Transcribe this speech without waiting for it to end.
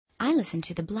I listen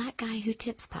to the Black Guy Who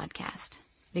Tips podcast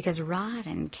because Rod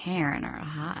and Karen are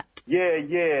hot.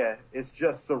 Yeah, it's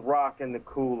just the rock in the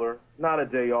cooler. Not a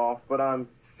day off, but I'm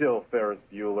still Ferris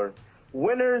Bueller.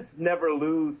 Winners never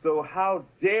lose, so how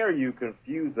dare you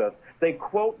confuse us? They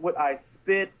quote what I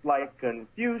spit like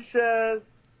Confucius.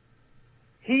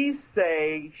 He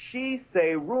say, she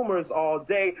say, rumors all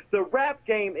day. The rap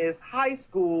game is high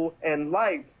school and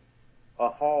life's a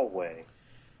hallway.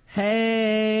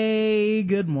 Hey,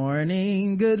 good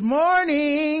morning.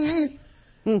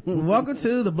 Welcome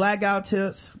to the Blackout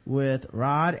Tips with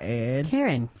Rod and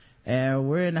Karen. And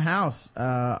we're in the house,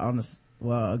 on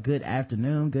a good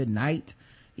afternoon, good night,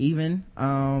 even,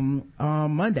 on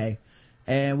Monday.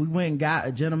 And we went and got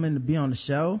a gentleman to be on the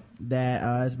show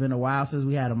that, it's been a while since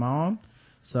we had him on.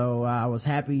 So I was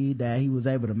happy that he was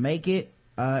able to make it.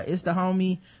 It's the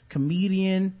homie,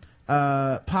 comedian,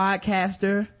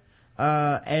 podcaster,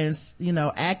 and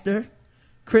actor,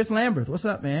 Chris Lambert. What's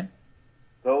up, man?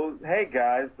 Hey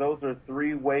guys, those are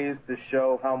 3 ways to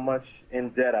show how much in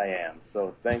debt I am.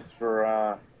 So thanks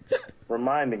for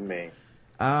reminding me.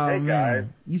 Oh, hey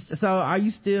man. Guys. So are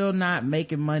you still not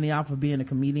making money off of being a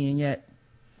comedian yet?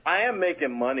 I am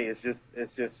making money. It's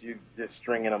just you just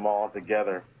stringing them all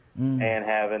together and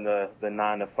having the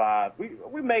 9 to 5.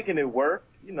 We're making it work,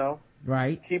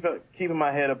 Right. Keeping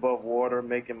my head above water,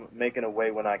 making a way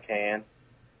when I can.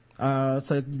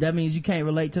 So that means you can't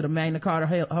relate to the Magna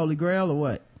Carta Holy Grail or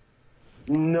what?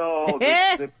 No,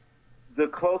 the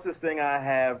closest thing I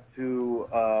have to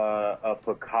a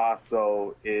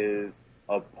Picasso is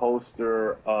a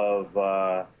poster of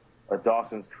a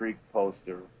Dawson's Creek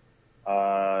poster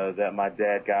that my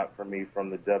dad got for me from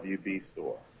the WB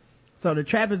store. So the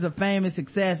trappings of fame and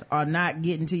success are not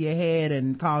getting to your head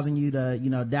and causing you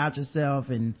to, doubt yourself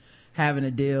and having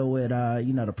to deal with,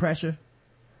 the pressure?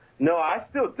 No, I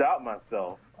still doubt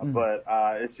myself, but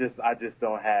it's just I just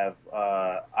don't have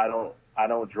I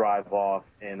don't drive off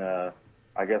in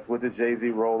I guess what did Jay-Z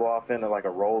roll off in, like a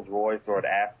Rolls Royce or an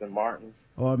Aston Martin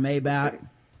or Maybach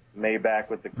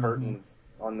with the curtains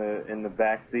in the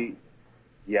back seat.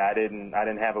 Yeah, I didn't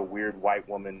have a weird white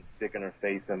woman sticking her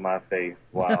face in my face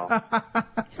while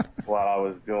I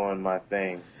was doing my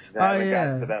thing. I haven't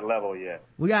gotten to that level yet.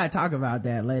 We gotta talk about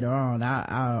that later on.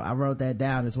 I wrote that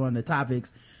down as one of the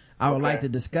topics I would like to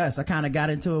discuss. I kind of got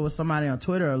into it with somebody on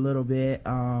Twitter a little bit,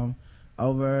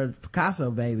 over Picasso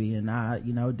baby. And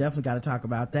definitely got to talk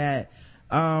about that.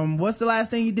 What's the last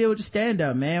thing you did with your stand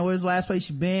up, man? Where's the last place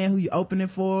you been? Who you opening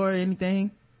for?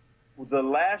 Anything? The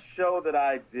last show that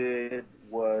I did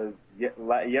was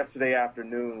yesterday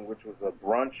afternoon, which was a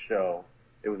brunch show.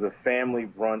 It was a family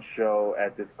brunch show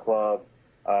at this club,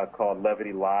 called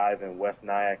Levity Live in West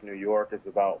Nyack, New York. It's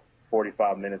about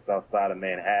 45 minutes outside of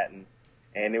Manhattan.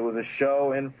 And it was a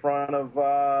show in front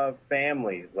of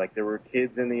families. Like, there were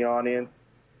kids in the audience.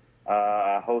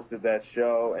 I hosted that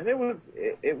show, and it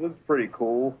was pretty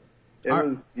cool.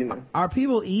 Are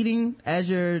people eating as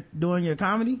you're doing your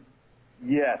comedy?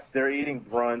 Yes, they're eating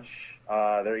brunch.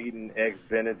 They're eating eggs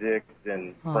Benedict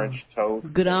and French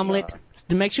toast. Good omelet.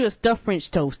 To make sure it's stuffed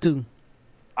French toast too.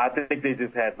 I think they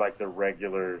just had like the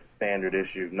regular standard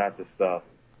issue, not the stuff.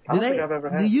 I don't think I've ever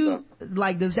had stuff.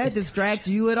 Does that distract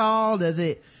you at all? Does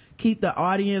it keep the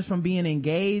audience from being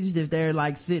engaged if they're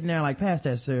like sitting there like, pass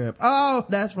that syrup? Oh,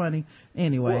 that's funny.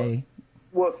 Anyway.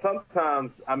 Well,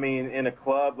 sometimes, I mean, in a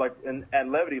club, like at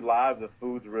Levity Live, the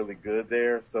food's really good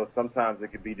there, so sometimes it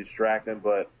could be distracting.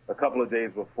 But a couple of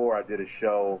days before, I did a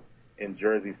show in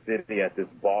Jersey City at this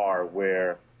bar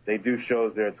where they do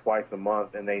shows there twice a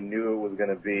month, and they knew it was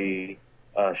going to be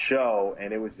a show,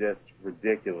 and it was just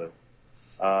ridiculous.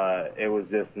 It was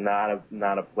just not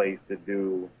a place to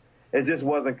do. It just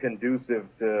wasn't conducive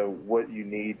to what you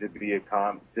need to be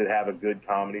to have a good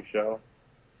comedy show.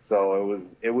 So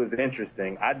it was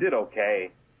interesting. I did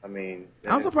okay. I mean,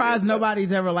 I'm surprised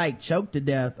nobody's ever like choked to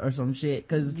death or some shit.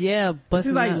 Cause this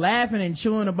is like laughing and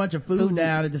chewing a bunch of food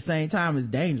down at the same time is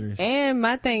dangerous. And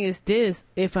my thing is this,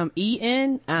 if I'm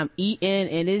eating and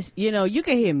it's, you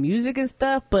can hear music and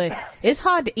stuff, but it's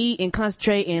hard to eat and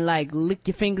concentrate and like lick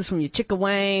your fingers from your chicken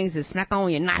wings and snack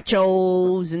on your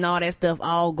nachos and all that stuff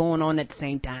all going on at the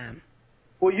same time.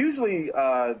 Well, usually,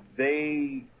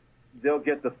 they'll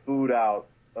get the food out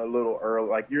a little early.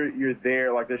 Like you're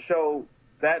there, like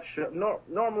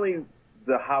normally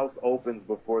the house opens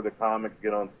before the comics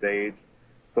get on stage.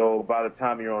 So by the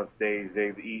time you're on stage,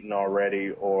 they've eaten already,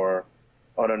 or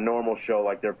on a normal show,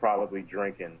 like they're probably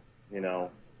drinking,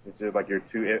 It's just like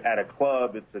at a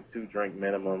club, it's a 2-drink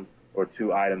minimum or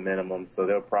 2-item minimum. So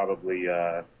they'll probably,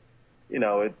 it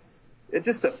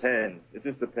just depends. It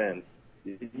just depends.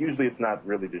 usually it's not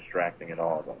really distracting at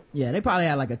all, though. Yeah, they probably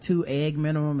had like a 2 egg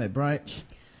minimum at brunch.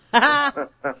 Yeah,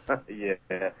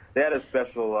 they had a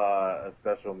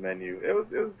special menu. It was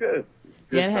good.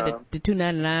 Yeah, they had the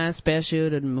 $2.99 special.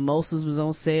 The mimosas was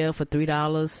on sale for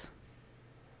 $3.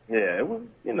 Yeah, it was,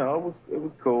 it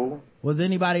was cool. Was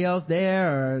anybody else there,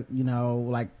 or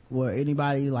like, were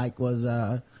anybody like was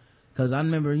because I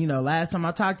remember, last time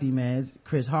I talked to you, man, it's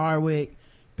Chris Hardwick,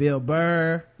 Bill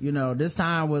Burr, this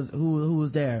time was who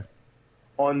was there?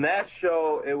 On that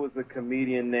show, it was a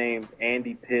comedian named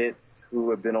Andy Pitts, who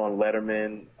had been on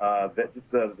Letterman, just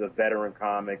the veteran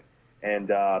comic, and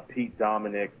Pete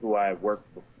Dominic, who I had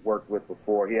worked with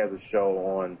before. He has a show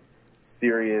on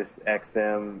Sirius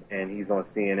XM, and he's on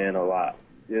CNN a lot.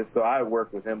 Yeah, so I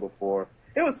worked with him before.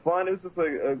 It was fun. It was just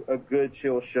a good,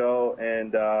 chill show.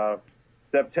 And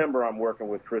September, I'm working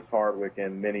with Chris Hardwick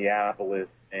in Minneapolis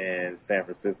and San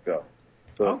Francisco.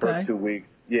 So the first 2 weeks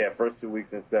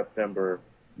in September.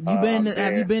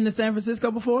 Have you been to San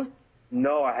Francisco before?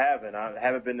 No, I haven't. I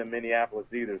haven't been to Minneapolis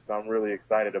either, so I'm really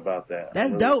excited about that.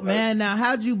 That's really dope, man. Now,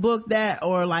 how'd you book that?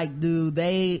 Or like,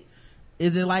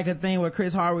 is it like a thing where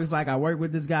Chris Hardwick's like, I worked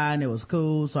with this guy and it was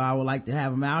cool, so I would like to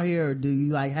have him out here? Or do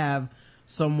you like have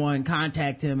someone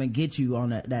contact him and get you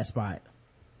on that spot?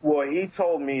 Well, he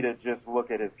told me to just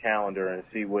look at his calendar and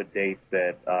see what dates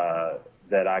that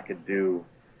I could do,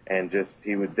 and just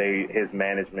his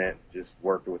management just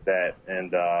worked with that,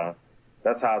 and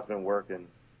that's how it's been working.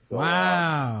 So,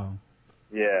 wow.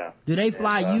 Yeah. Do they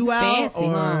fly you out, fancy,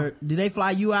 or do they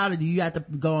fly you out, or do you have to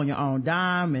go on your own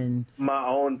dime? And my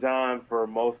own dime for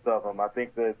most of them. I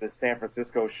think the San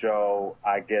Francisco show,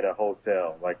 I get a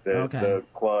hotel. Like the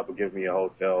club will give me a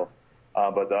hotel,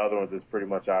 but the other ones is pretty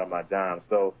much out of my dime.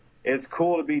 So it's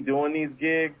cool to be doing these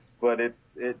gigs, but it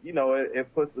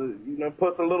puts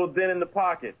a little dent in the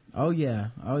pocket. Oh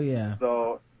yeah.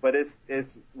 So, but it's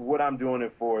what I'm doing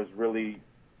it for is really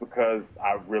because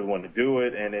I really want to do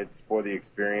it, and it's for the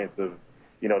experience of,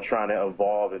 trying to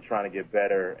evolve and trying to get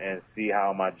better and see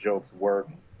how my jokes work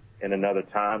in another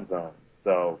time zone.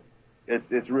 So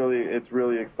it's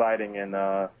really exciting, and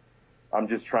I'm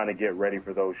just trying to get ready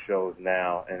for those shows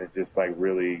now, and it just like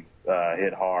really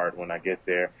hit hard when I get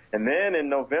there. And then in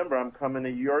November, I'm coming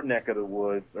to your neck of the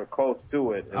woods or close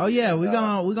to it. Oh yeah, we're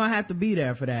gonna have to be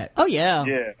there for that. Oh yeah.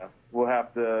 Yeah, we'll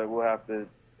have to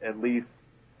at least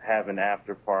have an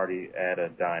after party at a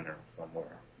diner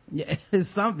somewhere. Yeah, it's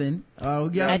something.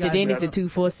 At the Denny's at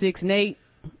 246 Nate.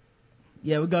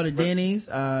 Yeah, we go to Denny's.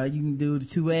 You can do the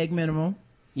 2 egg minimum.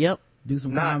 Yep. Do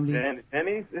some comedy.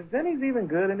 Denny's, is Denny's even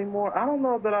good anymore? I don't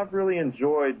know that I've really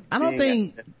enjoyed. I don't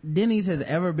think Denny's has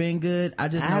ever been good. I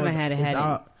just know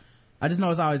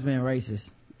it's always been racist.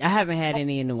 I haven't had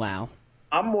any in a while.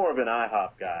 I'm more of an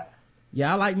IHOP guy.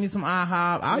 Yeah, I like me some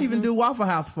IHOP. I'll even do Waffle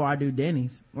House before I do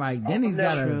Denny's. Like, Denny's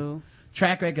got a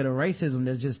track record of racism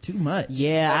that's just too much.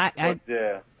 Yeah,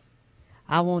 yeah.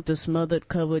 I want the smothered,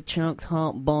 covered, chunked,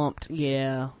 hump, bumped.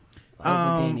 Yeah.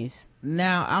 Over Denny's.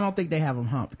 Now, I don't think they have them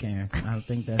humped, Karen. I don't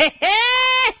think that's...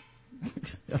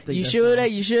 You sure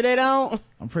they don't?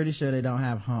 I'm pretty sure they don't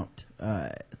have humped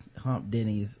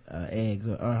Denny's eggs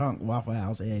or humped Waffle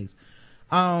House eggs.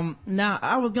 Now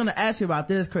I was gonna ask you about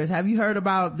this, Chris. Have you heard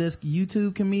about this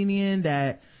YouTube comedian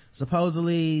that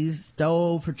supposedly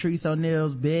stole Patrice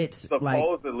O'Neal's bits?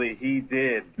 Supposedly he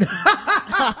did.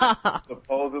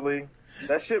 Supposedly.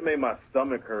 That shit made my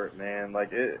stomach hurt, man.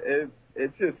 Like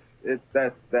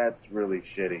that's really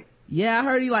shitty. Yeah, I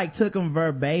heard he like took them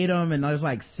verbatim, and there's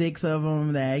like 6 of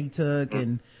them that he took,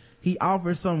 and he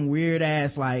offered some weird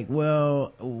ass like,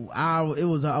 well, it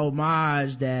was an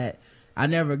homage that I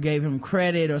never gave him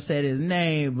credit or said his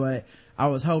name, but I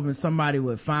was hoping somebody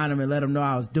would find him and let him know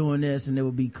I was doing this and it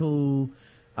would be cool.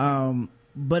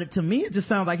 But to me, it just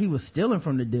sounds like he was stealing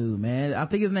from the dude, man. I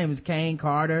think his name is Kane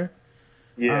Carter.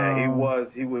 Yeah,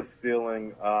 he was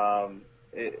stealing,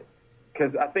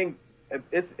 cause I think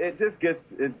it's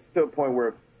to a point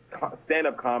where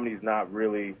stand-up comedy is not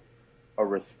really a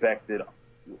respected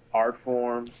art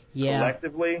form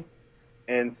collectively.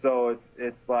 And so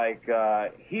it's like,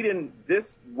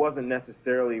 this wasn't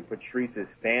necessarily Patrice's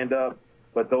stand-up,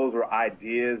 but those were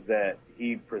ideas that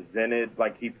he presented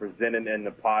in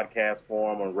the podcast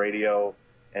form on radio.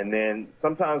 And then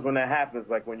sometimes when that happens,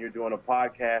 like when you're doing a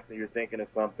podcast and you're thinking of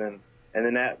something, and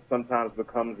then that sometimes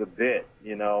becomes a bit,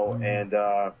 and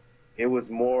it was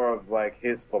more of like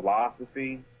his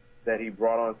philosophy that he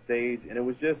brought on stage. And it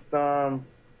was just,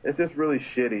 it's just really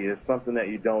shitty. It's something that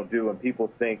you don't do, and people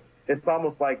think, it's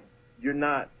almost like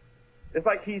it's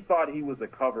like he thought he was a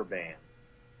cover band.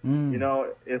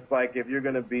 It's like if you're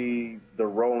going to be the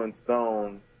Rolling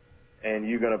Stones and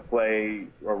you're gonna play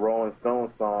a Rolling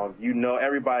Stones song, you know,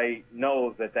 everybody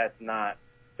knows that that's not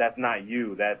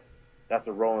you. That's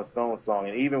a Rolling Stones song.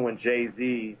 And even when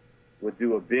Jay-Z would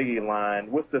do a Biggie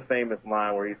line, what's the famous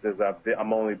line where he says,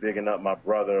 I'm only bigging up my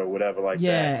brother or whatever like that?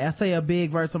 Yeah, I say a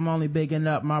big verse, I'm only bigging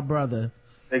up my brother.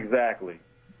 Exactly.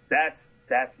 That's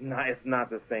not, it's not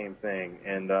the same thing.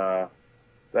 And,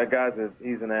 that guy's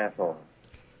he's an asshole.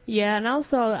 Yeah, and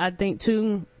also I think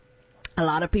too, a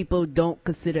lot of people don't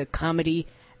consider comedy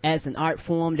as an art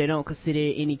form. They don't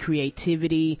consider any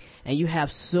creativity, and you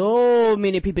have so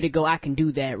many people that go, I can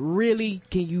do that. Really?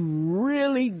 Can you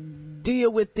really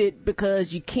deal with it?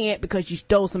 Because you can't, because you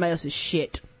stole somebody else's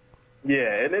shit.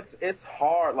 Yeah, and it's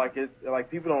hard. Like, it's like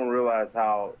people don't realize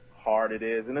how hard it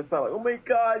is, and it's not like, oh my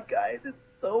god, guys, it's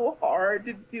so hard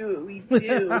to do what we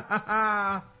do.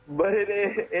 But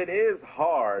it is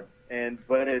hard,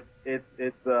 but it's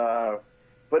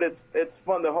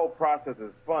fun. The whole process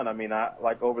is fun. I mean,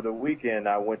 over the weekend,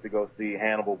 I went to go see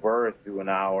Hannibal Buress do an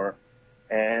hour,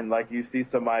 and like you see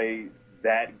somebody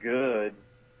that good,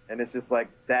 and it's just like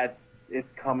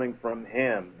it's coming from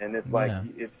him, and it's like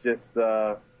it's just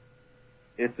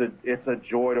it's a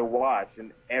joy to watch,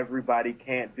 and everybody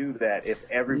can't do that. If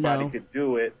everybody could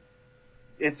do it,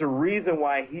 it's a reason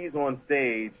why he's on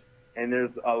stage, and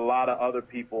there's a lot of other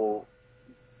people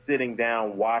sitting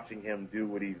down watching him do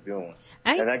what he's doing.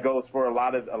 And that goes for a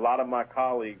lot of my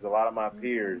colleagues, a lot of my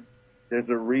peers. There's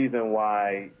a reason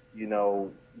why, you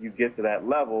know, you get to that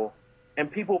level, and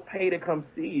people pay to come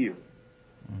see you.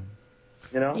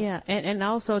 You know? Yeah, and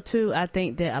also too, I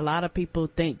think that a lot of people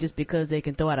think just because they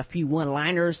can throw out a few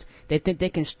one-liners, they think they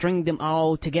can string them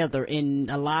all together,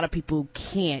 and a lot of people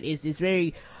can't. It's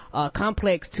very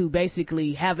complex to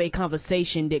basically have a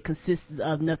conversation that consists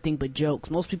of nothing but jokes.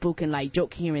 Most people can like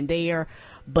joke here and there,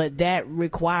 but that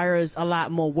requires a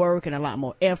lot more work and a lot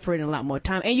more effort and a lot more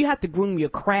time, and you have to groom your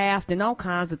craft and all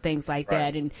kinds of things like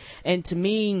that. And to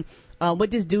me,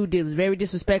 what this dude did was very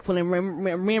disrespectful, and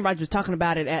me and Roger was talking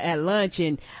about it at lunch,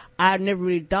 and I never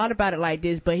really thought about it like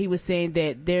this, but he was saying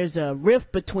that there's a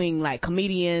rift between like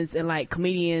comedians and like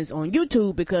comedians on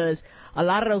YouTube, because a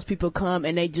lot of those people come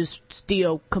and they just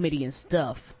steal comedian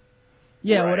stuff.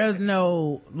 Yeah, well, there's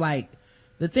no, like,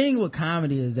 the thing with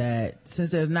comedy is that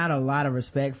since there's not a lot of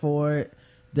respect for it,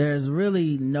 there's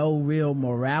really no real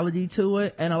morality to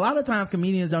it, and a lot of times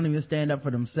comedians don't even stand up for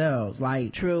themselves.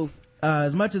 Like, true.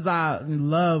 As much as I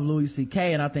love Louis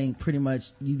C.K., and I think pretty much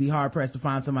you'd be hard pressed to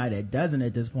find somebody that doesn't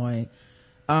at this point,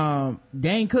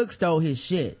 Dane Cook stole his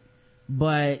shit.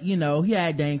 But, you know, he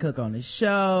had Dane Cook on his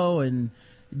show, and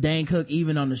Dane Cook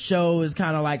even on the show is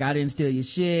kind of like, I didn't steal your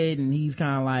shit, and he's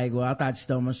kind of like, well, I thought you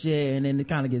stole my shit, and then it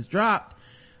kind of gets dropped.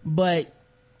 But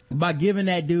by giving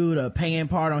that dude a paying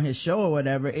part on his show or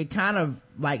whatever, it kind of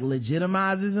like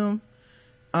legitimizes him.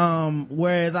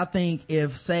 Whereas I think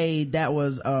if, say, that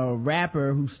was a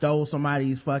rapper who stole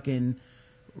somebody's fucking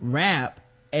rap,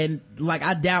 and like,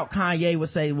 I doubt Kanye would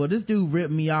say, well, this dude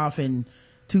ripped me off in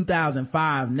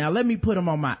 2005, now let me put him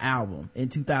on my album in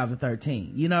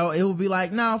 2013. You know, it would be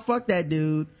like, no, fuck that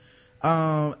dude.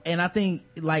 And I think,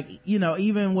 like, you know,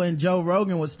 even when Joe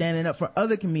Rogan was standing up for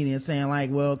other comedians saying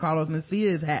like, well, Carlos Mencia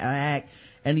is a hack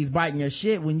and he's biting your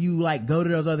shit, when you like go to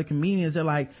those other comedians, they're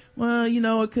like, well, you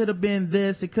know, it could have been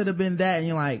this, it could have been that, and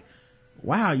you're like,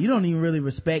 wow, you don't even really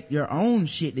respect your own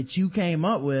shit that you came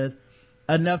up with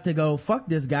enough to go, fuck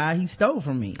this guy, he stole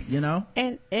from me, you know?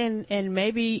 And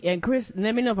maybe, and Chris,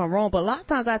 let me know if I'm wrong, but a lot of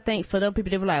times I think for them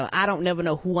people, they were like, I don't never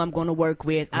know who I'm going to work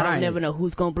with, I don't never know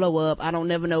who's going to blow up, I don't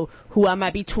never know who I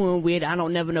might be touring with, I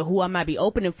don't never know who I might be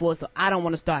opening for, so I don't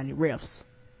want to start any riffs.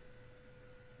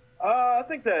 I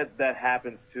think that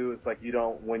happens too. It's like, you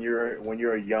don't, when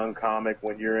you're a young comic,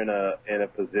 when you're in a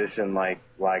position like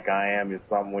I am,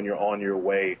 when you're on your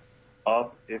way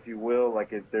up, if you will,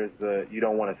 like, you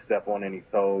don't want to step on any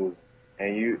toes,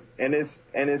 and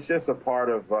it's just a part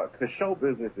of, cause show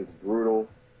business is brutal,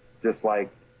 just like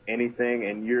anything,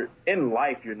 and you're in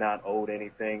life, you're not owed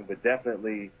anything, but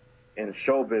definitely in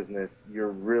show business, you're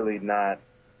really not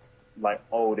like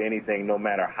owed anything, no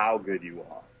matter how good you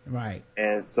are. Right.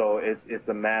 And so it's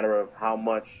a matter of how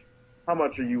much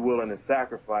are you willing to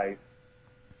sacrifice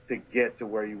to get to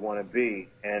where you want to be.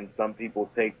 And some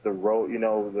people take the road, you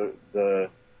know, the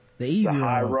easy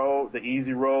high road, the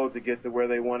easy road to get to where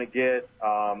they want to get.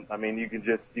 I mean, you could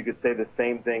say the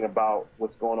same thing about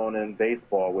what's going on in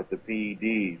baseball with the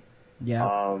PEDs.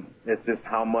 Yeah. It's just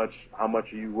how much are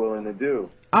you willing to do?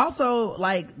 Also,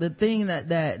 like, the thing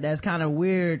that's kind of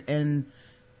weird, and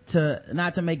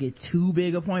not to make it too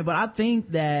big a point, but I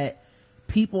think that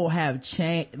people have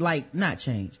changed, like, not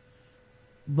changed.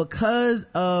 because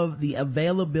of the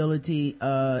availability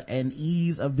and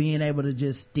ease of being able to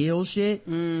just steal shit,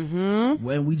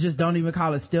 when we just don't even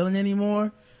call it stealing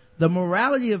anymore, the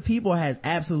morality of people has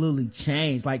absolutely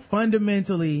changed. Like,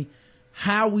 fundamentally,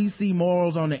 how we see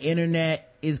morals on the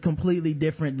internet is completely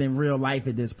different than real life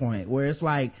at this point, where it's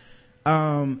like,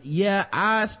 yeah,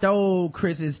 I stole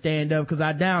Chris's stand-up because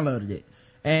I downloaded it.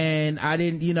 And I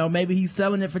didn't, maybe he's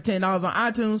selling it for $10 on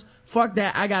iTunes. Fuck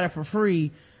that. I got it for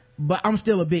free. But I'm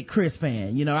still a big Chris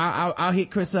fan. I'll hit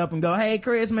Chris up and go, hey,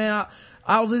 Chris, man,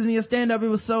 I was listening to your stand-up. It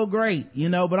was so great,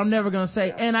 but I'm never going to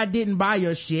say, and I didn't buy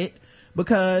your shit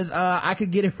because, I could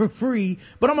get it for free.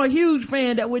 But I'm a huge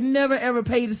fan that would never ever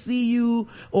pay to see you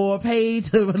or pay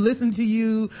to listen to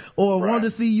you or want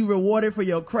to see you rewarded for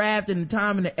your craft and the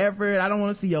time and the effort. I don't want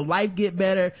to see your life get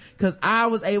better because I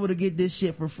was able to get this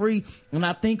shit for free. And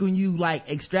I think when you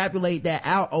extrapolate that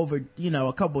out over,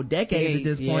 a couple decades at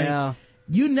this point,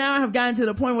 you now have gotten to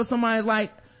the point where somebody's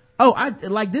like,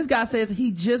 this guy says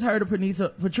he just heard of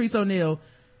Patrice O'Neal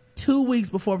 2 weeks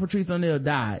before Patrice O'Neal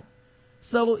died.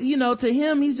 So, to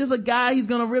him, he's just a guy he's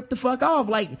gonna rip the fuck off.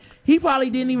 Like, he probably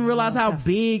didn't even realize how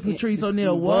big Patrice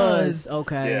O'Neal was.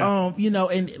 Okay. And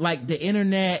the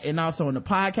internet and also in the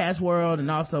podcast world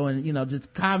and also in,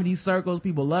 just comedy circles,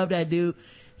 people love that dude.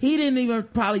 He didn't even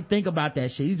probably think about that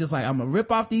shit. He's just like, I'm gonna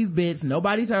rip off these bits.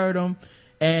 Nobody's heard them.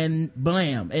 And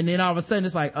blam. And then all of a sudden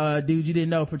it's like, dude, you didn't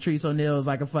know Patrice O'Neal is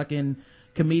like a fucking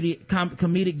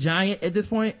comedic giant at this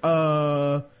point?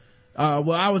 Well,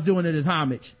 I was doing it as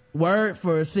homage. Word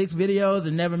for 6 videos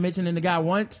and never mentioning the guy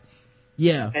once.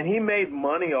 Yeah. And he made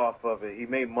money off of it.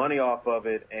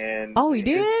 And oh, he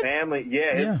did? His family,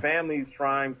 his family's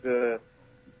trying to,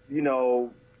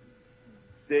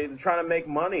 they're trying to make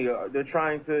money. They're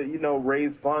trying to,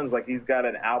 raise funds. Like, he's got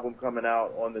an album coming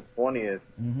out on the 20th,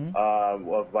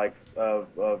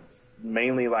 of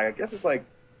mainly, I guess it's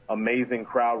amazing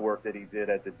crowd work that he did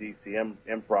at the DC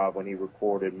Improv when he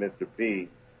recorded Mr. P.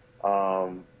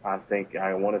 I think,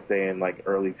 I want to say in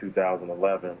early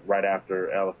 2011, right after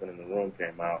Elephant in the Room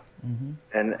came out.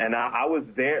 And I was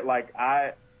there,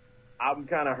 I'm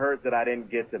kind of hurt that I didn't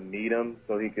get to meet him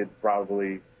so he could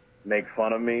probably make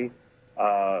fun of me,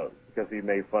 because he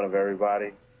made fun of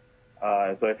everybody.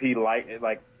 So if he liked it,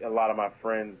 a lot of my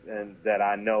friends and that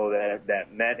I know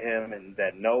that met him and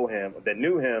that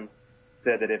knew him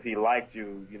said that if he liked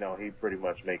you, he'd pretty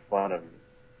much make fun of you.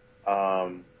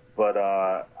 But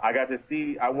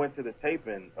I went to the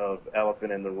taping of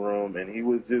Elephant in the Room, and he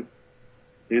was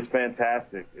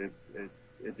fantastic.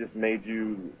 It just made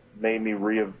me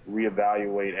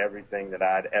reevaluate everything that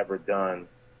I'd ever done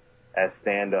as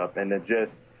stand-up, and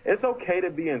it's okay to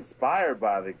be inspired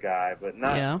by the guy, but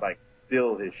not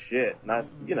steal his shit. Not,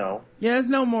 Yeah, there's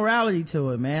no morality to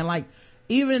it, man.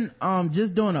 Even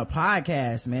just doing a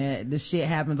podcast, man, this shit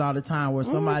happens all the time where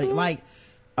somebody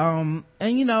and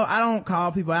I don't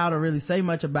call people out or really say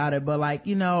much about it, but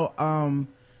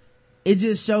it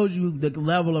just shows you the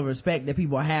level of respect that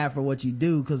people have for what you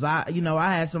do. Cause I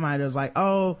had somebody that was like,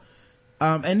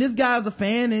 and this guy's a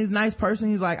fan and he's a nice person.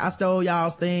 He's like, I stole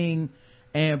y'all's thing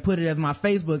and put it as my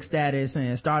Facebook status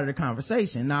and started a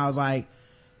conversation. And I was like,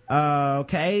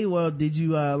 okay, well, did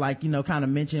you, kind of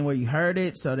mention where you heard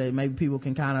it so that maybe people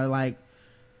can kind of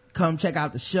come check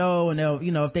out the show, and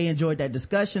they'll, if they enjoyed that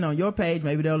discussion on your page,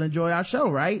 maybe they'll enjoy our show,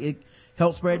 right? It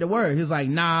helps spread the word. He was like,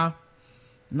 nah.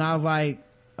 And I was like,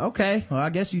 okay, well, I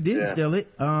guess you did steal it.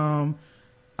 I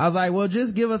was like, well,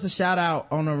 just give us a shout out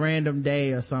on a random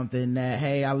day or something that,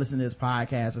 hey, I listen to this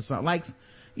podcast or something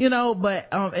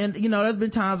there's been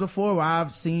times before where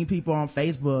I've seen people on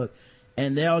Facebook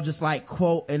and they'll just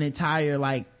quote an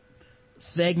entire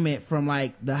segment from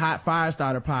the Hot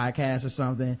Firestarter podcast or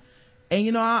something.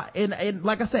 And, and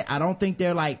like I said, I don't think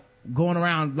they're going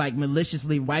around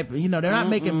maliciously wiping, they're not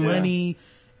making money.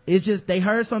 It's just, they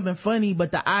heard something funny,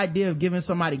 but the idea of giving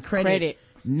somebody credit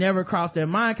never crossed their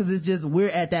mind. Cause it's just, we're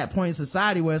at that point in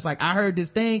society where it's I heard this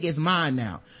thing, it's mine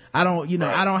now. I don't,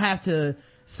 I don't have to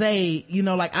say,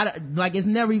 it's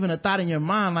never even a thought in your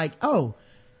mind. Oh,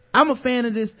 I'm a fan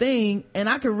of this thing and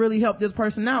I could really help this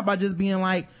person out by just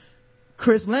being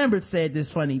Chris Lambert said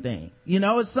this funny thing.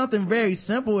 It's something very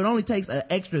simple. It only takes an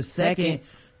extra second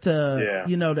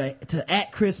to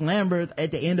at Chris Lambert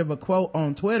at the end of a quote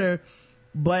on Twitter,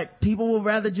 but people will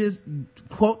rather just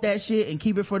quote that shit and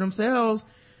keep it for themselves.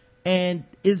 And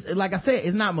it's, like I said,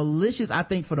 it's not malicious, I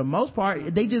think, for the most part.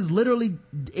 They just literally,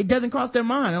 it doesn't cross their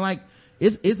mind. And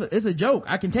it's a joke.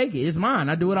 I can take it. It's mine.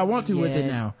 I do what I want to with it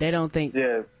now. They don't think.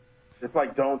 Yeah. It's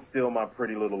don't steal my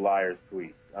Pretty Little Liars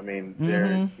tweets. I mean,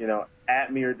 they're,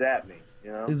 at me or dat me,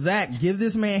 Zach, give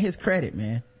this man his credit,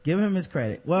 man. Give him his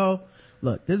credit. Well,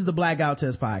 Look, this is the Blackout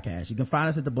Tips podcast. You can find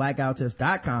us at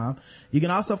theblackouttips.com. You can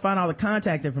also find all the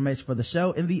contact information for the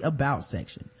show in the About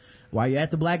section. While you're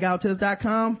at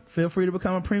theblackouttips.com, feel free to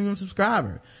become a premium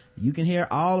subscriber. You can hear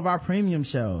all of our premium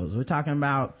shows. We're talking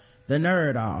about The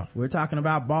Nerd Off. We're talking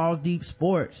about Balls Deep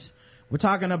Sports. We're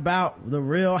talking about The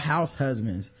Real House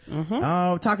Husbands.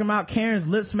 We're talking about Karen's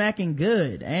Lip Smacking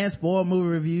Good and spoiled movie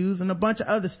reviews and a bunch of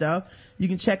other stuff. You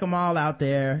can check them all out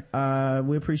there.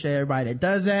 We appreciate everybody that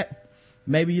does that.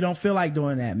 Maybe you don't feel like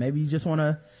doing that. Maybe you just want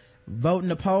to vote in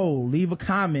the poll, leave a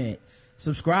comment,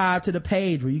 subscribe to the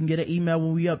page where you can get an email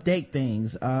when we update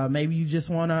things. Maybe you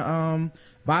just want to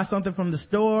buy something from the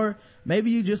store. Maybe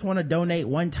you just want to donate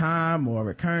one time or a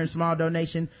recurring small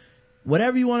donation.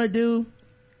 Whatever you want to do,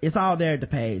 it's all there at the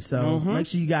page. So make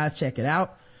sure you guys check it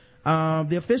out.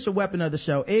 The official weapon of the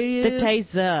show is the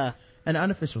taser. An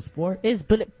unofficial sport It's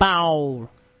bullet ball.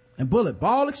 and Bullet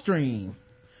Ball Extreme.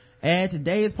 And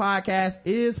today's podcast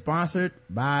is sponsored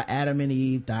by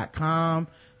adamandeve.com.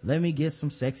 Let me get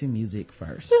some sexy music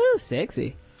first. Ooh,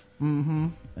 sexy.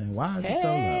 And why is it so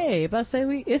low? Hey, if I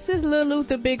say it's this Lil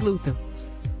Luther, Big Luther.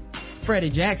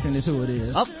 Freddie Jackson is who it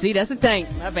is. Oh, see, that's a tank.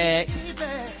 My bad.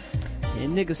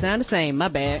 And niggas sound the same. My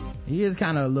bad. He is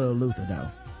kind of a little Luther though.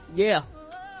 Yeah.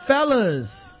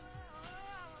 Fellas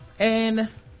and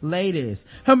ladies,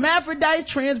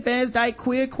 hermaphrodites, transvestite,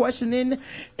 queer, questioning,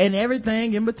 and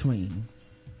everything in between.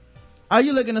 Are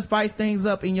you looking to spice things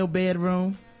up in your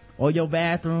bedroom or your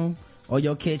bathroom or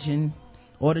your kitchen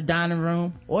or the dining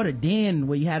room or the den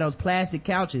where you had those plastic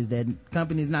couches that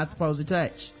companies not supposed to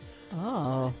touch?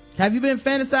 Oh. Have you been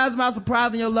fantasizing about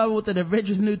surprising your lover with an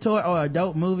adventurous new toy or a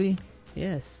dope movie?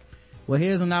 Yes. Well,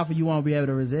 here's an offer you won't be able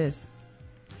to resist.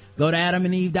 Go to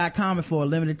adamandeve.com and for a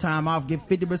limited time off, get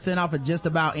 50% off of just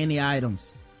about any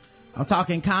items. I'm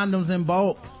talking condoms in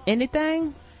bulk.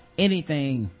 Anything?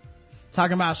 Anything.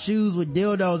 Talking about shoes with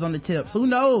dildos on the tips. Who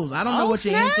knows? I don't know what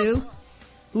you're into.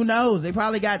 Who knows? They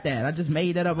probably got that. I just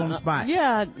made that up on the spot.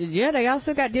 Yeah, they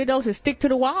also got dildos that stick to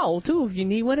the wall too if you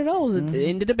need one of those at the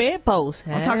end of the bedpost.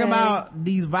 I'm talking about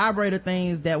these vibrator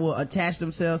things that will attach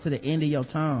themselves to the end of your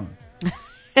tongue.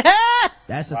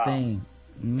 That's a thing.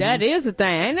 That is a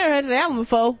thing. I ain't never heard of that one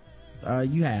before.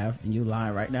 You have, and you're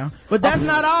lying right now. But that's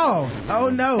not all.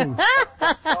 Oh no.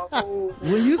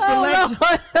 When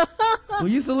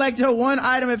you select your one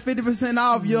item at 50%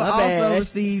 off, you'll also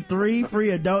receive 3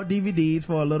 free adult DVDs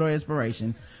for a little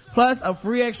inspiration. Plus a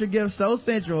free extra gift so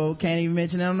central, can't even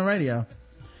mention it on the radio.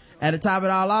 And to top it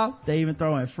all off, they even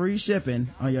throw in free shipping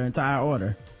on your entire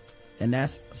order. And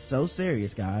that's so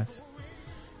serious, guys.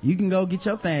 You can go get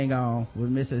your thing on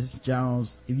with Mrs.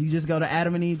 Jones if you just go to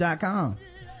adamandeve.com.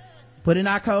 Put in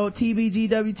our code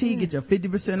TBGWT, get your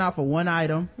 50% off of one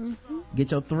item. Get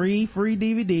your 3 free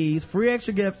DVDs, free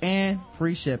extra gift, and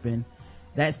free shipping.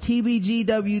 That's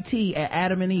TBGWT at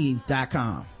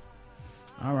adamandeve.com.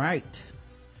 All right.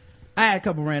 I had a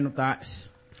couple random thoughts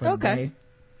for the day.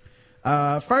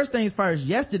 First things first,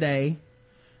 yesterday,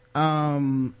 I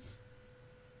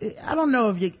don't know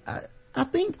if you, I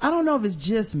don't know if it's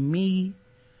just me.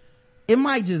 It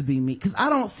might just be me, because I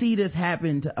don't see this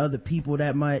happen to other people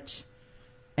that much.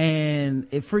 And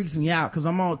it freaks me out because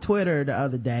I'm on Twitter the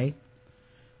other day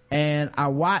and I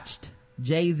watched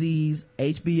Jay-Z's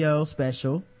HBO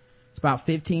special. It's about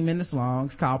 15 minutes long.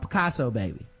 It's called Picasso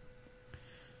Baby.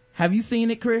 Have you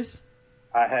seen it, Chris?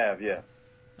 I have, yes.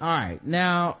 All right.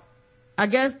 Now, I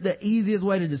guess the easiest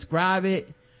way to describe it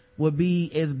would be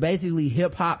it's basically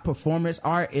hip hop performance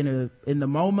art in the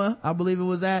MoMA, I believe it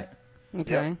was at.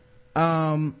 Okay.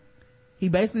 He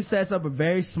basically sets up a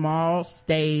very small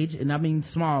stage, and I mean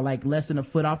small, like less than a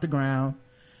foot off the ground.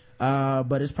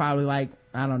 But it's probably like,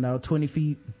 I don't know,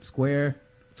 20 square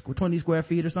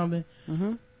feet or something.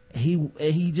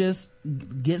 He just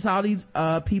gets all these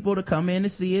people to come in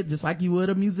and see it, just like you would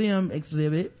a museum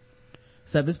exhibit,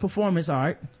 except it's performance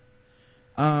art.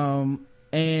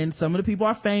 And some of the people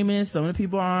are famous, some of the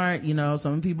people aren't,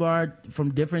 some of the people are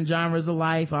from different genres of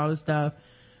life, all this stuff.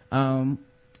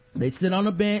 They sit on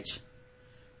a bench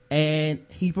and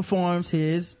he performs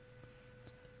his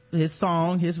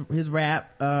song, his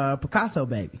rap, Picasso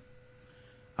Baby.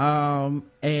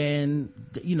 And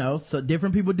so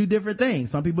different people do different things.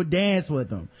 Some people dance with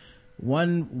him.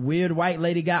 One weird white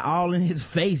lady got all in his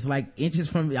face, like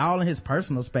inches from all in his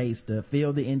personal space to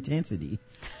feel the intensity.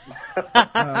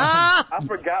 I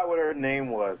forgot what her name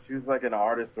was. She was like an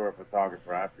artist or a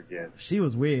photographer. I forget. She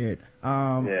was weird.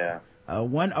 Yeah.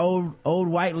 One old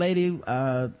white lady,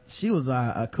 she was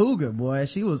a cougar, boy.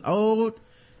 She was old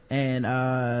and,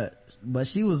 but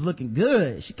she was looking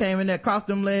good. She came in there, crossed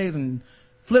them legs and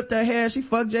flipped her hair. She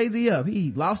fucked Jay-Z up.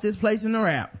 He lost his place in the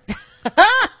rap.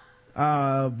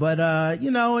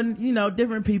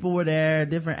 different people were there,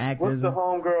 different actors. What's the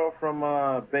homegirl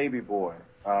from Baby Boy?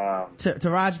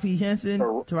 Taraji P. Henson.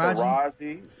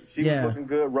 Taraji. She was looking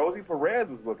good. Rosie Perez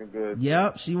was looking good.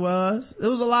 Yep, she was. There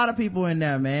was a lot of people in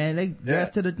there, man. They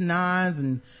dressed to the nines,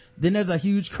 and then there's a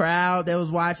huge crowd that was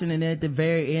watching, and then at the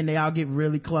very end, they all get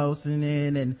really close,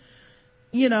 and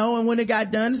when it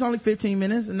got done, it's only 15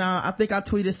 minutes, and I think I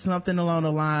tweeted something along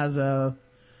the lines of,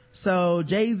 so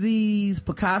Jay-Z's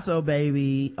Picasso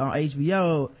Baby on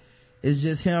HBO is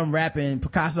just him rapping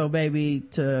Picasso Baby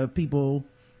to people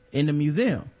in the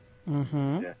museum.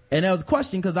 Mm-hmm. Yeah. And there was a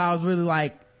question, because I was really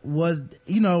like,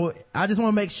 I just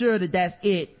want to make sure that that's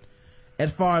it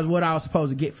as far as what I was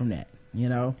supposed to get from that,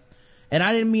 and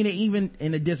I didn't mean it even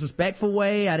in a disrespectful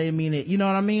way. I didn't mean it, you know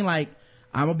what I mean? Like,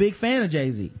 I'm a big fan of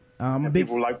Jay-Z.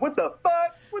 People were like, what the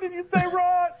fuck? What did you say,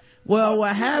 Rod? Well,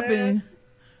 what happened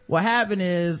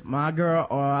is my girl,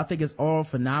 or I think it's Oral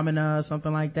Phenomena or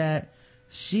something like that,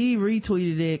 she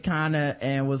retweeted it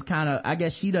and was I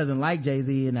guess she doesn't like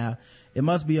Jay-Z, and it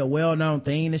must be a well-known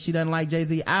thing that she doesn't like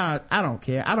Jay-Z. I don't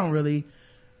care. I don't really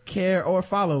care or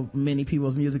follow many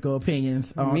people's musical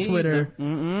opinions on Twitter.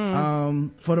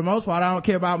 For the most part, I don't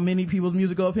care about many people's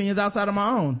musical opinions outside of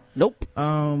my own. Nope.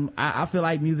 I feel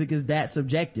like music is that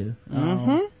subjective.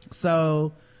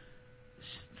 So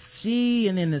she,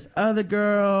 and then this other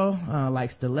girl,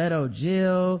 like Stiletto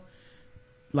Jill,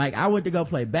 like, I went to go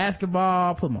play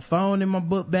basketball, put my phone in my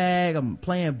book bag, I'm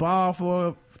playing ball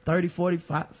for 30,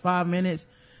 45 minutes,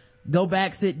 go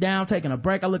back, sit down, taking a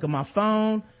break, I look at my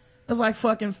phone, it's like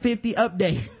fucking 50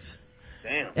 updates.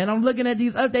 Damn. And I'm looking at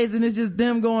these updates, and it's just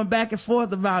them going back and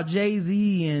forth about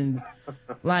Jay-Z, and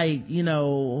like,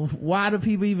 why do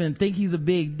people even think he's a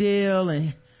big deal,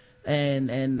 and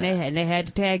they had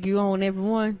to tag you on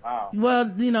everyone. Wow.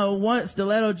 Well, once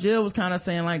Stiletto Jill was kind of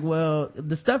saying like, well,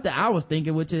 the stuff that I was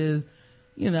thinking, which is,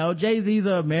 Jay-Z's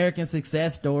an American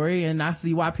success story, and I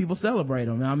see why people celebrate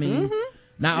him. I mean,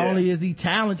 not only is he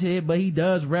talented, but he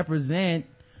does represent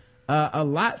a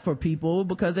lot for people,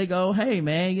 because they go, hey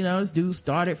man, this dude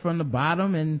started from the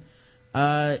bottom and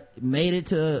made it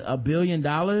to $1 billion,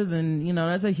 and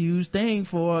that's a huge thing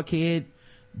for a kid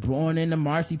born in the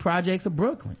Marcy projects of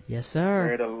Brooklyn. Yes, sir.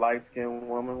 Married a light-skinned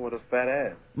woman with a fat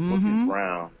ass. Looking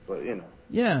brown, but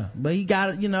Yeah, but he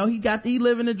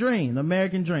living the dream, the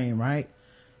American dream, right?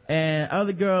 And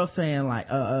other girls saying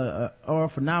like, or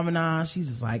Phenomenon, she's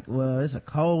just like, well, it's a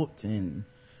cult, and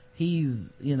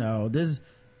he's, this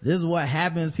is what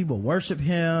happens. People worship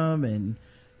him, and,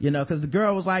 cause the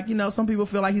girl was like, some people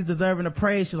feel like he's deserving of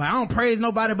praise. She's like, I don't praise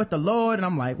nobody but the Lord. And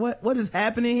I'm like, what is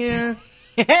happening here?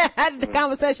 How did the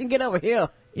conversation get over here?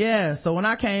 Yeah, so when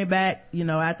I came back,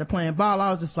 after playing ball, I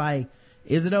was just like,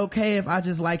 is it okay if I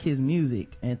just like his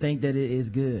music and think that it is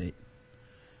good?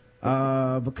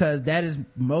 Because that is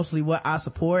mostly what I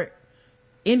support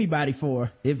anybody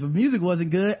for. If the music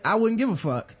wasn't good, I wouldn't give a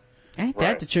fuck. Ain't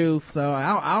that the truth? So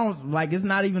I don't, like, it's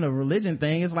not even a religion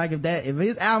thing. It's like, if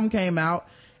his album came out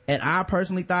and I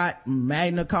personally thought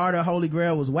Magna Carta Holy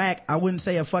Grail was whack, I wouldn't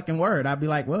say a fucking word. I'd be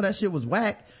like, well, that shit was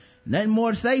whack. Nothing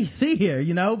more to see here,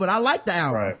 but I like the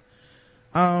album.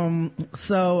 Right.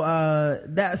 So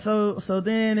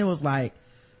then it was like,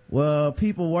 well,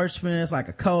 people worshiping, it's like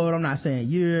a code. I'm not saying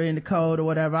you're in the code or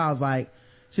whatever. I was like,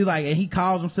 she's like, and he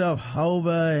calls himself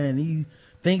Hova, and he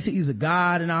thinks he's a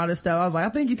god and all this stuff. I was like, I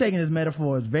think he's taking his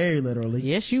metaphors very literally.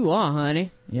 Yes, you are, honey.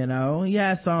 He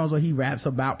has songs where he raps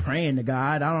about praying to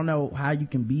God. I don't know how you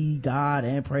can be God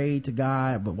and pray to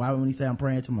God, but why would he say I'm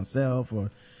praying to myself? Or,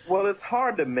 well, it's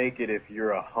hard to make it if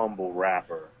you're a humble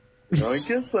rapper. I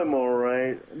guess I'm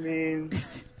alright. I mean,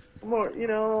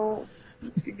 you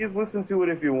can listen to it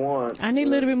if you want. I need a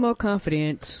little bit more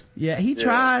confidence. Yeah, he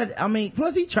tried. I mean,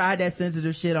 plus he tried that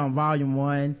sensitive shit on Volume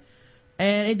 1,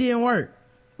 and it didn't work.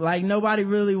 Like, nobody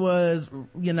really was,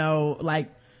 the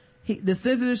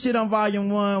sensitive shit on Volume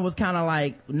 1 was kind of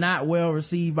like not well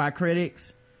received by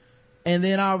critics. And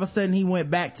then all of a sudden he went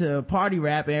back to party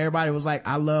rap, and everybody was like,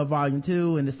 I love Volume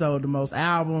 2, and it sold the most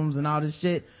albums and all this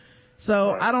shit.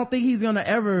 So I don't think he's gonna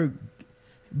ever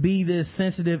be this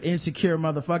sensitive, insecure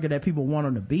motherfucker that people want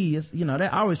him to be. It's,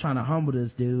 they're always trying to humble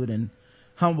this dude and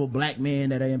humble black men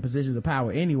that are in positions of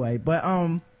power anyway. But,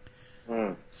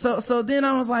 so then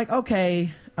I was like,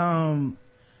 okay, I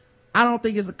don't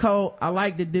think it's a cult. I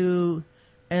like the dude.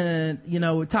 And,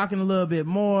 we're talking a little bit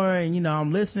more, and,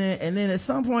 I'm listening. And then at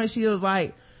some point she was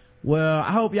like, well,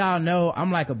 I hope y'all know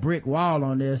I'm like a brick wall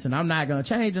on this, and I'm not going to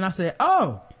change. And I said,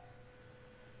 oh,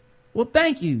 well,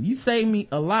 thank you. You saved me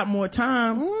a lot more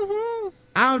time.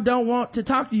 I don't want to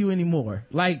talk to you anymore.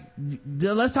 Like,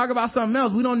 let's talk about something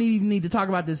else. We don't even need to talk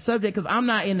about this subject, because I'm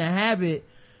not in the habit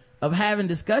of having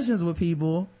discussions with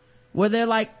people where they're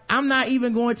like, I'm not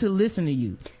even going to listen to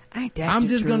you. I'm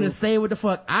just going to say what the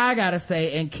fuck I gotta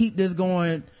say and keep this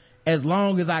going as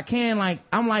long as I can. Like,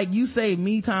 I'm like, you save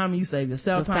me time, you save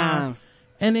yourself time.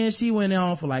 And then she went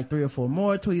on for like 3 or 4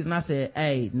 more tweets, and I said,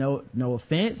 hey, no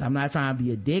offense, I'm not trying to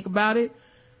be a dick about it,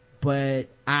 but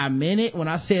I meant it when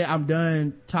I said I'm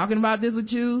done talking about this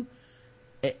with you.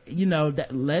 You know,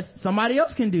 somebody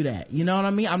else can do that. You know what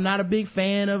I mean? I'm not a big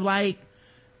fan of like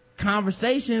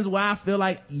conversations where I feel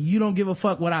like you don't give a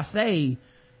fuck what I say,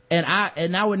 and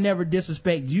I would never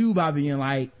disrespect you by being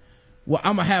like, well,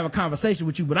 I'm gonna have a conversation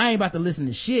with you, but I ain't about to listen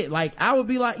to shit. Like, I would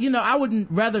be like, you know, I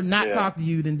would rather not talk to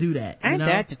you than do that. Ain't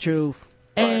that the truth?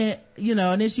 And, you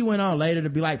know, and then she went on later to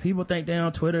be like, people think they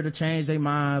on Twitter to change their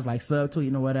minds, like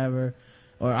subtweeting or whatever.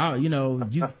 Or, you know,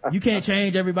 you can't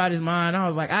change everybody's mind. I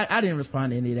was like, I didn't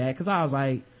respond to any of that, because I was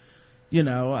like, you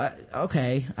know,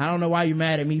 okay, I don't know why you're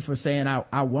mad at me for saying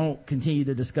I won't continue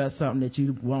to discuss something that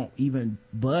you won't even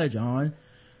budge on.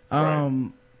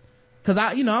 Cause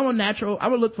I'm I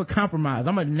would look for compromise.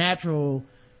 I'm a natural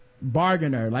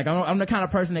bargainer. Like, I'm the kind of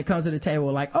person that comes to the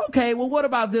table like, okay, well, what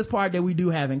about this part that we do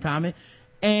have in common?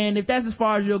 And if that's as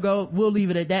far as you'll go, we'll leave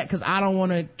it at that, cause I don't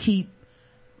want to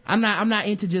I'm not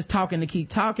into just talking to keep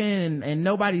talking, and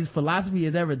nobody's philosophy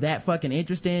is ever that fucking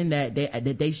interesting that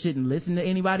they shouldn't listen to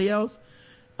anybody else.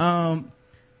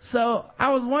 So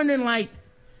I was wondering, like,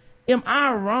 am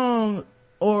I wrong,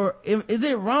 or is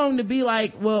it wrong to be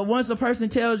like, well, once a person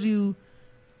tells you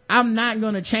I'm not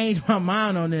going to change my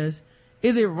mind on this,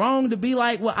 is it wrong to be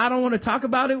like, well, I don't want to talk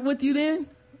about it with you then?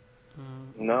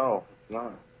 No, it's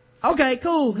not. Okay,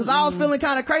 cool. Cause I was feeling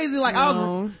kind of crazy. Like, I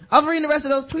was reading the rest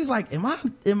of those tweets like, am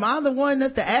I the one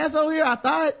that's the asshole here? I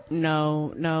thought.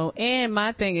 No. And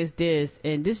my thing is this,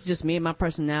 and this is just me and my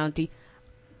personality.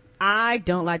 I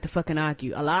don't like to fucking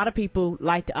argue. A lot of people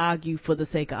like to argue for the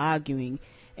sake of arguing.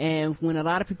 And when a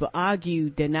lot of people argue,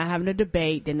 they're not having a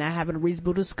debate, they're not having a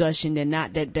reasonable discussion, they're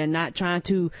not trying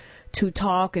to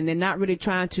talk, and they're not really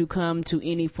trying to come to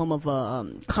any form of a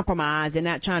compromise. They're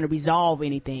not trying to resolve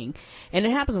anything. And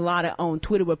it happens a lot on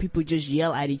Twitter where people just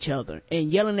yell at each other, and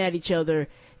yelling at each other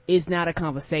is not a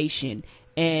conversation.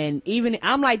 And even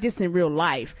I'm like this in real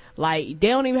life. Like, they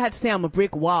don't even have to say I'm a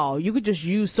brick wall. You could just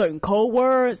use certain code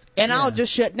words, and I'll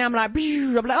just shut down. I'm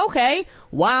like, okay,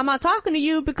 why am I talking to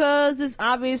you? Because it's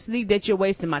obviously that you're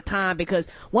wasting my time. Because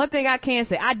one thing I can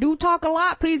say, I do talk a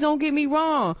lot. Please don't get me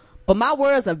wrong, but my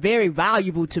words are very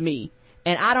valuable to me,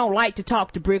 and I don't like to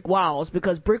talk to brick walls,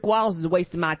 because brick walls is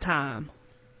wasting my time.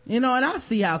 You know, and I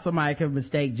see how somebody could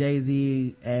mistake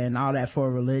Jay-Z and all that for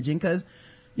religion, because,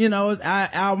 you know, his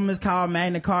album is called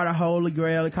Magna Carta Holy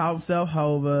Grail. He calls himself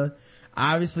Hova.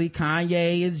 Obviously,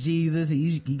 Kanye is Jesus.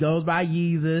 He goes by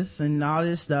Yeezus and all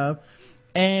this stuff.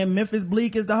 And Memphis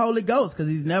Bleak is the Holy Ghost, because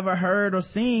he's never heard or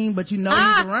seen, but you know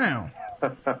he's around.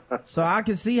 So I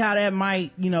can see how that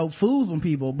might, you know, fool some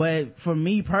people. But for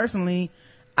me personally,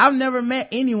 I've never met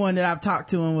anyone that I've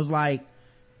talked to and was like,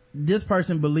 this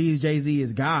person believes Jay-Z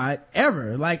is God,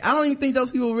 ever. Like, I don't even think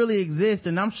those people really exist.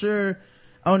 And I'm sure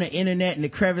on the internet, in the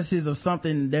crevices of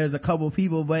something, there's a couple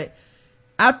people, but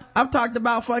I've talked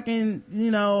about fucking,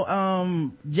 you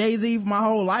know, Jay-Z for my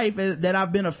whole life, that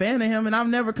I've been a fan of him, and I've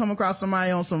never come across somebody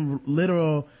on some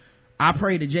literal I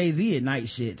pray to Jay-Z at night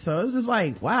shit. So it's just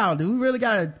like, wow, do we really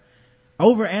gotta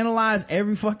overanalyze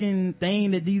every fucking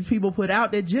thing that these people put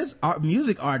out? They're just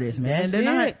music artists, man.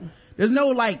 There's no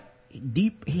like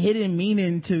deep hidden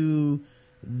meaning to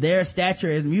their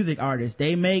stature as music artists.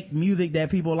 They make music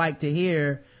that people like to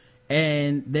hear,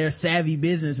 and they're savvy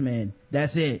businessmen.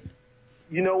 That's it.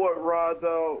 You know what, Rod,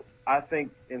 though? I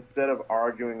think instead of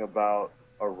arguing about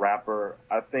a rapper,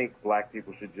 I think black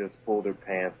people should just pull their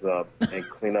pants up and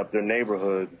clean up their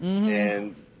neighborhoods, and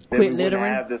then we wouldn't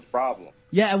have this problem.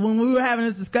 Yeah, when we were having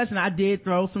this discussion, I did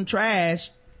throw some trash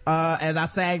as I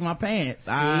sagged my pants.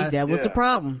 See, that was the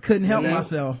problem. Couldn't help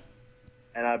myself.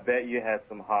 And I bet you had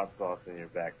some hot sauce in your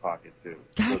back pocket, too.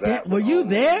 God damn, were you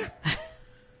there?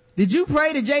 Did you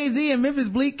pray to Jay-Z and Memphis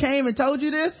Bleak came and told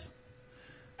you this?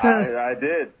 I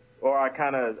did. Or I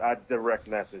direct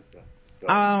messaged them. So.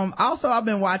 Also, I've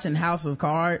been watching House of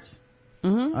Cards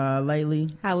lately.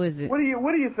 How is it? What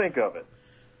do you think of it?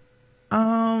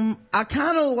 I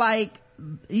kind of like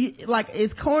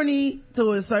it's corny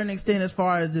to a certain extent as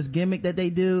far as this gimmick that they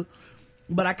do,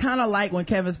 but I kind of like when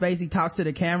Kevin Spacey talks to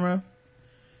the camera.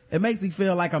 It makes me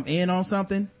feel like I'm in on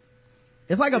something.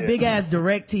 It's like a big ass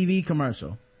DirecTV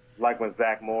commercial. Like when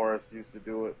Zach Morris used to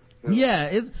do it. Too. Yeah,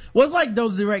 it's like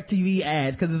those DirecTV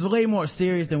ads, because it's way more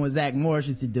serious than when Zach Morris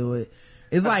used to do it.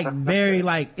 It's like very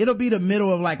like, it'll be the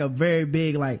middle of like a very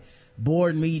big like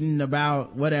board meeting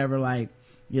about whatever, like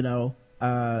you know,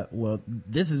 well,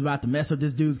 this is about to mess up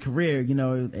this dude's career, you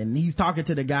know, and he's talking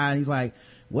to the guy and he's like,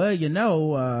 well, you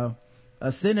know,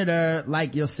 a senator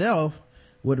like yourself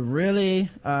would really,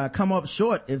 come up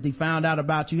short if they found out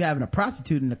about you having a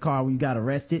prostitute in the car when you got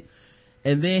arrested.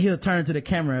 And then he'll turn to the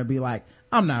camera and be like,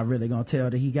 I'm not really gonna tell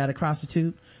that he got a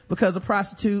prostitute because a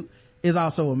prostitute is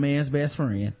also a man's best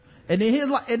friend. And then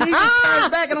and then he just turns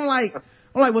back and I'm like,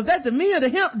 was that to me or to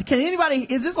him? Can anybody,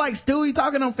 is this like Stewie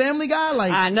talking on Family Guy?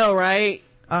 Like, I know, right?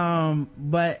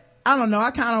 But I don't know.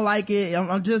 I kind of like it.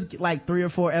 I'm just like 3 or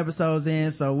 4 episodes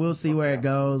in, so we'll see where it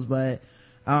goes. But,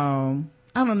 I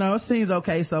don't know. It seems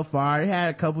okay so far. It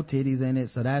had a couple titties in it,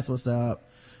 so that's what's up.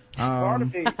 Part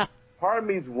of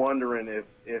me's wondering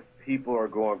if people are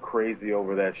going crazy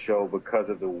over that show because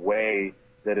of the way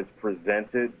that it's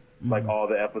presented. Like all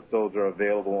the episodes are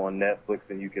available on Netflix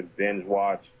and you can binge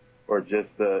watch, or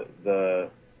just the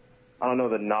I don't know,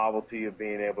 the novelty of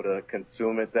being able to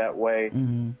consume it that way.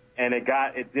 And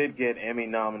it did get Emmy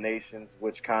nominations,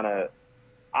 which I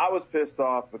was pissed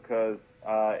off because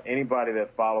anybody that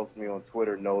follows me on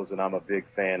Twitter knows that I'm a big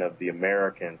fan of The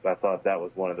Americans. I thought that was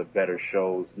one of the better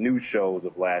new shows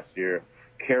of last year.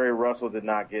 Kerry Russell did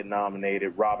not get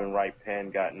nominated. Robin Wright Penn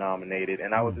got nominated.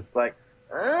 And I was just like,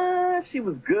 she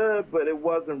was good, but it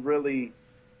wasn't really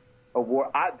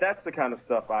that's the kind of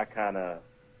stuff I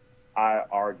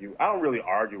argue. I don't really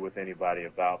argue with anybody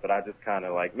about, but I just kind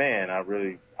of like, man, I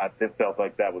just felt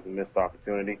like that was a missed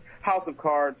opportunity. House of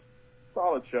Cards,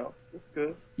 solid show. It's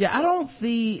good. Yeah, I don't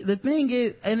see, the thing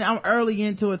is, and I'm early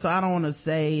into it, so I don't want to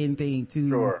say anything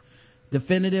too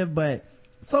definitive, but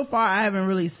so far I haven't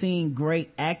really seen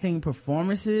great acting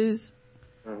performances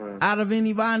out of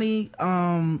anybody.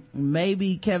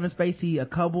 Maybe Kevin Spacey a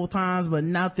couple times, but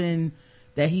nothing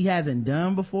that he hasn't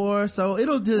done before. So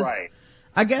it'll just,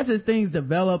 I guess as things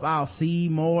develop, I'll see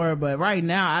more, but right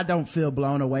now I don't feel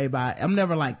blown away by it. I'm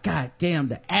never like, God damn,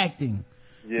 the acting.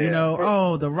 Yeah, you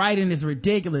know, the writing is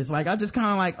ridiculous. Like, I just kind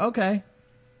of like, okay.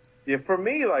 Yeah, for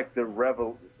me, like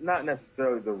not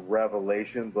necessarily the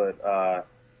revelation, but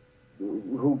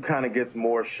who kind of gets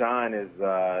more shine is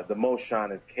the most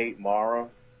shine is Kate Mara,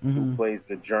 who plays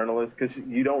the journalist, because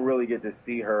you don't really get to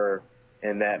see her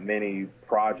in that many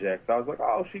projects. I was like,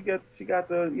 oh, she got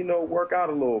to work out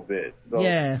a little bit. So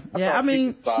I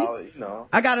mean, solid,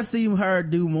 I gotta see her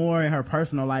do more in her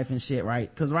personal life and shit, right?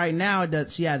 Because right now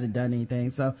she hasn't done anything.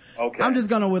 So I'm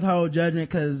just gonna withhold judgment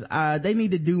because they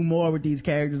need to do more with these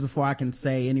characters before I can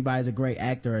say anybody's a great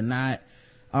actor or not.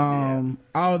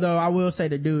 Although I will say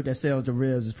the dude that sells the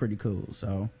ribs is pretty cool.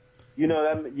 So. God,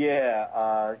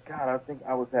 I think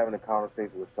I was having a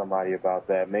conversation with somebody about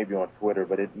that, maybe on Twitter,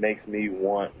 but it makes me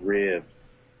want ribs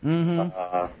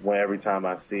every time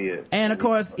I see it. And of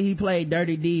course, he played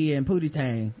Dirty D in Pootie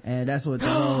Tang, and that's what the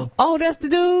role. Oh, that's the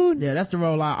dude? Yeah, that's the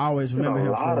role I always remember him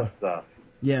for. A lot of stuff.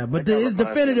 Yeah, but his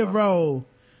definitive role,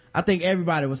 I think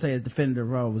everybody would say his definitive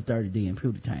role was Dirty D in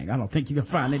Pootie Tang. I don't think you can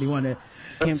find anyone that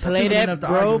can play that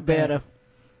role better.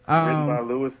 Written by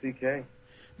Louis C.K.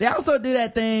 They also do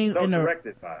that thing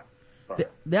directed by.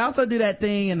 They also do that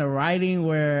thing in the writing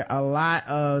where a lot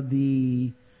of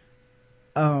the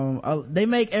they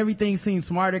make everything seem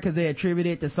smarter because they attribute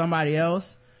it to somebody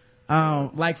else.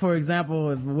 Like for example,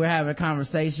 if we're having a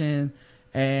conversation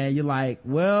and you're like,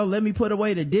 well, let me put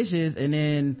away the dishes, and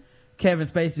then Kevin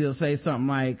Spacey will say something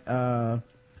like, well,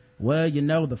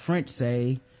 the French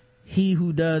say, he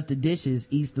who does the dishes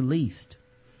eats the least.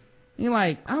 You're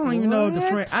like, I don't even know if the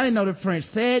French, I didn't know the French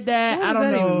said that. What I don't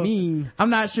does that know. even mean?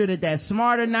 I'm not sure that that's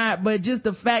smart or not, but just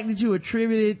the fact that you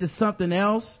attributed it to something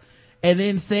else and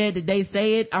then said that they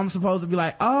say it, I'm supposed to be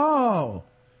like, oh,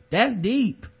 that's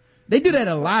deep. They do that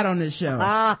a lot on this show.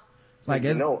 Like,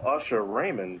 Usher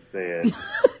Raymond said,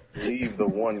 leave the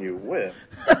one you're with.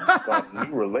 Start a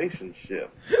new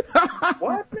relationship.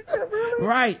 What? Really?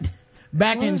 Right.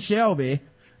 Back in Shelby.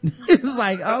 It's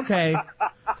like, okay.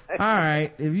 All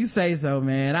right. If you say so,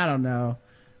 man. I don't know.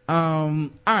 All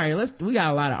right. We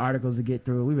got a lot of articles to get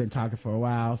through. We've been talking for a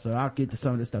while, so I'll get to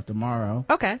some of this stuff tomorrow.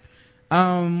 Okay.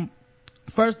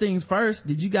 First things first,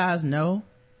 did you guys know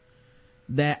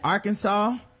that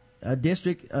Arkansas,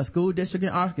 a school district in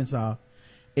Arkansas,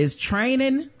 is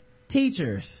training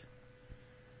teachers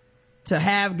to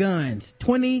have guns?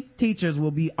 20 teachers will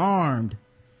be armed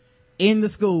in the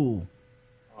school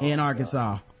in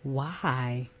Arkansas.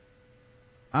 Why?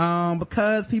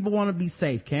 Because people want to be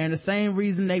safe, Karen. The same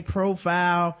reason they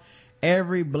profile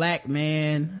every black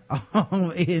man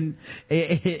in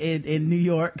New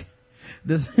York.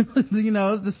 It's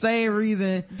the same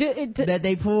reason that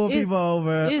they pull people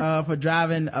over for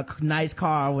driving a nice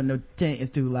car when the tent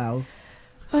is too loud.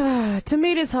 To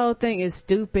me, this whole thing is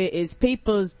stupid. It's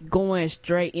people going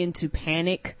straight into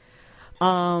panic.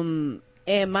 And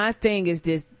my thing is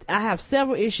this. I have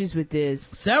several issues with this.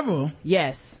 Several?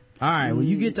 Yes. All right. Well,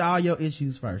 you get to all your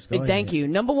issues first. Go Thank ahead. you.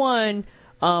 Number one,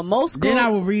 most schools. Then I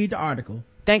will read the article.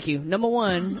 Thank you. Number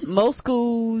one, most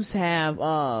schools have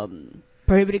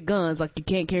prohibited guns, like you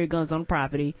can't carry guns on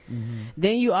property. Mm-hmm.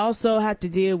 Then you also have to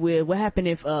deal with what happened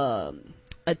if a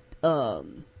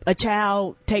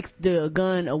child takes the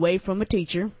gun away from a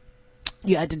teacher.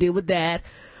 You have to deal with that.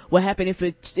 What happened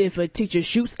if a teacher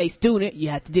shoots a student? You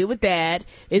have to deal with that.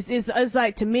 It's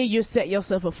like, to me, you set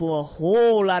yourself up for a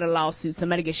whole lot of lawsuits.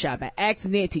 Somebody gets shot by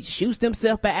accident. Teacher shoots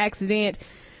themselves by accident.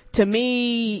 To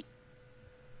me,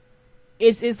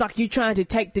 it's like you're trying to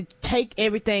take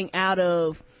everything out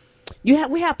of. We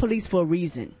have police for a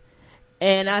reason,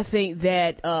 and I think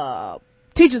that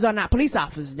teachers are not police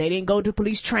officers. They didn't go to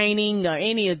police training or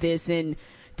any of this, and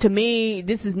to me,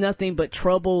 this is nothing but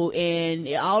trouble, and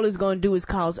all it's going to do is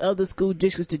cause other school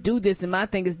districts to do this. And my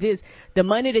thing is this: the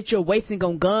money that you're wasting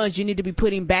on guns, you need to be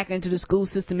putting back into the school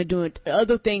system and doing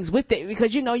other things with it,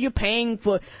 because you're paying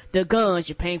for the guns,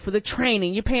 you're paying for the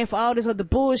training, you're paying for all this other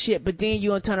bullshit, but then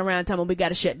you're going to turn around and tell me we got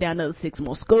to shut down another 6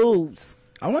 more schools.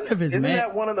 I wonder if Isn't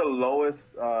that one of the lowest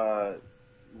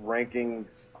ranking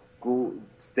school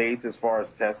states as far as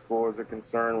test scores are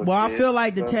concerned? Well, I feel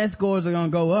like the test scores are going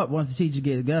to go up once the teacher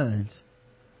gets guns.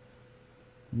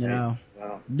 No.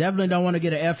 Definitely don't want to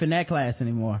get an F in that class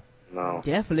anymore. No.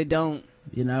 Definitely don't.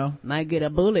 Might get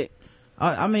a bullet.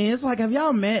 I mean, it's like, have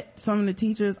y'all met some of the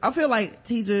teachers? I feel like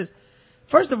teachers,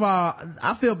 first of all,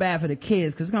 I feel bad for the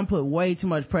kids because it's going to put way too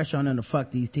much pressure on them to fuck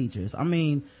these teachers. I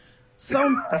mean, so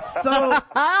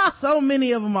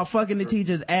many of them are fucking the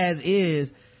teachers as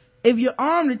is. If you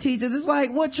arm the teachers, it's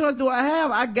like, what choice do I have?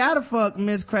 I gotta fuck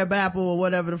Miss Crabapple or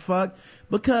whatever the fuck,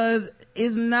 because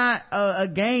it's not a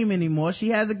game anymore. She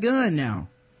has a gun now.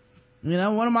 What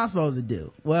am I supposed to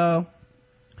do? Well,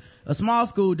 a small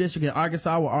school district in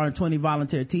Arkansas will arm 20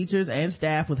 volunteer teachers and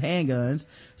staff with handguns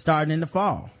starting in the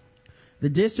fall. The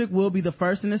district will be the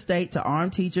first in the state to arm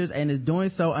teachers and is doing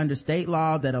so under state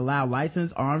law that allow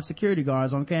licensed armed security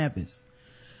guards on campus.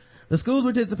 The school's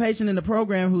participation in the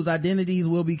program, whose identities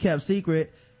will be kept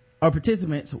secret, or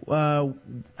participants'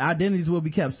 identities will be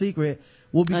kept secret,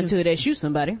 will be until they shoot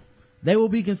somebody. They will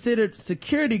be considered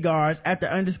security guards after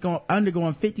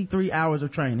undergoing 53 hours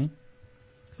of training.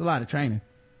 It's a lot of training.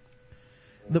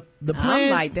 The plan,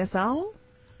 I'm like, that's all?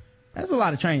 That's a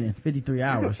lot of training, 53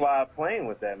 hours. You can fly a plane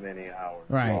with that many hours.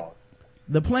 Right. Long.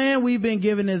 The plan we've been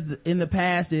given in the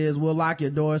past is we'll lock your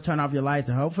doors, turn off your lights,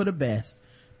 and hope for the best.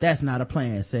 That's not a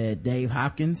plan, said Dave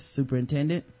Hopkins,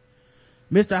 superintendent.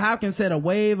 Mr. Hopkins said a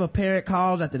wave of parent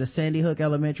calls after the Sandy Hook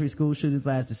Elementary School shootings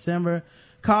last December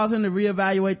caused him to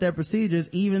reevaluate their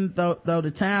procedures, even though the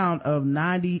town of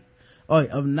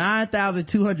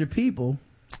 9,200 people.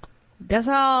 That's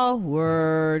all.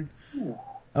 Word.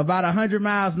 About 100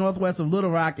 miles northwest of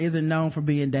Little Rock isn't known for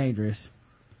being dangerous.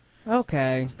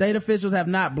 Okay. State officials have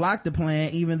not blocked the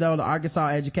plan, even though the Arkansas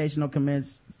Educational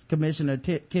Commissioner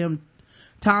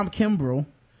Tom Kimbrell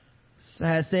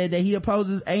has said that he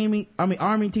opposes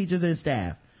arming teachers and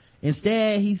staff.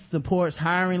 Instead, he supports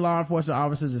hiring law enforcement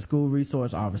officers and school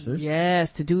resource officers.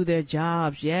 Yes, to do their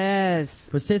jobs. Yes.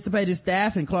 Participating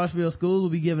staff in Clarksville School will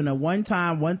be given a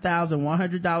one-time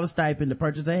 $1,100 stipend to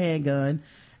purchase a handgun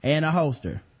and a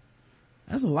holster.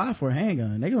 That's a lot for a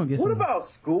handgun. They're gonna get What about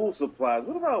school supplies?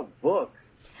 What about books?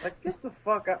 Like, get the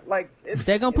fuck out. Like,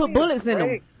 they're gonna put bullets in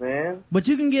them, man. But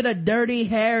you can get a Dirty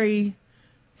Harry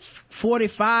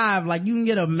 45, like you can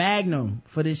get a Magnum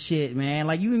for this shit, man.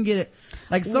 Like you can get it,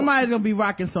 like somebody's gonna be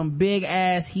rocking some big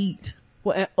ass heat.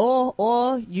 Well,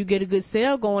 or you get a good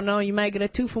sale going on, you might get a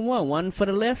 2-for-1, one for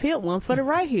the left hip, one for the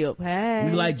right hip. Hey,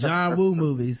 You like John Woo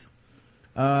movies.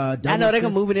 I know they're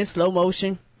gonna move it in slow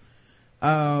motion.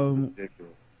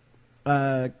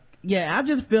 Yeah, I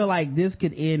just feel like this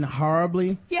could end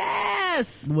horribly.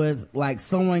 Yes! With like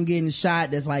someone getting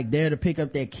shot that's like there to pick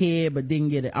up their kid but didn't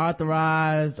get it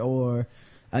authorized, or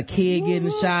a kid getting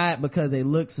shot because they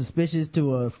look suspicious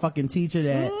to a fucking teacher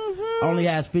that only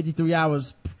has 53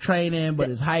 hours training but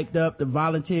is hyped up to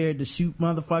volunteer to shoot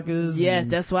motherfuckers. Yes,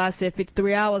 that's why I said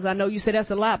 53 hours. I know you said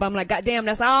that's a lot, but I'm like, goddamn,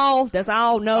 that's all? That's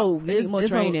all? No, need more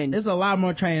training. It's a lot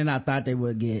more training than I thought they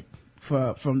would get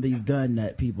from these gun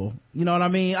nut people. You know what I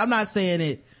mean? I'm not saying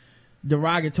it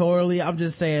derogatorily. I'm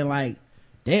just saying, like,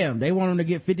 damn, they want them to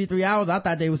get 53 hours. I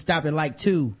thought they would stop at like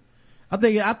 2. I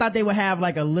thought they would have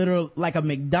like a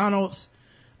McDonald's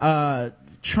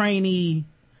trainee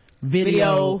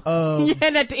video of, yeah,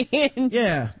 at the end.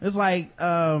 Yeah, it's like,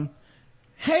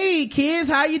 hey kids,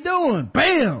 how you doing?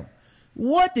 Bam!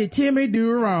 what did Timmy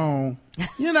do wrong?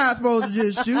 You're not supposed to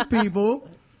just shoot people.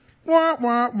 Wah,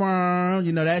 wah, wah.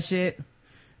 You know that shit?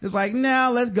 It's like,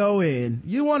 now let's go in.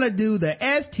 You want to do the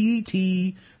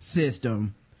STT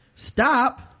system.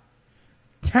 Stop,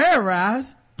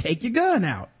 terrorize, take your gun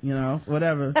out. You know,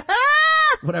 whatever.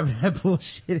 Whatever that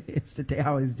bullshit is that they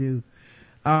always do.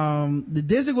 The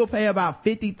district will pay about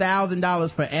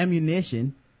 $50,000 for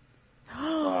ammunition.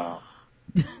 Wow.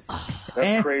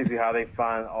 That's crazy how they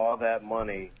find all that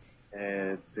money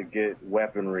and to get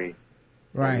weaponry,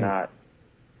 right? And not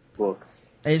books.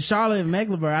 In Charlotte and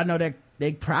Mecklenburg, I know that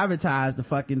they privatized the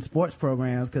fucking sports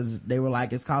programs because they were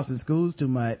like, it's costing schools too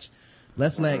much.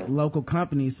 Let's let local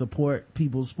companies support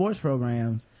people's sports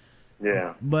programs.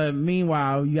 Yeah. But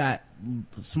meanwhile, you got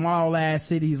small ass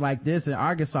cities like this in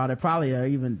Arkansas that probably are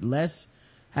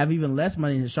have even less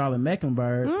money than Charlotte and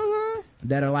Mecklenburg,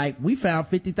 that are like, we found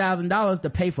 $50,000 to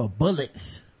pay for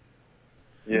bullets.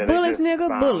 Yeah, bullets,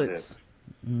 nigga, bullets.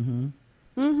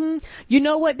 You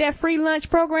know what, that free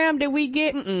lunch program that we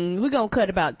get, we're gonna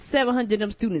cut about 700 of them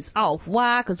students off.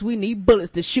 Why? Because we need bullets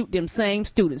to shoot them same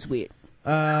students with. This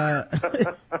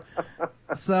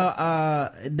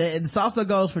also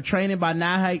goes for training by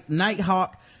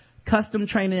Nighthawk Custom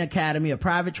Training Academy, a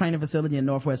private training facility in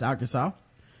Northwest Arkansas.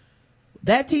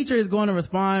 That teacher is going to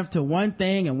respond to one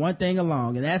thing and one thing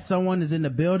alone, and that someone is in the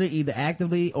building either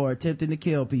actively or attempting to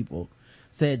kill people,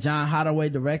 said John Holloway,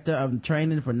 director of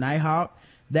training for Nighthawk.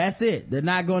 That's it. They're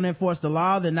not going to enforce the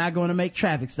law. They're not going to make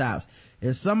traffic stops.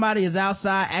 If somebody is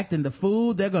outside acting the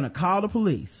fool, they're going to call the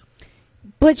police.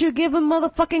 But you're giving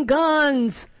motherfucking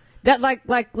guns. That like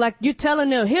you're telling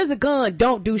them, here's a gun,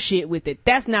 don't do shit with it.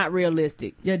 That's not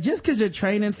realistic. Yeah, just cause your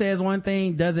training says one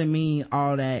thing doesn't mean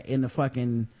all that in the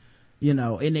fucking, in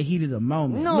the heat of the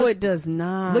moment. No, it does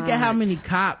not. Look at how many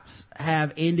cops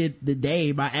have ended the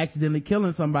day by accidentally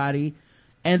killing somebody,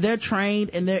 and they're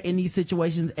trained and they're in these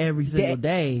situations every single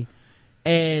day.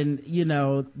 And,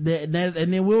 and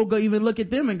then we'll go even look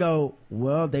at them and go,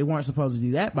 well, they weren't supposed to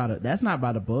do that that's not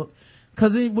by the book.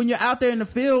 Cause when you're out there in the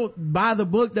field, by the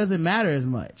book doesn't matter as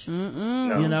much.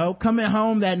 No. Coming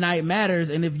home that night matters.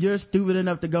 And if you're stupid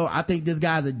enough to go, I think this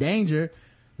guy's a danger,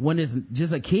 when it's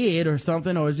just a kid or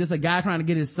something, or it's just a guy trying to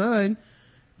get his son,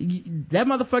 that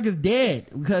motherfucker's dead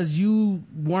because you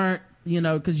weren't,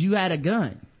 cause you had a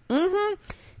gun.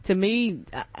 To me,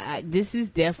 this is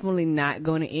definitely not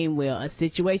going to end well. A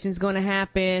situation's going to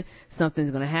happen.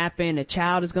 Something's going to happen. A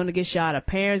child is going to get shot. A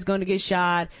parent's going to get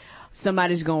shot.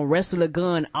 Somebody's gonna wrestle a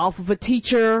gun off of a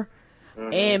teacher.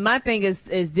 And my thing is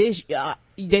this,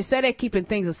 they say they're keeping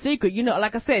things a secret.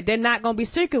 Like I said, they're not gonna be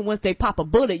secret once they pop a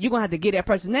bullet. You're gonna have to get that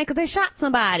person's name because they shot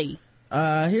somebody.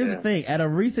 Here's the thing. At a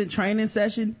recent training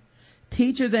session,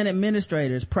 teachers and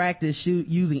administrators practiced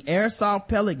using airsoft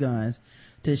pellet guns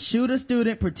to shoot a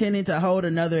student pretending to hold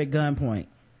another at gunpoint.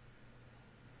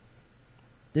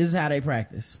 This is how they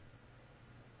practice.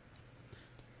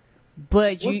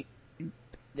 But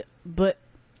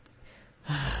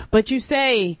you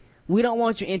say, we don't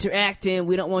want you interacting,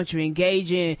 we don't want you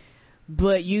engaging,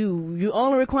 but you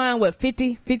only require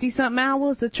 50 something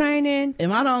hours of training?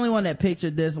 Am I the only one that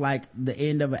pictured this like the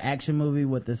end of an action movie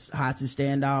with this hostage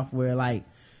standoff where like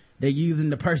they're using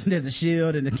the person as a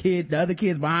shield and the other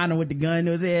kid's behind him with the gun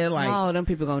to his head, like, oh, them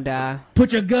people gonna die.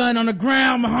 Put your gun on the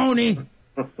ground, Mahoney.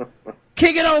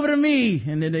 Kick it over to me.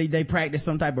 And then they practice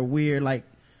some type of weird, like,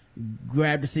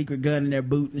 grab the secret gun in their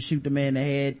boot and shoot the man in the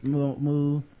head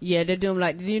move. Yeah, they're doing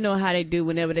like, you know how they do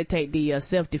whenever they take the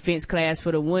self-defense class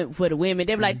for the women.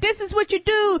 They're like, this is what you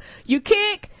do. You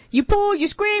kick, you pull, you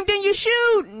scream, then you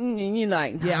shoot. And you're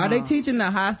like, yeah, are they teaching the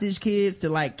hostage kids to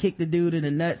like kick the dude in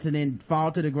the nuts and then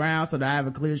fall to the ground so that I have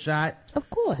a clear shot? Of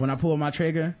course. When I pull my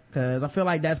trigger? Cause I feel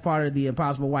like that's part of the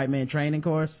Impossible White Man training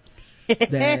course that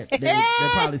they're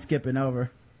probably skipping over.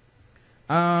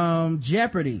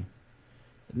 Jeopardy.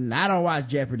 I don't watch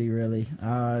Jeopardy really.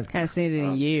 Haven't seen it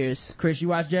in years. Chris, you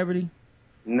watch Jeopardy?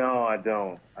 No, I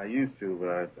don't. I used to,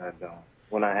 but I don't.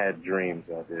 When I had dreams,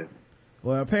 I did.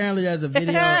 Well, apparently there's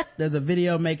a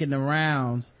video making the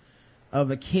rounds of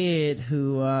a kid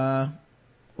who, well,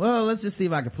 let's just see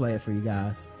if I can play it for you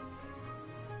guys.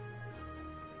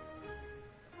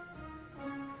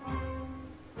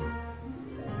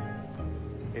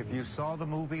 If you saw the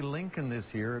movie Lincoln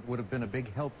this year, it would have been a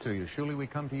big help to you. Shuli, we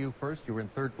come to you first. You were in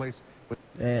third place.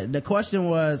 The question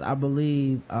was, I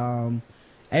believe,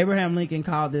 Abraham Lincoln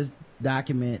called this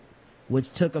document,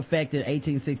 which took effect in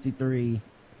 1863.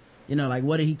 Like,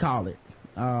 what did he call it?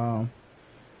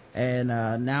 And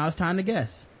now it's time to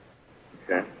guess.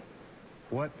 Okay.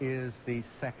 What is the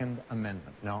Second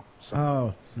Amendment? No.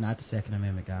 Oh, it's not the Second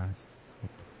Amendment, guys.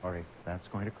 Sorry, that's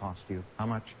going to cost you. How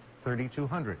much?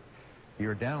 3,200.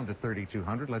 You're down to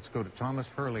 3,200. Let's go to Thomas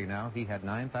Hurley now. He had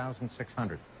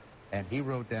 9,600. And he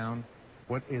wrote down,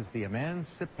 what is the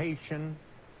emancipation?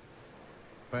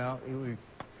 Well,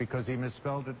 because he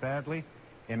misspelled it badly.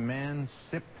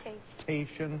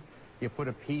 Emancipation. You put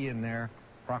a P in there.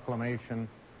 Proclamation.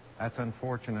 That's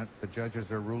unfortunate. The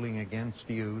judges are ruling against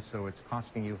you, so it's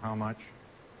costing you how much?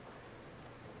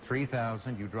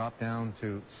 3,000. You drop down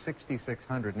to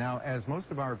 6,600. Now, as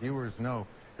most of our viewers know,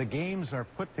 the games are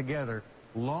put together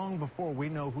long before we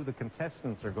know who the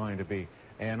contestants are going to be.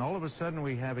 And all of a sudden,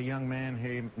 we have a young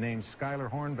man named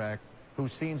Skylar Hornback who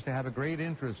seems to have a great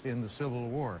interest in the Civil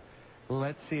War.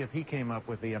 Let's see if he came up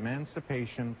with the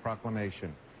Emancipation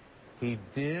Proclamation. He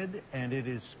did, and it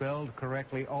is spelled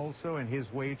correctly also, and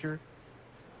his wager,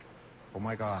 oh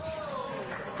my gosh,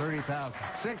 30,000,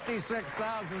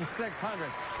 66,600,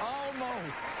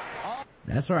 almost.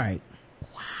 That's right.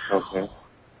 Okay.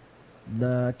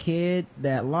 The kid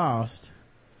that lost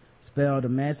spelled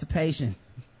emancipation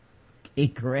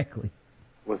incorrectly.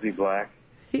 Was he black?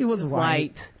 He was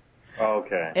white.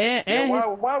 Okay. And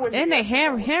why would and their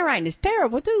handwriting is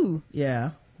terrible too.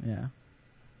 Yeah.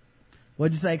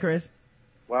 What'd you say, Chris?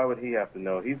 Why would he have to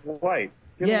know? He's white.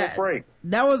 Give him a break.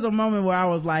 That was a moment where I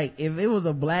was like, if it was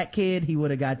a black kid, he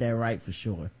would have got that right for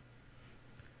sure.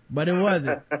 But it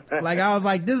wasn't. Like, I was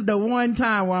like, this is the one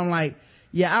time where I'm like,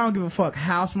 yeah, I don't give a fuck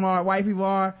how smart white people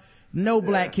are. No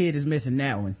black kid is missing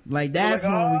that one. Like, that's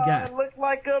one we got. It looked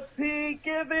like a pig.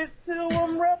 Give it to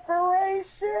him.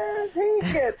 Reparations. He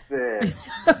gets it.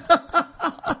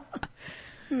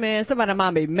 Man, somebody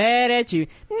might be mad at you. Nigga,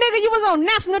 you was on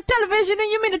national television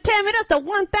and you mean to tell me that's the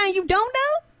one thing you don't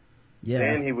know? Yeah.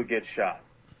 Then he would get shot.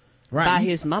 Right. By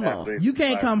his mama. You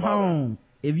can't come home.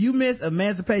 If you miss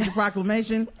Emancipation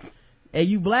Proclamation and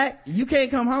you black, you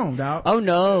can't come home, dog. Oh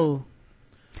no.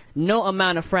 No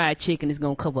amount of fried chicken is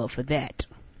gonna cover up for that.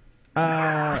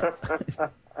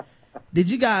 Did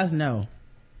you guys know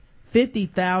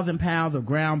 50,000 pounds of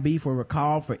ground beef were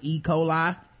recalled for E.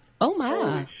 coli? Oh my.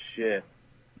 Holy shit.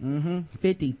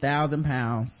 50,000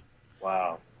 pounds.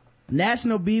 Wow.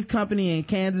 National Beef Company in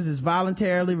Kansas is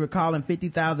voluntarily recalling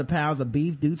 50,000 pounds of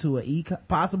beef due to a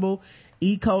possible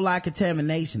E. coli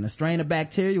contamination. A strain of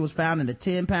bacteria was found in a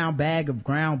 10-pound bag of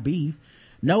ground beef.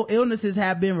 No illnesses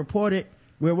have been reported.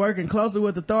 We're working closely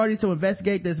with authorities to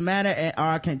investigate this matter and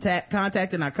are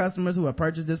contacting our customers who have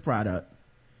purchased this product.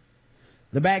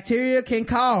 The bacteria can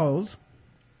cause,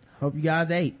 hope you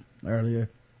guys ate earlier,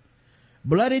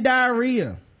 bloody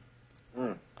diarrhea,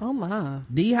 Oh my.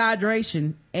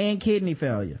 dehydration, and kidney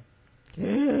failure.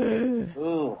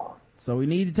 Ooh. So we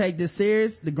need to take this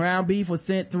serious. The ground beef was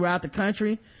sent throughout the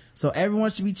country, so everyone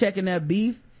should be checking that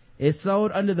beef. It's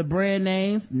sold under the brand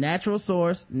names Natural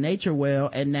Source, Nature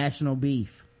Well, and National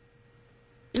Beef.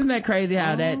 Isn't that crazy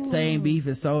how that same beef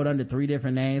is sold under 3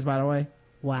 different names, by the way?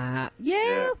 Wow.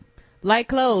 Yeah. Like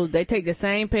clothes, they take the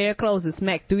same pair of clothes and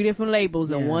smack 3 different labels,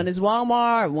 and one is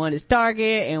Walmart, one is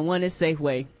Target, and one is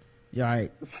Safeway. You all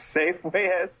right? Safeway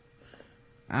has.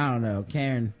 I don't know.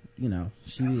 Karen,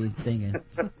 she be thinking.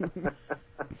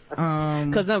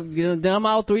 Cause I'm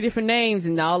all 3 different names,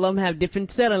 and all of them have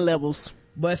different selling levels.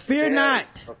 But fear not.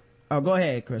 Oh, go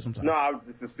ahead, Chris. I'm sorry. No,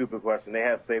 this is a stupid question. They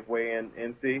have Safeway in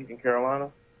NC, in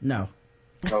Carolina? No.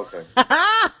 Okay.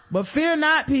 But fear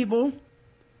not, people.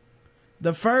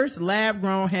 The first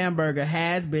lab-grown hamburger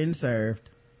has been served.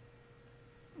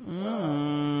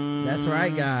 That's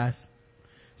right, guys.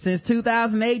 Since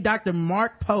 2008, Dr.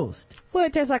 Mark Post. Well,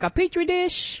 it tastes like a petri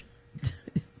dish.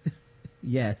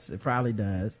 Yes, it probably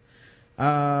does.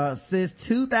 Since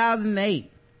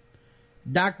 2008,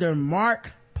 Dr.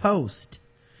 Mark Post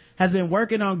has been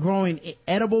working on growing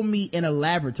edible meat in a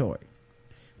laboratory.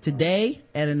 Today,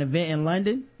 at an event in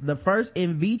London, the first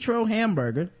in vitro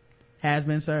hamburger has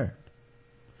been served.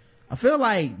 I feel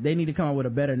like they need to come up with a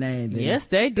better name. Yes,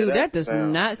 they do. That does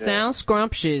not sound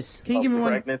scrumptious. Can you give me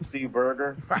one? Pregnancy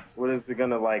burger? What is it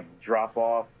gonna drop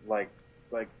off? Like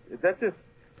that just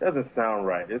doesn't sound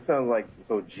right. It sounds like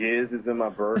jizz is in my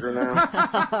burger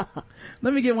now.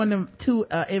 Let me get one of them 2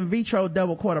 in vitro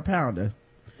double quarter pounder.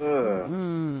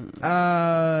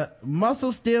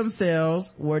 Muscle stem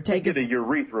cells were taken. Get a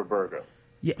urethra burger.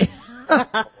 Yeah.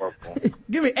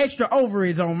 Give me extra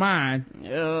ovaries on mine.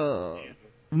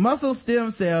 Muscle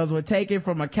stem cells were taken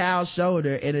from a cow's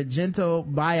shoulder in a gentle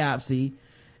biopsy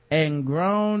and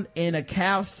grown in a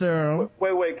calf serum.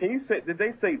 Wait, can you say, did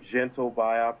they say gentle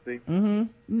biopsy?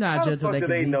 Not How gentle. the fuck did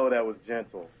they know that was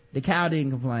gentle? The cow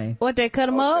didn't complain. What, they cut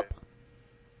them up?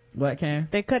 What, Karen?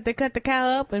 They cut the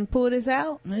cow up and pull this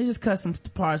out? They just cut some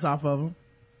parts off of them.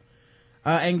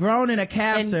 And grown in a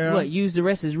calf serum. What, use the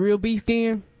rest as real beef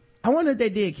then? I wonder if they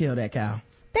did kill that cow.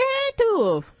 They had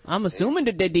to have. I'm assuming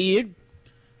that they did.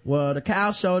 Well, the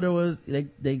cow's shoulder was,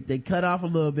 they cut off a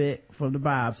little bit from the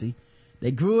biopsy.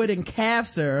 They grew it in calf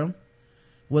serum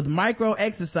with micro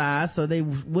exercise so they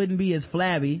wouldn't be as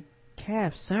flabby.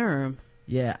 Calf serum?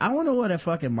 Yeah, I wonder what a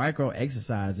fucking micro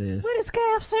exercise is. What is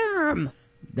calf serum?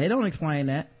 They don't explain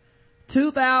that.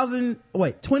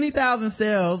 20,000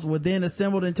 cells were then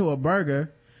assembled into a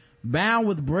burger, bound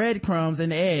with breadcrumbs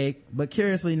and egg, but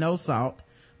curiously no salt.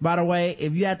 By the way,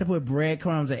 if you have to put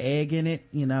breadcrumbs and egg in it,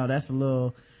 you know, that's a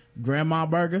little grandma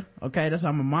burger. Okay, that's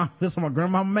how my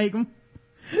grandma make them.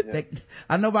 Yeah.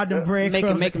 I know about them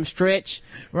breadcrumbs. Make them stretch.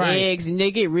 Right. Eggs, and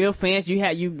they get real fancy.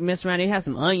 You mess around, they have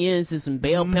some onions and some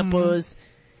bell peppers.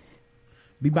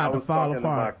 Be about to fall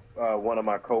apart. One of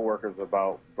my coworkers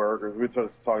about burgers. We were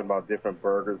just talking about different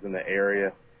burgers in the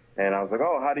area, and I was like,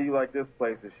 "Oh, how do you like this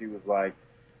place?" And she was like,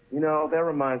 "You know, that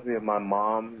reminds me of my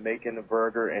mom making a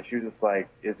burger." And she was just like,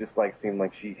 it just like seemed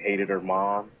like she hated her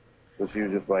mom, so she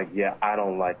was just like, "Yeah, I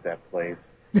don't like that place,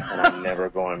 and I'm never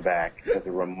going back because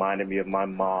it reminded me of my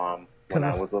mom when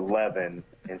I was 11,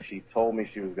 and she told me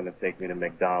she was going to take me to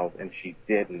McDonald's, and she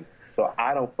didn't. So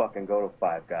I don't fucking go to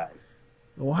Five Guys."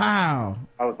 Wow.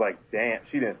 I was like, damn.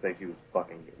 She didn't say she was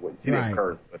fucking. She didn't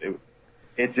curse, but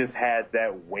it just had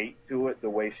that weight to it. The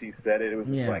way she said it, it was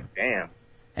just like, damn.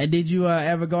 And did you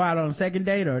ever go out on a second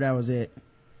date, or that was it?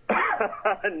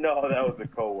 No, that was a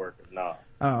coworker. No.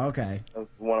 Oh, okay. That was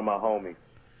one of my homies.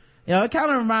 You know, it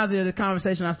kind of reminds me of the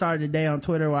conversation I started today on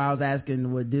Twitter, where I was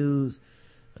asking would dudes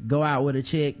go out with a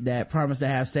chick that promised to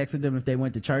have sex with them if they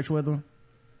went to church with them.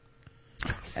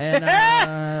 And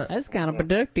that's kind of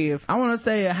productive. I want to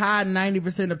say a high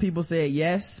 90% of people said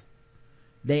yes,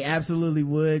 they absolutely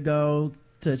would go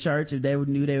to church if they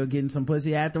knew they were getting some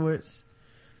pussy afterwards.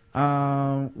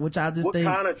 Which I just think.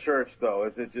 What kind of church though?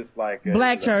 Is it just like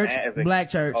black church? Black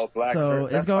church. Oh, black so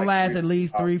church. It's gonna last at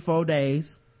least 3-4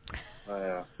 days.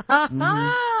 Oh,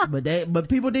 yeah. But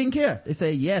people didn't care. They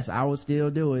said yes, I would still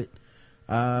do it.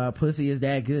 Pussy is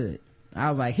that good. I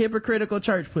was like, hypocritical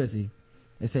church pussy.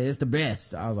 They said it's the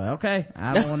best. I was like, okay,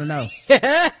 I don't want to know.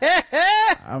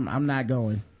 I'm not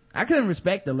going. I couldn't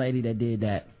respect the lady that did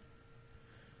that.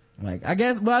 Like, I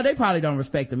guess, well, they probably don't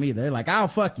respect them either. They're like, I'll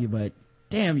fuck you, but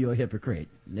damn, you're a hypocrite.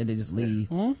 And then they just leave.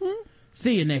 Mm-hmm.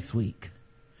 See you next week.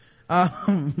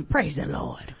 Praise the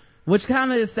Lord. Which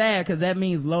kind of is sad, because that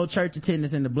means low church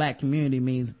attendance in the black community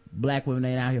means black women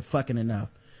ain't out here fucking enough.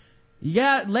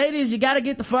 Ladies, you gotta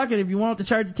get the fucking if you want the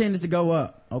church attendance to go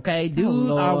up. Okay?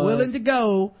 Dudes are willing to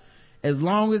go as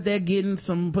long as they're getting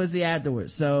some pussy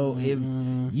afterwards. So if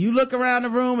you look around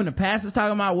the room and the pastor's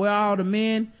talking about where are all the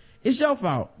men, it's your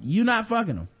fault. You not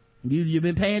fucking them. You've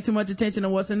been paying too much attention to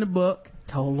what's in the book.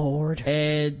 Oh Lord.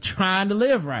 And trying to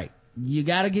live right. You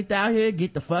gotta get out here,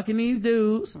 get the fucking these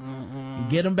dudes, and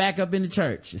get them back up in the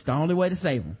church. It's the only way to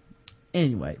save them.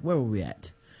 Anyway, where were we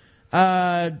at?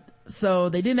 So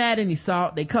they didn't add any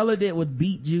salt. They colored it with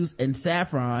beet juice and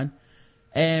saffron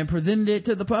and presented it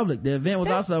to the public. The event was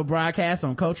also broadcast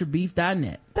on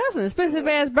culturebeef.net. That's an expensive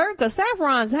ass burger.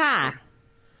 Saffron's high.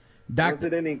 Was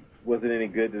it any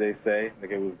good? Did they say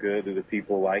like it was good? Did the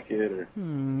people like it? Or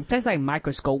tastes like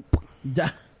microscope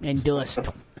and dust.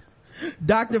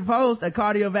 Dr. Post, a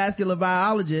cardiovascular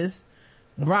biologist,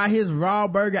 brought his raw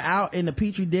burger out in a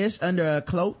petri dish under a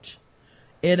cloche.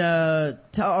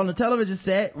 On the television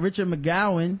set, Richard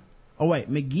McGowan,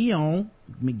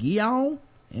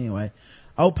 anyway,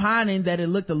 opining that it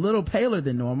looked a little paler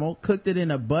than normal, cooked it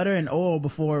in a butter and oil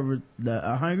before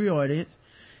a hungry audience.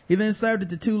 He then served it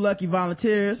to two lucky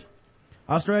volunteers,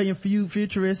 Australian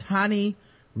futurist Hani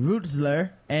Rutzler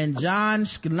and John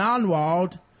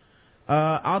Schnanwald,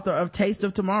 author of Taste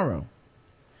of Tomorrow.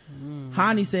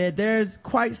 Hani said, "There's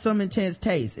quite some intense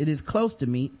taste. It is close to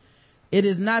meat. It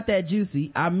is not that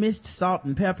juicy. I missed salt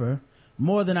and pepper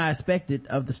more than I expected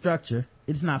of the structure.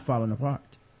 It's not falling apart."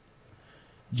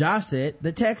 Josh said,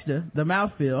 "The texture, the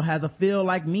mouthfeel, has a feel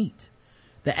like meat.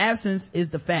 The absence is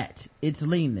the fat, its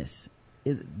leanness.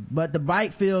 But the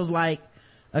bite feels like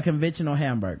a conventional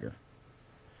hamburger."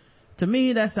 To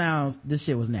me, this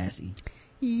shit was nasty.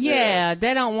 Yeah,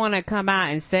 they don't want to come out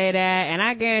and say that. And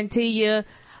I guarantee you,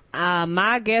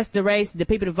 my guess the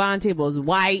people that volunteered was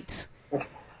white.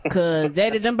 Cause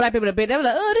them black people they were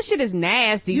like, oh, this shit is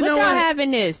nasty. What y'all having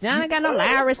this? Y'all ain't got no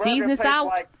Lowry seasoning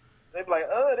salt. They'd be like,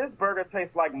 this burger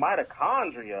tastes like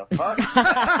mitochondria. Fuck.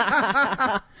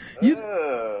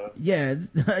 Yeah,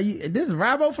 this is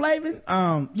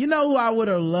riboflavin. You know who I would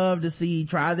have loved to see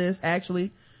try this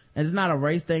actually, and it's not a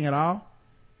race thing at all.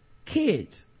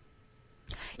 Kids.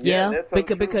 Yeah, that's so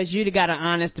true. because you'd got an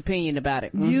honest opinion about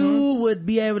it. You would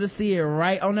be able to see it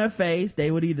right on their face.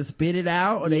 They would either spit it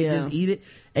out or they just eat it.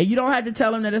 And you don't have to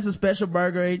tell them that it's a special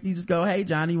burger. You just go, hey,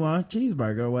 Johnny, you want a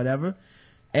cheeseburger or whatever.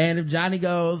 And if Johnny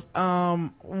goes,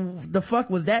 the fuck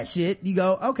was that shit? You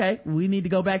go, okay, we need to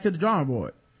go back to the drawing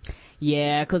board.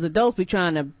 Yeah, cause adults be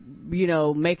trying to,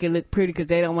 make it look pretty cause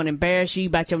they don't want to embarrass you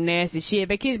about your nasty shit.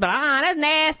 But kids be like, that's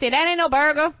nasty. That ain't no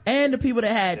burger. And the people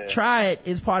that had tried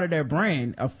is part of their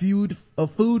brand. A food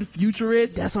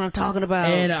futurist. That's what I'm talking about.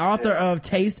 And an author of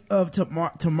Taste of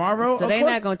Tomorrow. So they're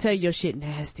not gonna tell you your shit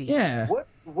nasty. Yeah.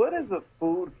 What is a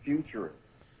food futurist?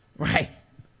 Right.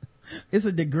 It's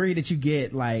a degree that you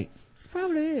get, like,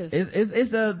 Probably is.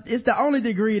 It's the only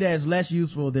degree that's less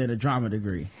useful than a drama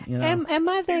degree, you know. And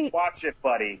my thing. Watch it,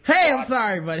 buddy. Hey, I'm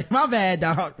sorry, buddy. My bad,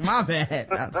 dog. My bad.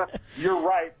 You're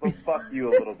right, but fuck you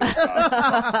a little bit.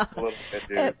 A little bit,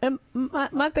 dude. And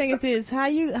my thing is this: how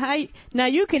you now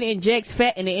you can inject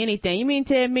fat into anything. You mean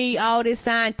tell me all this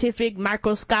scientific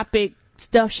microscopic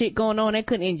stuff shit going on, they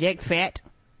couldn't inject fat?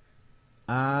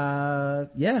 Yeah.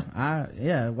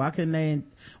 Why couldn't they?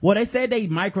 Well, they said they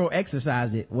micro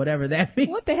exercised it, whatever that means.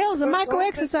 What the hell is a micro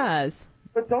exercise?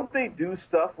 But don't they do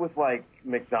stuff with like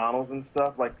McDonald's and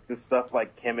stuff? Like the stuff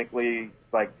like chemically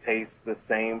like tastes the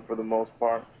same for the most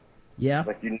part. Yeah.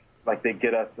 Like they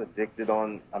get us addicted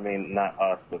on. I mean, not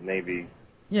us, but maybe.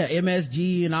 Yeah,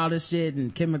 MSG and all this shit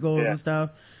and chemicals and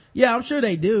stuff. Yeah, I'm sure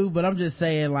they do, but I'm just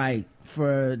saying, like,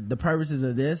 for the purposes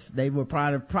of this, they were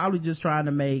probably just trying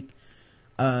to make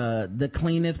the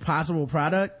cleanest possible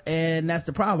product, and that's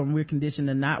the problem. We're conditioned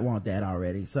to not want that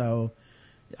already. So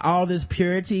all this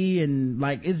purity and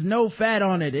like, it's no fat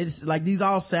on it. It's like, these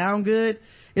all sound good.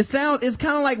 It's kind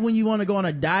of like when you want to go on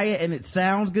a diet and it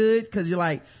sounds good because you're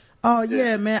like, oh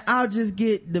yeah, man, I'll just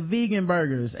get the vegan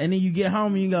burgers. And then you get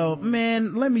home and you go,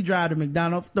 man, let me drive to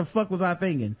McDonald's. What the fuck was I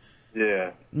thinking?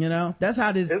 Yeah. You know, that's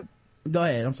how this, go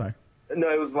ahead. I'm sorry. No,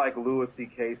 it was like Louis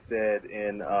C.K. said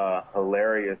in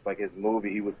Hilarious, like his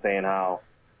movie, he was saying how,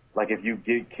 like, if you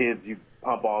get kids, you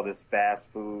pump all this fast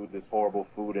food, this horrible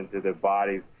food into their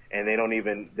bodies, and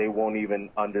they won't even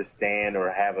understand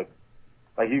or have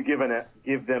you give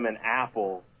them an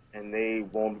apple, and they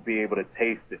won't be able to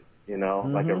taste it, you know,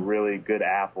 like a really good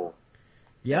apple.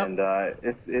 Yep. And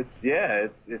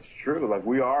it's true. Like,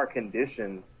 we are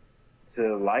conditioned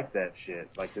to like that shit,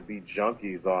 like to be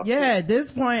junkies off. Yeah, at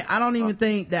this point, I don't even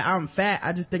think that I'm fat.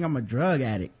 I just think I'm a drug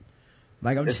addict.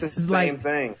 Like, I'm it's just the like, same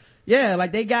thing. Yeah,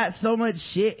 like they got so much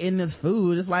shit in this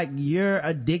food. It's like you're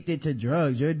addicted to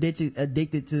drugs. You're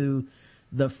addicted to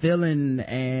the feeling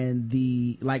and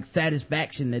the like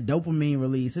satisfaction, the dopamine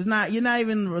release. You're not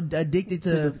even addicted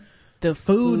to the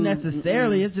food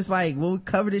necessarily. It's just like, well, we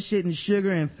cover this shit in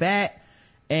sugar and fat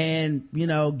and, you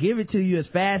know, give it to you as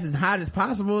fast and hot as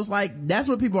possible. It's like, that's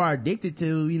what people are addicted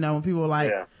to. You know, when people are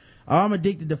like, oh, I'm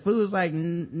addicted to food. It's like,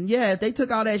 yeah, if they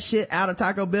took all that shit out of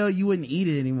Taco Bell, you wouldn't eat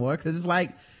it anymore. Cause it's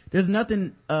like, there's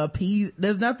nothing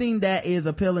that is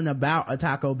appealing about a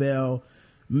Taco Bell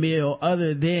meal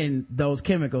other than those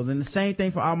chemicals. And the same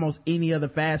thing for almost any other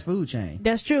fast food chain.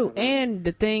 That's true. And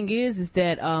the thing is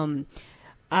that,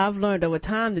 I've learned over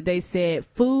time that they said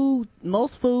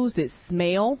most foods that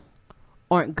smell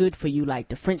aren't good for you, like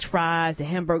the French fries, the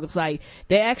hamburgers. Like,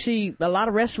 they actually, a lot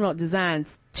of restaurant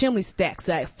designs chimney stacks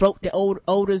that float the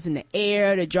odors in the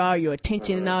air to draw your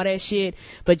attention and all that shit.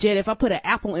 But Jed, if I put an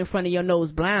apple in front of your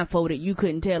nose blindfolded, you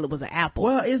couldn't tell it was an apple.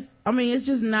 Well, it's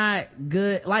just not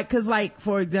good. Like, cause like,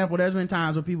 for example, there's been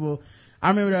times where I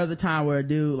remember there was a time where a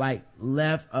dude like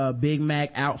left a Big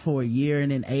Mac out for a year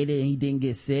and then ate it and he didn't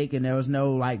get sick and there was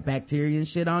no like bacteria and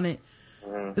shit on it.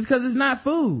 It's cause it's not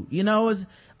food, you know. It's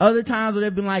other times where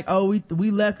they've been like, oh,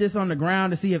 we left this on the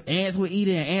ground to see if ants would eat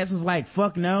it, and ants was like,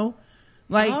 fuck no.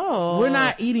 Like, we're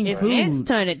not eating food. If ants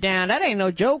turn it down, that ain't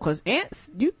no joke, cause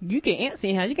ants, you get ants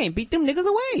in your house, you can't beat them niggas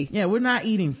away. Yeah, we're not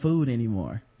eating food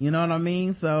anymore. You know what I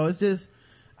mean? So it's just,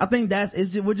 I think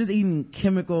we're just eating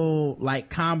chemical, like,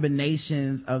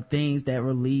 combinations of things that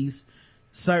release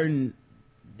certain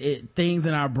things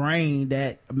in our brain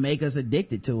that make us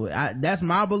addicted to it. That's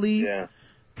my belief. Yeah.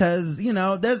 Cause, you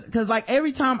know, cause like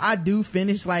every time I do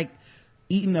finish like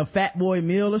eating a Fat Boy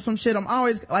meal or some shit, I'm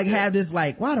always like have this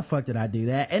like, why the fuck did I do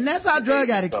that? And that's how drug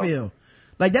addicts feel.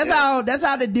 Like that's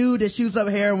how the dude that shoots up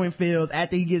heroin feels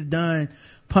after he gets done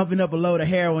pumping up a load of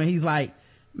heroin. He's like,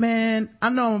 man, I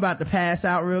know I'm about to pass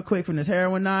out real quick from this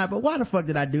heroin nod, but why the fuck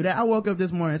did I do that? I woke up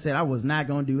this morning and said I was not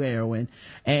gonna do heroin,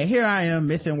 and here I am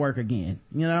missing work again,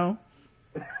 you know?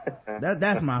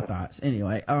 That's my thoughts.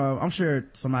 Anyway, I'm sure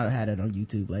somebody had it on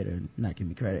YouTube later and not give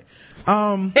me credit.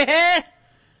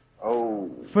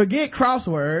 Forget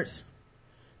crosswords.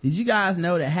 Did you guys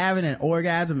know that having an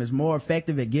orgasm is more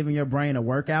effective at giving your brain a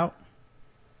workout?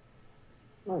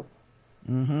 I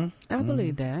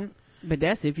believe that. But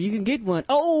that's if you can get one.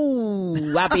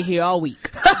 Oh, I'll be here all week.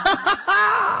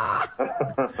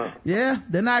 Yeah,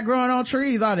 they're not growing on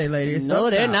trees, are they, ladies? No,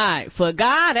 they're not. For a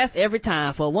guy, that's every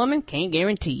time. For a woman, can't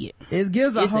guarantee it.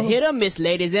 It's a hit or miss,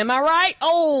 ladies. Am I right?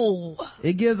 Oh.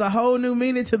 It gives a whole new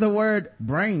meaning to the word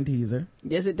brain teaser.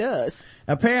 Yes, it does.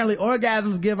 Apparently,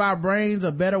 orgasms give our brains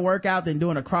a better workout than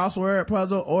doing a crossword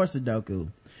puzzle or Sudoku.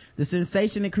 The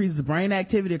sensation increases brain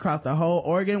activity across the whole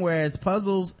organ, whereas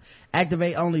puzzles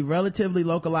activate only relatively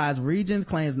localized regions,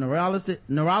 claims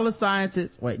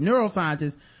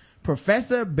neuroscientist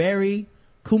Professor Barry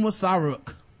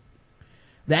Kumasaruk.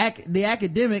 The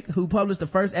academic who published the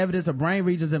first evidence of brain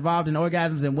regions involved in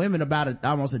orgasms in women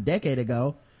almost a decade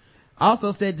ago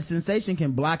also said the sensation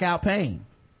can block out pain.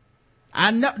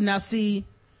 I know. Now see,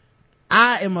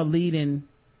 I am a leading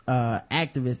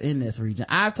activist in this region.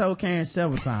 I've told Karen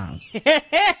several times.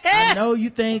 I know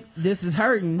you think this is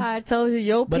hurting. I told you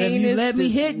your but pain if you let me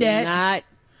hit that,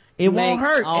 it won't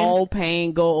hurt. All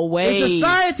pain go away. It's a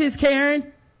scientist,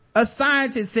 Karen. A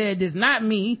scientist said this, not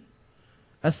me.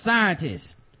 A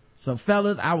scientist. So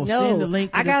fellas, I will send the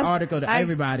link to this article to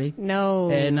everybody.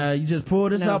 And you just pull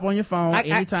this up on your phone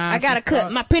anytime. I gotta cut.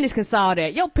 My penis can solve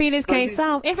that. Your penis can't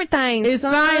solve everything. It's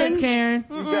science, Karen.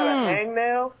 You got a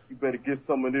hangnail? You better get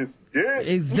some of this dick.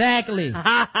 Exactly.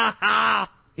 Yeah,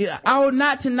 oh,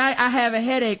 not tonight. I have a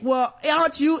headache. Well,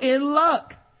 aren't you in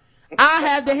luck? I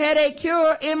have the headache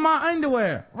cure in my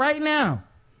underwear right now.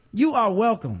 You are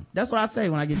welcome. That's what I say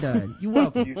when I get done. You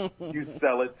welcome. You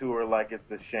sell it to her like it's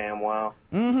the ShamWow.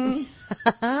 I'm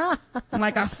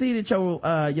like, I see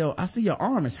that I see your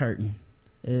arm is hurting.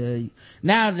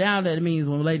 Now that it means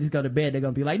when ladies go to bed, they're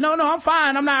gonna be like, no, I'm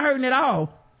fine. I'm not hurting at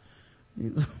all.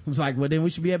 It's like, well, then we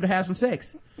should be able to have some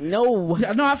sex. No,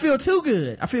 I feel too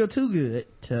good. I feel too good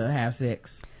to have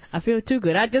sex. I feel too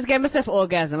good. I just gave myself an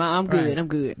orgasm. I'm good. Right. I'm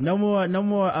good. No more,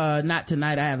 not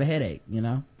tonight. I have a headache,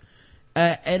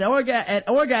 At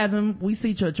orgasm, we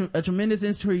see a tremendous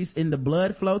increase in the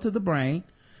blood flow to the brain.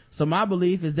 So my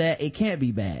belief is that it can't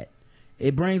be bad.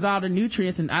 It brings all the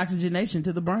nutrients and oxygenation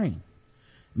to the brain.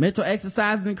 Mental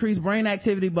exercises increase brain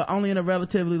activity, but only in a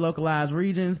relatively localized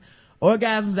regions.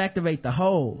 Orgasms activate the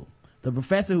whole. The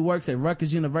professor who works at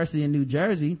Rutgers University in New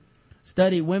Jersey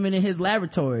studied women in his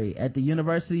laboratory at the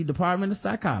University Department of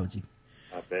Psychology.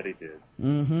 I bet he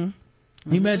did.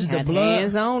 He measured the blood.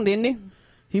 Hands on, didn't he?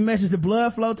 He measures the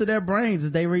blood flow to their brains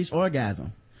as they reach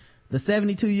orgasm. The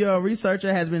 72-year-old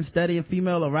researcher has been studying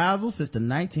female arousal since the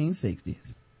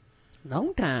 1960s.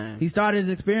 Long time. He started his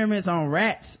experiments on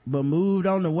rats, but moved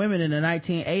on to women in the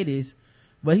 1980s,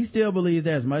 but he still believes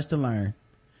there's much to learn.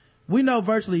 We know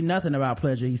virtually nothing about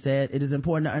pleasure, he said. It is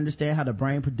important to understand how the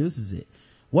brain produces it.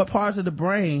 What parts of the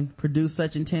brain produce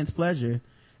such intense pleasure,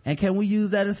 and can we use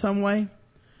that in some way?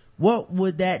 What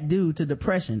would that do to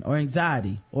depression or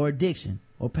anxiety or addiction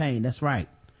or pain? That's right.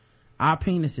 Our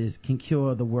penises can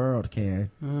cure the world,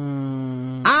 Karen.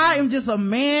 I am just a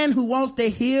man who wants to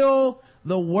heal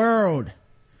the world.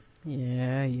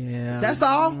 Yeah. That's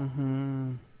all.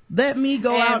 Let me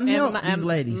go out and help these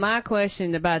ladies. My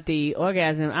question about the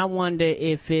orgasm, I wonder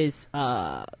if it's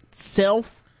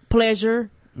self pleasure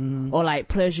or like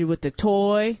pleasure with the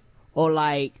toy or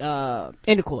like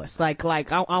intercourse.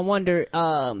 Like I wonder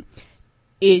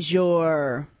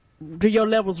do your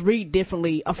levels read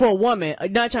differently for a woman?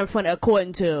 Not trying to find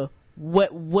according to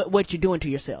what you're doing to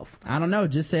yourself. I don't know. It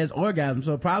just says orgasm,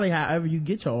 so probably however you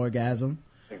get your orgasm.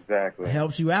 Exactly.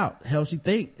 Helps you out. Helps you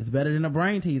think. It's better than a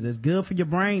brain teaser. It's good for your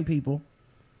brain, people.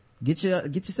 Get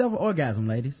yourself an orgasm,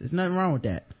 ladies. There's nothing wrong with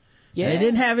that. Yeah. And they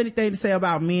didn't have anything to say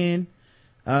about men,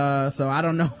 so I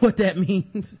don't know what that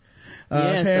means.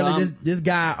 Apparently this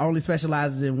guy only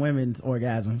specializes in women's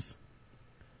orgasms.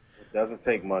 It doesn't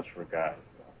take much for guys.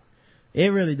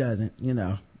 It really doesn't,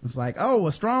 It's like,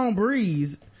 a strong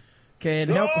breeze can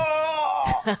help.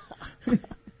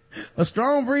 A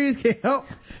strong breeze can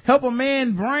help a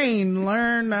man's brain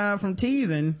learn from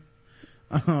teasing.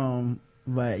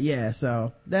 But yeah,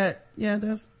 so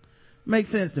that's makes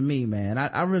sense to me, man.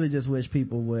 I really just wish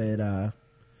people would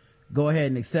go ahead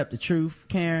and accept the truth,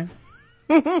 Karen.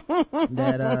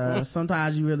 That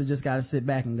sometimes you really just gotta sit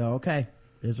back and go, okay,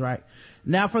 it's right.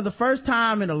 Now, for the first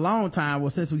time in a long time, well,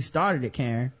 since we started it,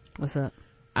 Karen. What's up?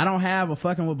 I don't have a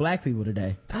fucking with black people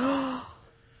today.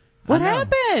 What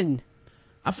happened?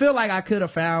 I feel like I could have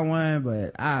found one,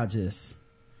 but I'll just.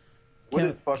 What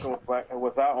is fucking with black?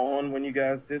 Was I on when you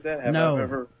guys did that?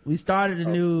 No, we started a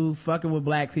new fucking with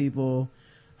black people.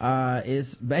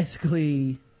 It's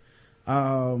basically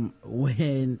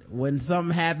when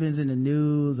something happens in the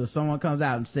news or someone comes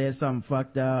out and says something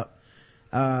fucked up,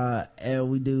 and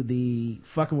we do the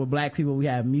fucking with black people, we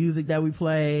have music that we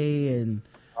play, and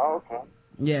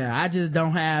yeah, I just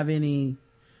don't have any.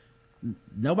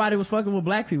 Nobody was fucking with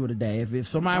black people today. If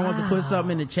somebody wants to put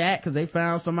something in the chat because they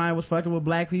found somebody was fucking with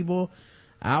black people,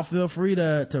 I'll feel free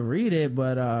to read it.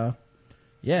 But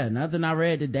yeah, nothing I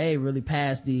read today really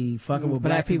passed the fucking with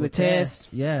black people test.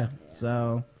 Yeah,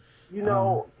 so. You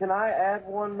know, can I add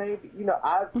one maybe? You know,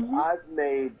 I've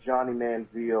made Johnny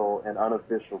Manziel an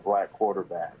unofficial black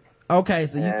quarterback. Okay,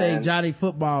 so you think Johnny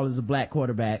Football is a black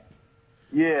quarterback?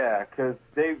 Yeah, because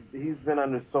he's been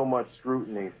under so much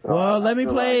scrutiny. So well, let me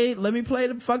play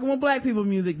the fucking with black people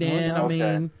music then. I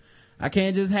mean, I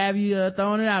can't just have you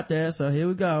throwing it out there. So here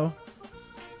we go.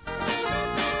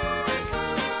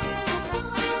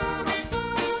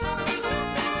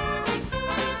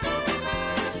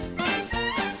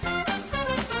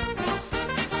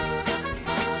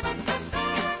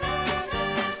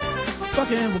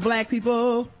 Fucking with black people.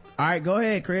 All right, go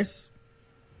ahead, Chris.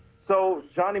 So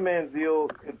Johnny Manziel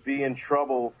could be in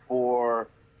trouble for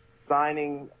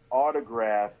signing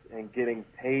autographs and getting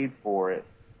paid for it.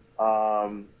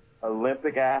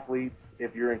 Olympic athletes,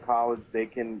 if you're in college, they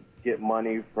can get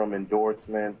money from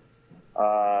endorsements.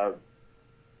 Guys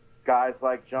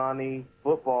like Johnny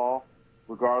Football,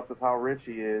 regardless of how rich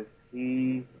he is,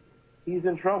 he's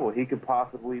in trouble. He could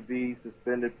possibly be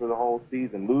suspended for the whole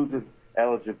season, lose his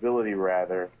eligibility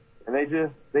rather. And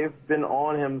they've been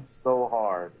on him so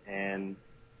hard, and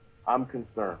I'm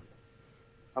concerned.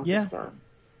 I'm concerned.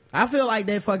 I feel like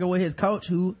they're fucking with his coach,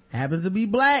 who happens to be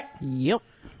black. Yep.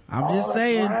 I'm just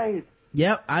saying. Right.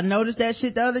 Yep. I noticed that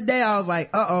shit the other day. I was like,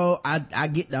 I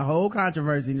get the whole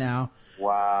controversy now.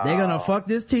 Wow. They're gonna fuck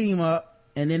this team up,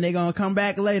 and then they're gonna come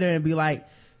back later and be like,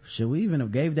 should we even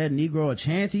have gave that Negro a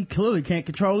chance? He clearly can't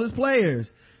control his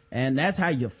players. And that's how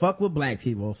you fuck with black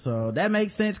people. So that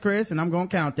makes sense, Chris, and I'm gonna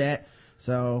count that.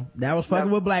 So that was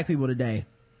fucking with black people today.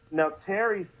 Now,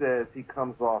 Terry says he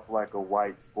comes off like a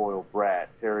white spoiled brat,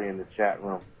 Terry in the chat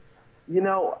room. You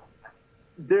know,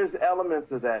 there's elements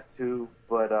of that too,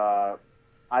 but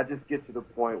I just get to the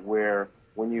point where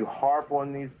when you harp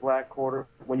on quarterbacks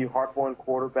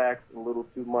a little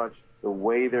too much, the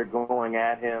way they're going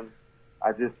at him,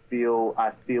 I feel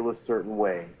a certain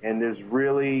way. And there's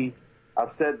really,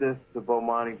 I've said this to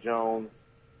Bomani Jones,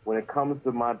 when it comes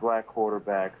to my black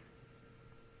quarterbacks,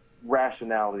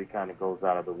 rationality kind of goes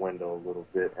out of the window a little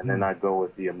bit, and then I go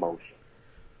with the emotion.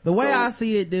 The way I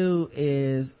see it, dude,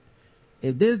 is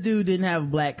if this dude didn't have a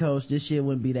black coach, this shit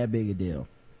wouldn't be that big a deal.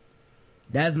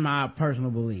 That's my personal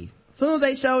belief. As soon as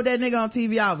they showed that nigga on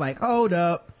TV, I was like, hold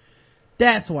up.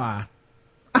 That's why.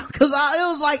 Cause it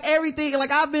was like everything,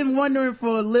 like I've been wondering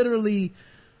for literally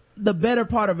the better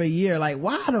part of a year, like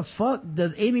why the fuck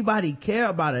does anybody care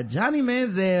about a Johnny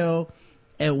Manziel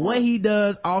and what he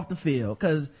does off the field?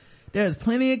 Cause there's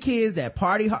plenty of kids that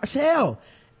party hard. Hell,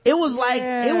 it was like,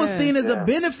 it was seen as a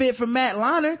benefit for Matt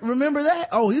Leinart. Remember that?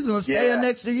 Oh, he's gonna stay an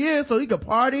extra year so he could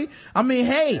party. I mean,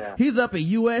 hey, he's up at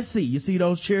USC. You see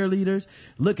those cheerleaders?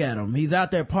 Look at him. He's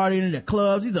out there partying in the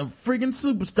clubs. He's a freaking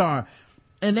superstar.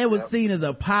 And that was seen as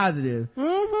a positive.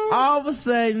 Mm-hmm. All of a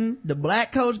sudden, the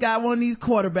black coach got one of these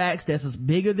quarterbacks that's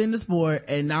bigger than the sport,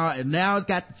 and now it's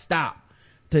got to stop.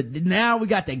 Now we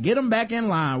got to get him back in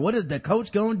line. What is the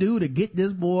coach gonna do to get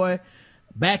this boy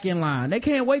back in line? They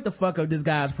can't wait to fuck up this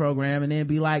guy's program and then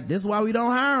be like, this is why we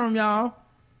don't hire him, y'all.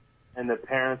 And the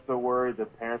parents are worried. The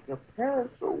parents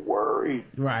are worried.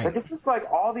 Right. Like, it's just like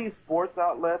all these sports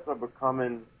outlets are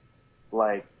becoming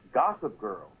like Gossip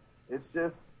Girl.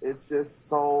 It's just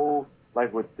so,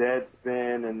 like with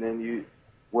Deadspin, and then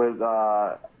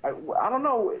I don't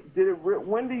know,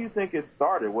 when do you think it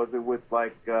started? Was it with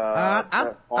like, I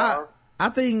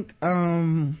think,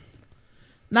 I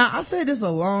said this a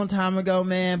long time ago,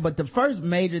 man, but the first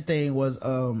major thing was,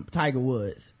 Tiger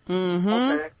Woods. Mm-hmm.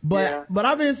 Okay. But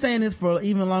I've been saying this for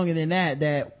even longer than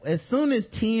that as soon as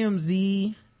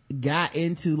TMZ got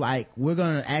into like, we're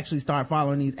gonna actually start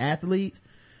following these athletes,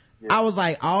 I was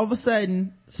like, all of a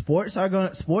sudden, sports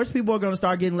people are gonna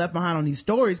start getting left behind on these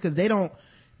stories because they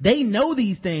know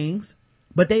these things,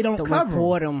 but they don't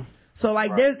cover them. So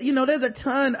like, there's a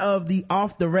ton of the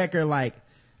off the record, like,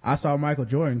 I saw Michael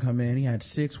Jordan come in, he had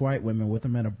 6 white women with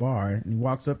him at a bar, and he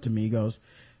walks up to me, he goes,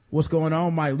 what's going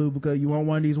on, Mike Lubica? You want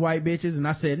one of these white bitches? And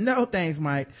I said, no, thanks,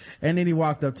 Mike. And then he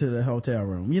walked up to the hotel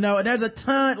room. And there's a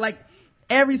ton, like,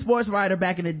 every sports writer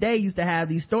back in the day used to have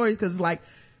these stories because it's like,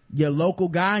 your local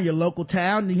guy in your local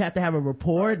town, you have to have a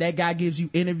report. That guy gives you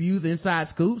interviews, inside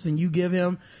scoops, and you give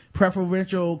him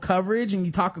preferential coverage and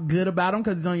you talk good about him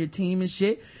because he's on your team and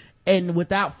shit. And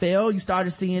without fail, you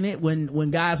started seeing it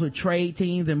when guys would trade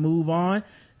teams and move on.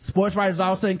 Sports writers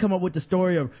all of a sudden come up with the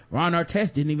story of Ron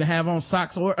Artest didn't even have on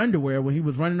socks or underwear when he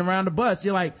was running around the bus.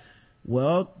 You're like,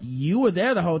 well, you were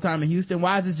there the whole time in Houston.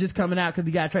 Why is this just coming out because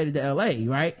he got traded to LA,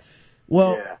 right?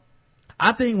 Well, Yeah.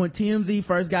 I think when TMZ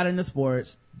first got into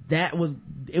sports,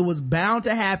 it was bound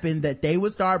to happen that they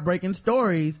would start breaking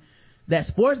stories that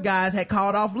sports guys had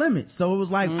called off limits. So it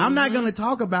was like, I'm not going to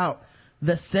talk about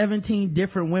the 17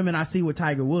 different women I see with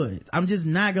Tiger Woods. I'm just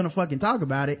not going to fucking talk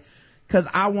about it because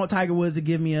I want Tiger Woods to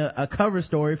give me a cover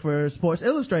story for Sports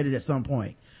Illustrated at some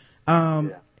point.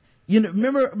 You know,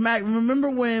 remember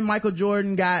when Michael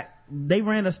Jordan they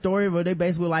ran a story where they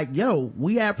basically were like, yo,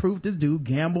 we have proof this dude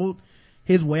gambled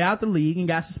his way out the league and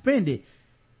got suspended.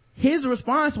 His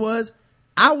response was,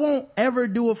 I won't ever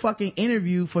do a fucking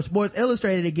interview for Sports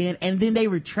Illustrated again. And then they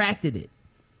retracted it.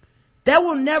 That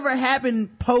will never happen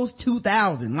post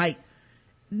 2000. Like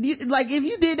if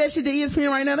you did that shit to ESPN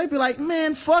right now, they'd be like,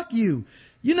 man, fuck you.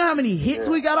 You know how many hits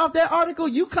we got off that article?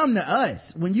 You come to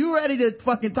us. When you're ready to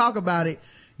fucking talk about it,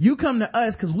 you come to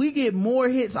us because we get more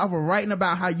hits off of writing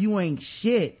about how you ain't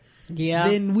shit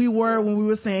than we were when we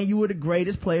were saying you were the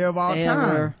greatest player of all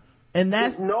time. And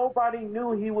that's nobody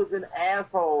knew he was an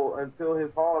asshole until his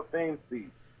Hall of Fame speech.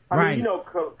 I mean, you know,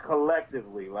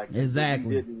 collectively, like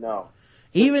exactly, you didn't know.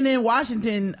 Even in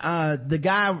Washington,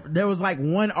 there was like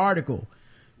one article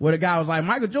where the guy was like,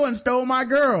 Michael Jordan stole my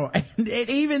girl. And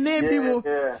even then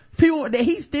people,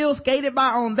 he still skated by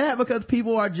on that because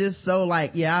people are just so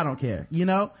like, yeah, I don't care, you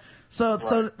know? So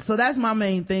that's my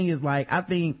main thing is like, I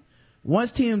think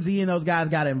once TMZ and those guys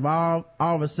got involved,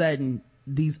 all of a sudden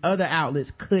these other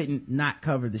outlets couldn't not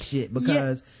cover the shit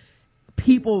because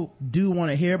people do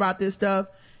want to hear about this stuff.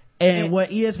 And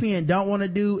what ESPN don't want to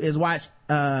do is watch,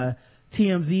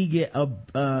 TMZ get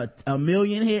a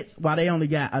million hits while they only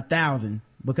got 1,000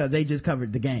 because they just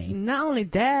covered the game. Not only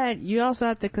that, you also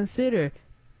have to consider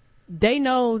they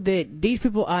know that these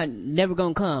people are never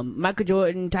gonna come. Michael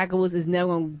Jordan, Tiger Woods is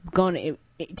never gonna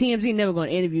TMZ never gonna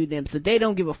interview them, so they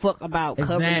don't give a fuck about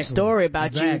covering the story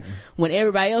about you when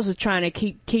everybody else is trying to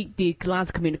keep the lines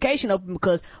of communication open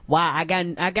because I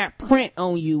got print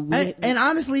on you. And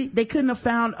honestly, they couldn't have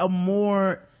found a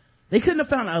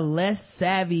less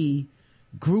savvy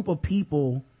group of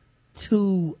people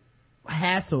to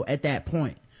hassle at that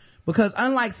point, because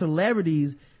unlike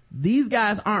celebrities, these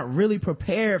guys aren't really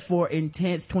prepared for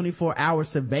intense 24-hour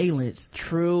surveillance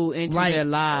into their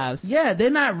lives. Yeah, they're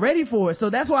not ready for it. So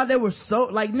that's why they were so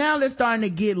like, now they're starting to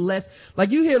get less,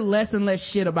 like you hear less and less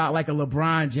shit about like a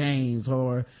LeBron James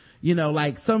or, you know,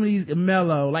 like some of these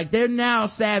Melo, like they're now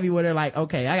savvy where they're like,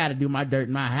 okay, I gotta do my dirt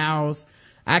in my house.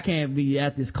 I can't be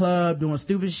at this club doing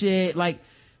stupid shit. Like,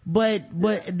 but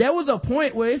there was a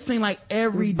point where it seemed like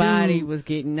everybody was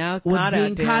getting caught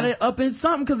up in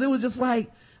something, because it was just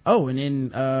like, oh, and then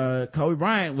Kobe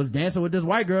Bryant was dancing with this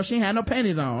white girl. She ain't had no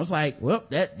panties on. It's like, well,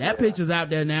 that picture's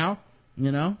out there now,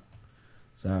 you know.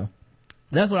 So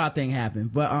that's what I think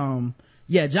happened. But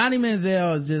Johnny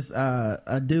Manziel is just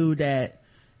a dude that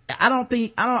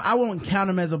I won't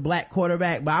count him as a black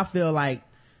quarterback, but I feel like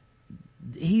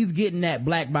he's getting that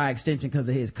black by extension because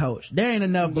of his coach. There ain't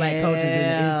enough black coaches in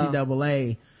the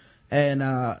NCAA, and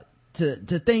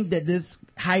to think that this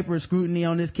hyper scrutiny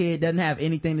on this kid doesn't have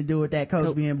anything to do with that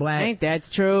coach being black. Ain't that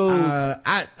true?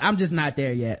 I'm just not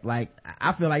there yet. Like,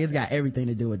 I feel like it's got everything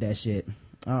to do with that shit.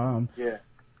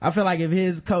 I feel like if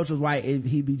his coach was white,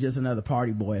 he'd be just another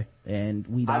party boy, and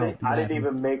I didn't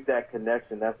even make that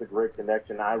connection. That's a great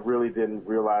connection. I really didn't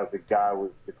realize the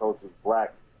coach was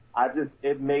black.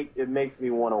 It makes me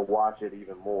want to watch it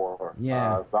even more.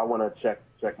 So I want to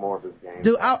check more of his game.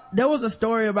 Dude, there was a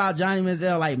story about Johnny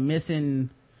Manziel like missing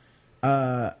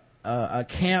a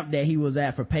camp that he was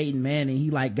at for Peyton Manning.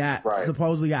 He like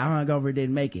supposedly got hung over,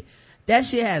 didn't make it. That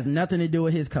shit has nothing to do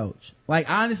with his coach. Like,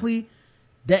 honestly,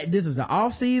 this is the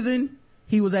off season.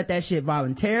 He was at that shit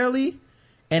voluntarily,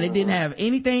 and it didn't have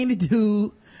anything to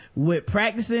do with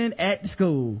practicing at the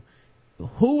school.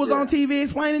 Who was on TV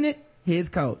explaining it? His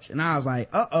coach. And I was like,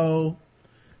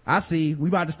 I see. We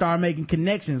about to start making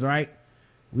connections, right?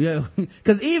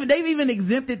 Cause they've even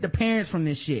exempted the parents from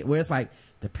this shit, where it's like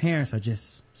the parents are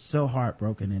just so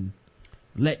heartbroken and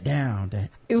let down that.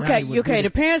 Okay.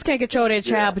 The parents can't control their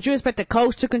child, but you expect the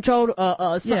coach to control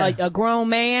a grown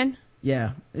man?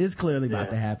 Yeah, it's clearly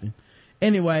about to happen.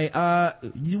 Anyway,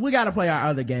 we gotta play our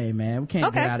other game, man. We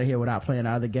can't get out of here without playing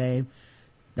our other game.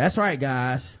 That's right,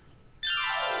 guys.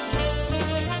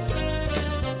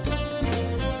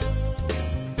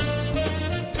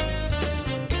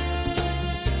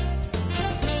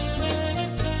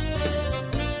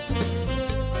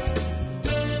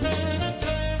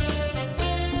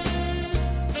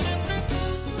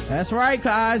 That's right,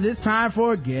 guys. It's time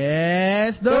for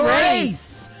Guess the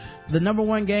Race. The number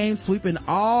one game sweeping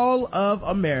all of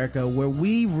America, where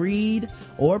we read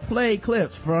or play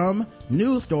clips from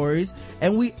news stories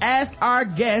and we ask our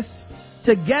guests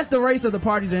to guess the race of the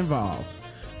parties involved.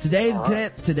 Today's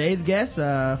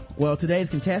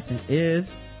contestant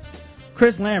is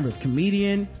Chris Lambert,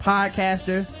 comedian,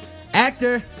 podcaster,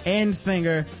 actor, and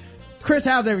singer. Chris,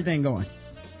 how's everything going?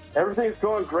 Everything's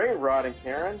going great, Rod and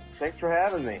Karen. Thanks for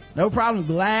having me. No problem.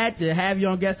 Glad to have you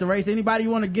on Guess the Race. Anybody you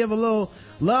want to give a little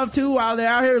love to while they're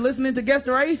out here listening to Guess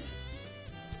the Race?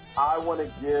 I want to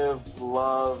give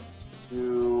love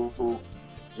to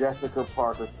Jessica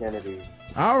Parker Kennedy.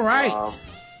 All right.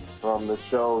 From the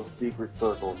show Secret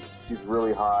Circle. She's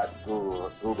really hot.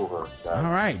 Google her. Guys.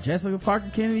 All right. Jessica Parker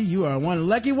Kennedy, you are one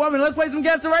lucky woman. Let's play some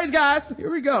Guess the Race, guys.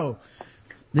 Here we go.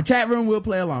 The chat room will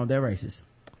play along. They're races.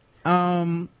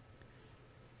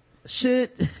 Should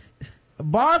a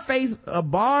bar Facebook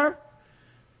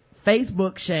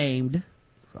shamed?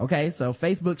 Okay, so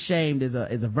Facebook shamed is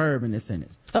a verb in this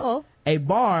sentence. Uh-oh. A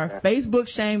bar Facebook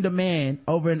shamed a man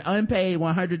over an unpaid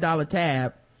 $100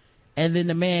 tab, and then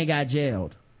the man got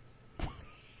jailed.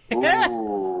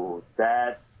 Ooh,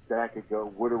 that could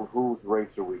go. Whose race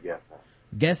are we guessing?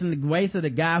 Guessing the race of the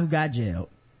guy who got jailed.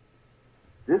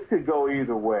 This could go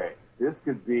either way. This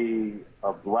could be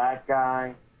a black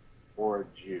guy or a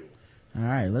Jew. All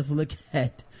right, let's look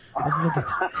at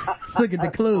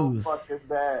the clues. So fucking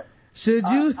bad. Should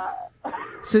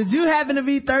you happen to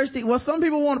be thirsty? Well, some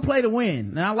people want to play to win.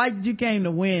 And I like that you came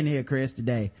to win here, Chris,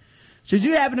 today. Should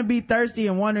you happen to be thirsty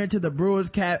and wander into the Brewers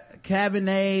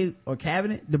Cabinet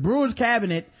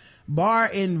bar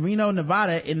in Reno,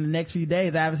 Nevada in the next few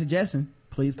days, I have a suggestion.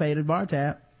 Please pay the bar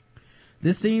tab.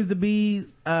 This seems to be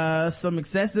some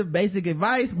excessive basic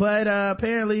advice, but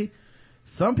apparently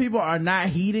some people are not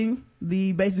heeding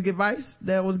the basic advice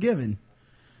that was given.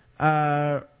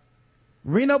 Reno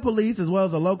police, as well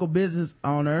as a local business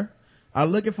owner, are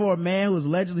looking for a man who was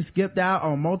allegedly skipped out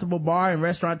on multiple bar and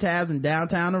restaurant tabs in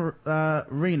downtown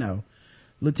Reno.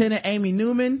 Lieutenant Amy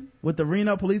Newman with the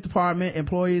Reno Police Department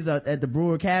employees at the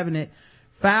Brewer Cabinet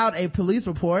filed a police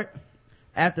report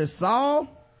after Saul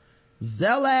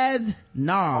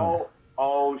Zelaznog.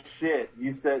 Oh shit.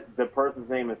 You said the person's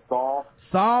name is Saul?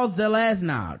 Saul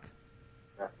Zelaznog.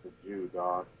 That's the Jew,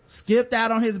 dog. Skipped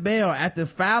out on his bail. After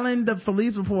filing the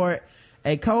police report,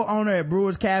 a co-owner at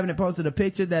Brewer's Cabinet posted a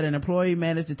picture that an employee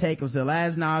managed to take of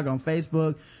Zelaznog on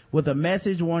Facebook with a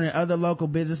message warning other local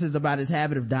businesses about his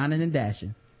habit of dining and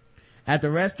dashing. At the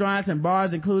restaurants and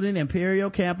bars, including Imperial,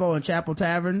 Campo, and Chapel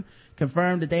Tavern,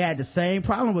 confirmed that they had the same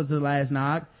problem with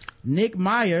Zelaznog. Nick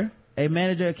Meyer, a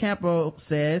manager at Campo,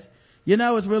 says,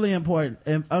 it's really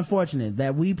unfortunate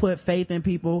that we put faith in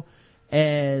people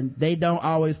and they don't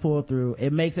always pull through.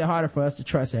 It makes it harder for us to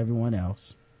trust everyone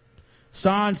else.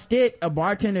 Sean Stitt, a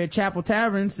bartender at Chapel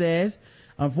Tavern, says,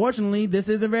 unfortunately, this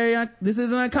isn't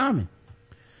uncommon.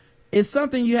 It's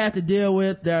something you have to deal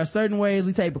with. There are certain ways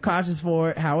we take precautions for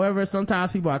it. However,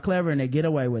 sometimes people are clever and they get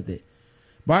away with it.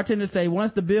 Bartenders say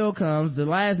once the bill comes,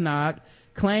 Zelaznog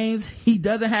claims he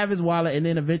doesn't have his wallet and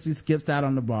then eventually skips out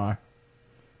on the bar.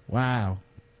 Wow.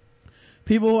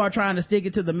 People who are trying to stick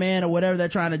it to the man or whatever they're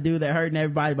trying to do, they're hurting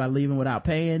everybody by leaving without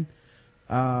paying.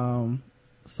 He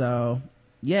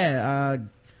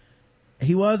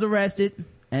was arrested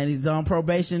and he's on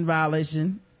probation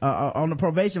violation. On the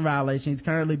probation violation, he's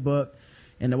currently booked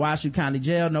in the Washoe County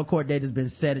Jail. No court date has been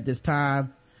set at this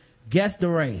time. Guess the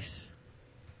race.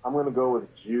 I'm going to go with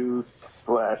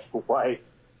Jew/white.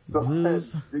 So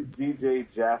DJ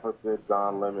Jaffa said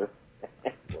Don Lemon.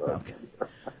 Okay.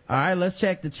 All right, let's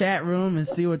check the chat room and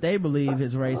see what they believe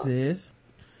his race is.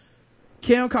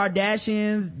 Kim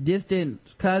Kardashian's distant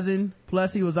cousin,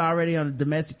 plus he was already on the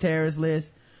domestic terrorist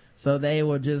list, so they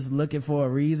were just looking for a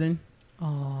reason.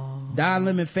 Oh. Don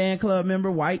Lemon fan club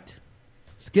member, white.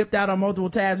 Skipped out on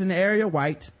multiple tabs in the area,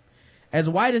 white. As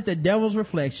white as the devil's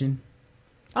reflection.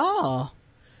 Oh.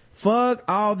 Fug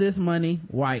all this money,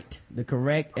 white. The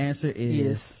correct answer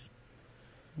is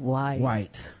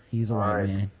white. He's a white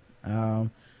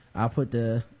man. I'll put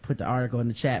the article in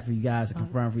the chat for you guys to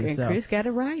confirm for yourself. And Chris got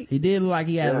it right. He did look like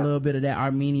he had a little bit of that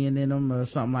Armenian in him or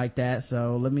something like that.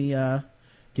 So let me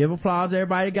give applause.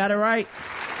 Everybody got it right.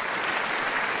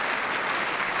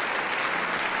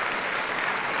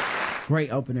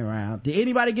 Great opening round. Did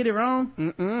anybody get it wrong?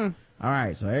 Mm-mm. All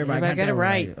right, so everybody got it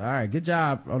right. All right, good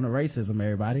job on the racism,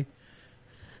 everybody.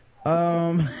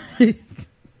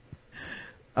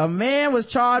 A man was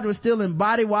charged with stealing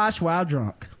body wash while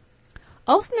drunk.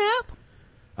 Oh, snap.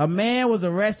 A man was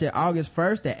arrested August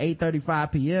 1st at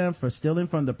 8:35 p.m. for stealing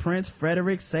from the Prince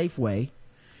Frederick Safeway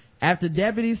after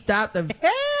deputies stopped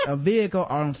a vehicle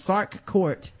on Sark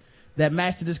Court that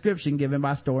matched the description given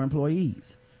by store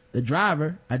employees. The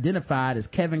driver, identified as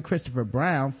Kevin Christopher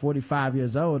Brown, 45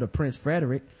 years old, of Prince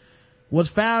Frederick, was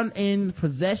found in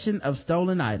possession of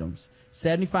stolen items,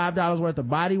 $75 worth of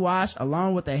body wash,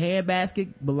 along with a handbasket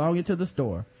belonging to the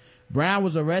store. Brown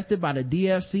was arrested by the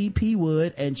DFC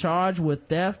P-Wood and charged with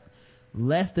theft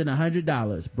less than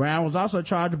 $100. Brown was also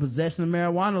charged with possession of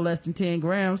marijuana less than 10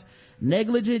 grams,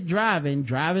 negligent driving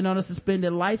on a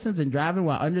suspended license, and driving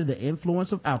while under the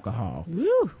influence of alcohol.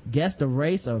 Woo. Guess the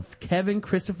race of Kevin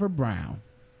Christopher Brown.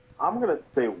 I'm gonna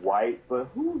say white, but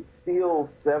who steals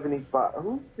 75?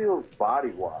 Who steals body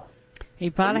wash? He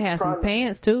probably has some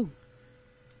pants too.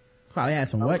 Probably had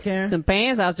some what, Karen? Some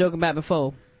pants I was joking about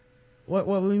before. What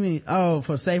do you mean? Oh,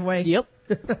 for Safeway? Yep.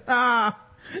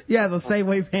 Yeah, some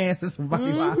Safeway pants and some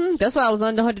body wash. That's why I was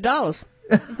under $100.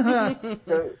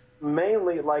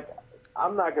 Mainly, like,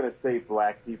 I'm not gonna say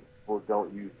black people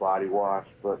don't use body wash,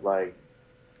 but like,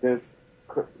 since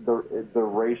the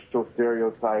racial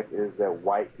stereotype is that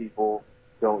white people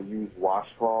don't use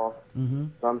washcloth, so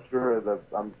I'm sure that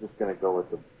I'm just gonna go with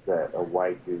that a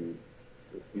white dude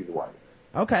is he's white.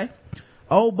 Okay.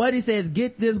 Old Buddy says,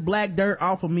 get this black dirt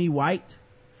off of me, white.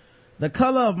 The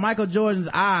color of Michael Jordan's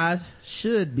eyes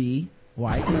should be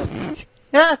white.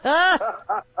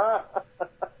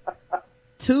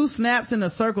 2 snaps in a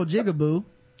circle jigaboo.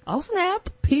 Oh, snap.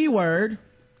 P-word.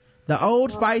 The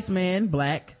Old Spice Man,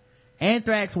 black.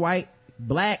 Anthrax, white.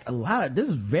 Black. This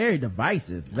is very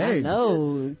divisive. Very.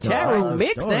 No, chat room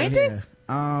mixed, ain't it?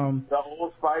 The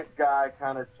Old Spice guy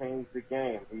kind of changed the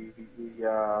game. He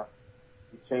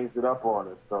changed it up on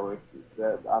us. So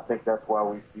I think that's why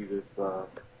we see this line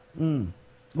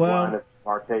of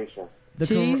demarcation.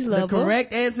 The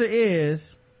correct answer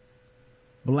is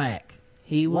black.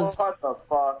 He was. What the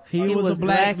fuck? He was a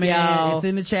black man. y'all. It's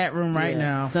in the chat room right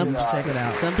now. Check it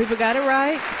out. Some people got it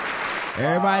right.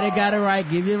 Everybody got it right.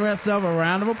 Give yourself a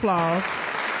round of applause.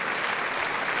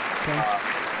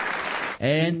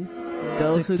 And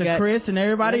those who got Chris and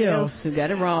everybody else who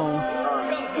got it wrong.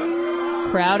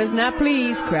 Crowd is not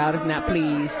pleased. Crowd is not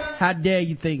pleased. How dare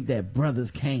you think that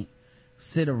brothers can't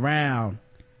sit around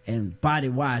and body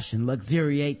wash and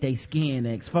luxuriate their skin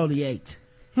and exfoliate?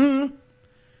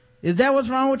 Is that what's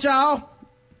wrong with y'all?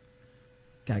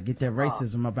 Gotta get that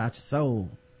racism about your soul.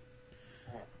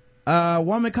 A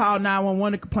woman called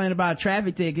 911 to complain about a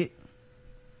traffic ticket.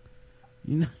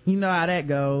 You know how that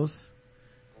goes.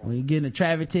 When you get a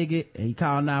traffic ticket and you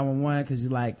call 911 because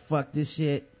you're like, fuck this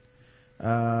shit.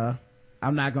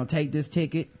 I'm not gonna take this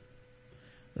ticket.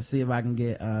 Let's see if I can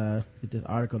get this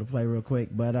article to play real quick.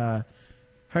 But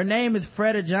her name is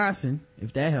Freda Johnson,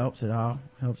 if that helps at all.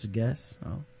 Helps a guess.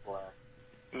 Oh.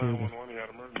 911, you got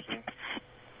emergency?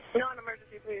 No, an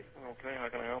emergency, please. Okay, how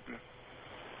can I help you?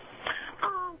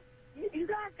 You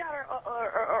guys got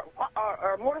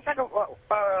a motorcycle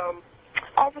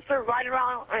officer riding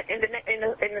around in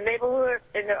the neighborhood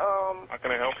How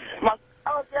can I help you?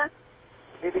 Yes.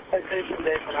 Maybe citation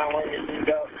day when I want you to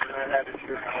go and I have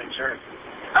insurance.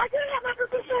 I didn't have my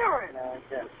insurance. No, I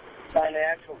can't. Find the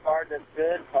actual card that's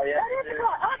good. All you That have is to the do.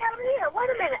 card. I got it here.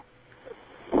 Wait a minute.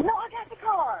 No, I got the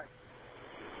card.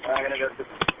 I'm going to go to...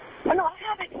 Oh, no, I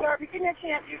have it, sir. You give me a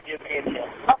chance. You give me a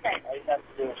chance. Okay. All you have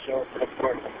to do is show it to the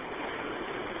court.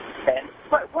 Okay?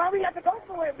 But why we have to go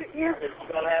for it? It's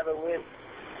going to have it with...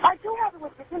 I do have it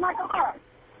with me. It's in my car.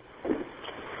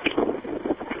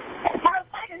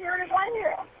 Here it is right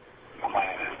here.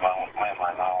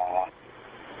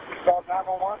 Call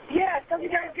 911? Yeah, so you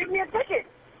guys give me a ticket.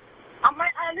 I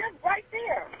live right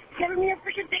there. Giving me a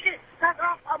freaking ticket. I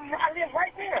live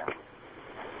right there.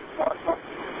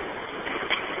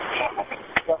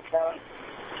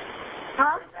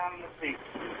 Huh? Down in the seat.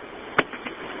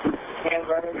 Hands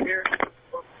right over here.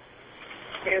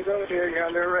 Hands over here. You're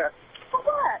under arrest. For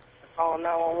what? Call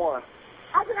 911.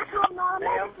 How did I call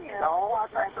 911? No, I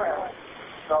can't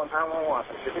call 911.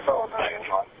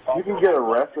 You can get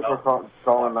arrested for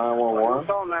calling 911.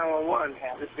 Call 911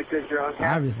 just because you're on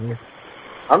camera. Obviously.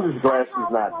 I'm just glad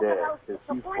she's not dead because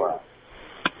she's black.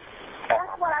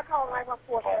 That's what I call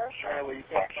 911, sir. Well, you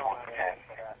can't call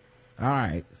 911. All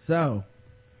right. So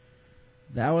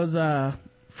that was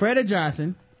Freda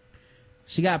Johnson.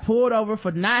 She got pulled over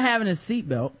for not having a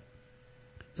seatbelt.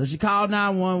 So she called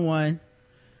 911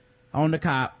 on the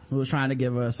cop who was trying to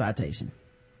give her a citation.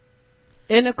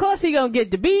 And of course he gonna get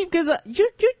the beef because you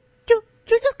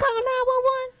just called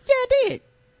 911. Yeah, I did.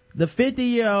 The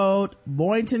 50-year-old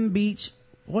Boynton Beach.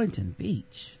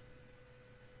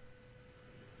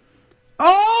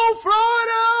 Oh,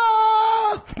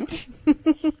 Florida!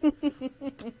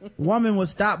 Woman was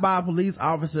stopped by a police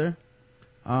officer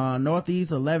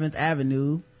Northeast 11th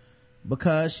Avenue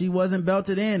because she wasn't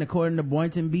belted in, according to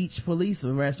Boynton Beach police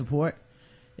arrest report.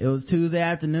 It was Tuesday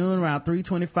afternoon around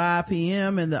 3:25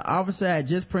 p.m. and the officer had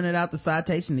just printed out the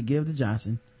citation to give to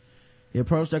Johnson. He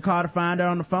approached her car to find her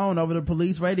on the phone. Over the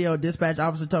police radio, a dispatch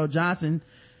officer told Johnson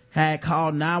had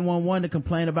called 911 to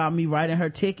complain about me writing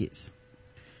her tickets.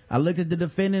 I looked at the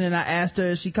defendant and I asked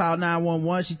her if she called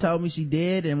 911. She told me she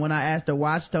did, and when I asked her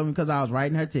why, she told me because I was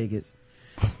writing her tickets.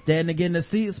 Instead of getting a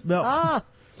seatbelt,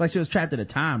 it's like she was trapped in a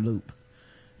time loop.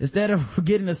 Instead of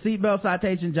getting a seatbelt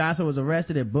citation, Johnson was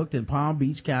arrested and booked in Palm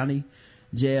Beach County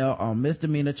Jail on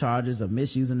misdemeanor charges of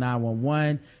misusing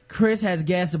 911. Chris has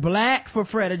guessed black for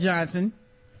Freda Johnson.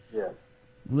 Yes.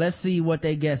 Let's see what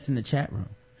they guessed in the chat room.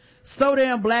 So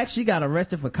damn black, she got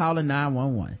arrested for calling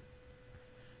 911.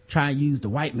 Trying to use the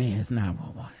white man's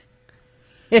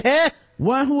 911.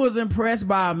 One who was impressed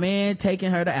by a man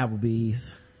taking her to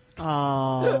Applebee's.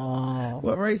 Oh.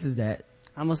 What race is that?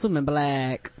 I'm assuming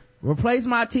black. Replace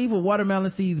my teeth with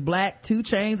watermelon seeds. Black. 2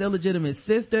 Chainz illegitimate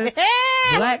sister.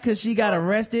 Black cause she got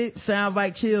arrested. Sounds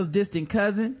like Chill's distant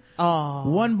cousin. Oh.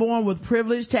 One born with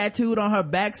privilege tattooed on her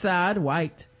backside.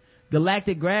 White.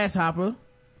 Galactic grasshopper.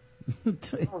 Oh,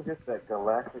 just that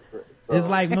galactic. It's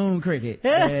like moon cricket.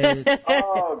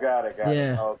 got it.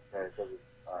 Yeah. Okay. So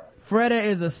all right. Freda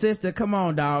is a sister. Come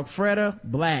on, dog. Freda,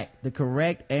 black. The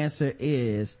correct answer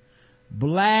is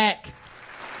black.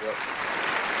 Yep.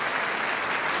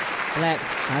 Black.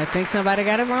 I think somebody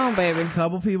got it wrong, baby.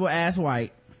 Couple people asked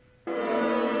white.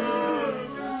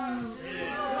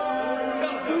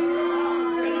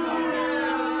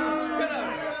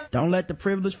 Don't let the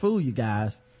privilege fool you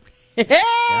guys.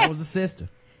 That was a sister.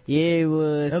 Yeah, it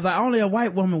was. It was like only a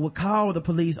white woman would call the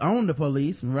police on the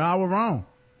police, and we all were wrong.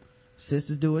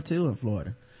 Sisters do it too in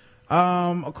Florida.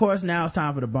 Of course, now it's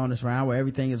time for the bonus round where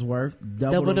everything is worth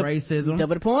double the racism.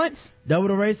 Double the points. Double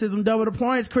the racism, double the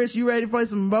points. Chris, you ready to play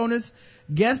some bonus?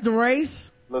 Guess the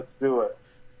race? Let's do it.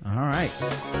 All right.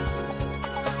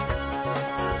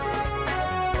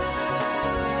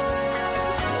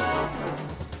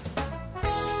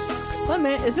 Wait a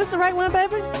minute, is this the right one,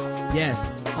 baby?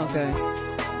 Yes. Okay.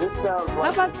 This sounds like. I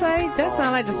was about to say, that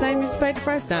sounded like the same music played the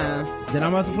first time. Then I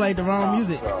must have played the wrong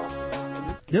music.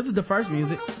 This is the first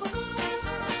music.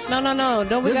 No.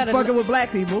 Don't we This is gotta. fucking with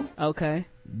black people. Okay.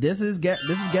 This is Guess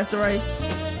the Race.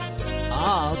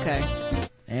 Oh, okay.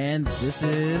 And this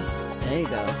is. There you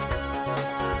go.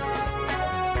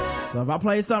 So if I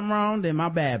played something wrong, then my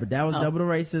bad. But that was double the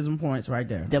racism points right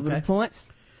there. Double the points.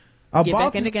 Get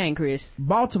back in the game, Chris.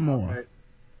 Baltimore. Okay.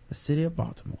 The city of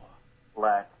Baltimore.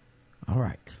 Black. All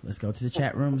right. Let's go to the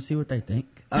chat room and see what they think.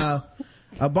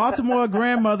 A Baltimore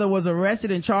grandmother was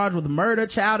arrested and charged with murder,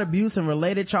 child abuse, and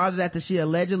related charges after she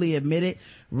allegedly admitted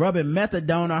rubbing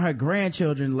methadone on her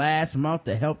grandchildren last month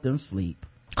to help them sleep.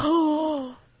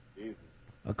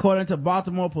 According to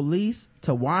Baltimore police,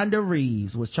 Tawanda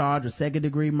Reeves was charged with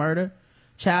second-degree murder,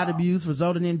 child abuse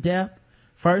resulting in death,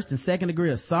 first and second-degree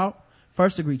assault,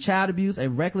 first-degree child abuse,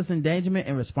 and reckless endangerment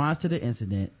in response to the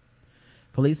incident.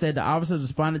 Police said the officers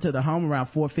responded to the home around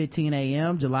 4:15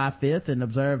 a.m. July 5th and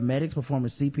observed medics performing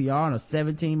CPR on a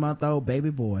 17-month-old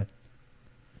baby boy.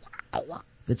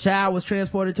 The child was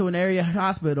transported to an area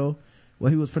hospital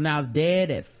where he was pronounced dead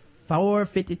at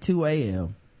 4:52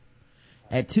 a.m.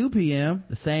 At 2 p.m.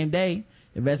 the same day,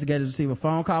 investigators received a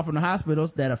phone call from the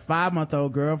hospitals that a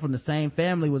 5-month-old girl from the same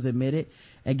family was admitted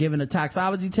and given a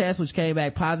toxicology test which came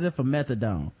back positive for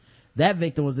methadone. That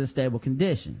victim was in stable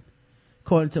condition.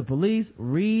 According to police,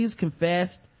 Reeves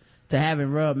confessed to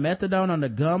having rubbed methadone on the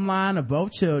gum line of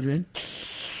both children.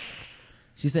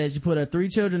 She said she put her 3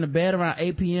 children to bed around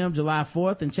 8 p.m. July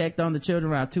 4th and checked on the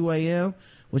children around 2 a.m.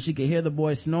 when she could hear the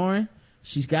boy snoring.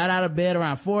 She got out of bed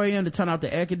around 4 a.m. to turn off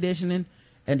the air conditioning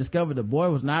and discovered the boy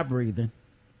was not breathing.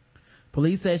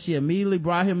 Police said she immediately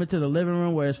brought him into the living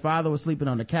room where his father was sleeping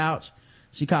on the couch.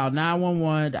 She called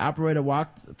 911. The operator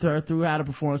walked her through how to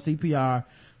perform CPR.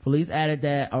 Police added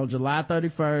that on July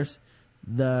 31st,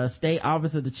 the state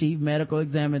office of the chief medical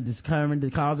examiner determined the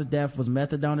cause of death was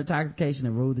methadone intoxication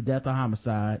and ruled the death a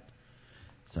homicide.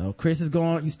 So Chris is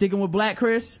going, you sticking with black,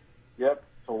 Chris? Yep,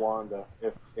 Tawanda.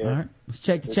 If All right, let's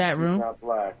check the chat room. Not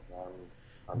black.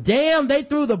 Damn, they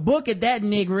threw the book at that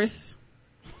nigress.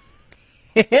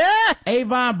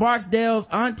 Avon Barksdale's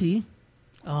auntie.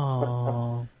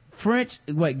 Oh.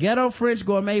 Ghetto French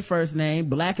gourmet first name,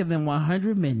 blacker than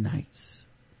 100 midnights.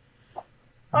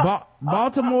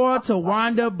 Baltimore to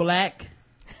Wanda black.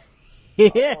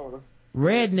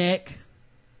 Redneck.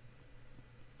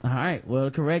 All right, well,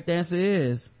 the correct answer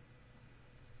is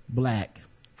black.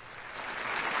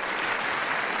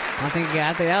 I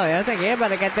think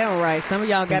everybody got that one right. Some of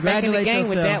y'all got back in the game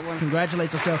with that one.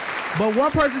 Congratulate yourself. But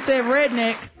one person said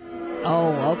redneck.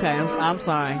 Oh, okay. I'm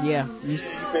sorry. Yeah. You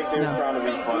think they were trying to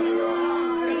be funny though?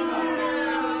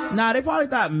 Nah, they probably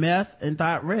thought meth and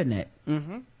thought redneck.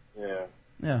 Mm-hmm.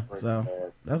 Yeah. So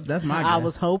that's my guess. I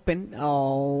was hoping.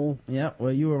 Oh. Yep.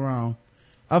 Well, you were wrong.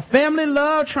 A family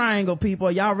love triangle, people.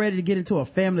 Are y'all ready to get into a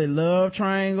family love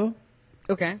triangle?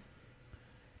 Okay.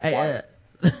 Hey,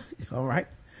 all right.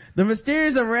 The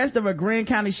mysterious arrest of a Greene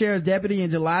County Sheriff's deputy in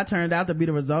July turned out to be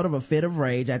the result of a fit of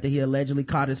rage after he allegedly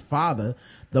caught his father,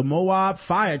 the Moab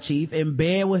fire chief, in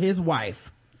bed with his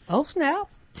wife. Oh, snap.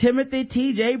 Timothy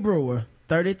T.J. Brewer,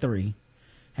 33,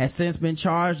 has since been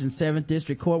charged in 7th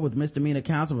District Court with misdemeanor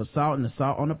counts of assault and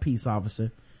assault on a peace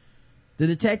officer.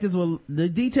 The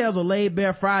details were laid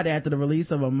bare Friday after the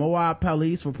release of a Moab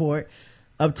police report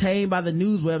obtained by the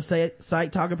news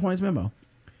website Talking Points Memo.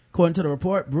 According to the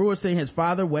report, Brewer sent his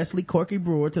father, Wesley Corky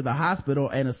Brewer, to the hospital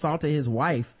and assaulted his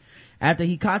wife after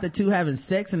he caught the two having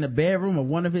sex in the bedroom of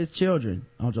one of his children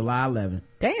on July 11th.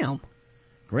 Damn.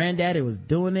 Granddaddy was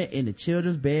doing it in the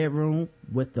children's bedroom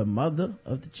with the mother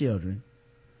of the children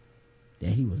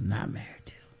that he was not married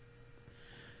to.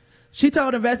 She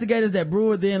told investigators that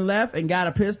Brewer then left and got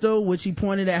a pistol, which he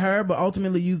pointed at her, but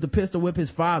ultimately used the pistol to whip his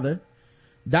father.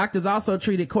 Doctors also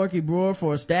treated Corky Brewer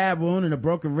for a stab wound and a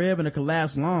broken rib and a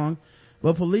collapsed lung,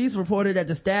 but police reported that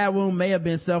the stab wound may have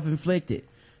been self-inflicted.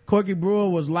 Corky Brewer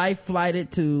was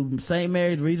life-flighted to St.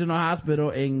 Mary's Regional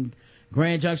Hospital in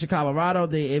Grand Junction, Colorado.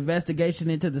 The investigation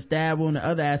into the stab wound and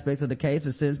other aspects of the case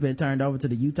has since been turned over to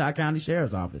the Utah County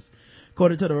Sheriff's Office.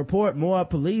 According to the report, Moab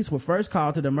police were first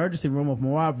called to the emergency room of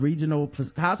Moab Regional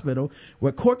Hospital,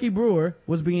 where Corky Brewer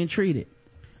was being treated.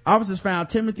 Officers found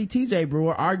Timothy T.J.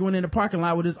 Brewer arguing in the parking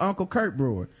lot with his uncle Kurt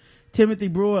Brewer. Timothy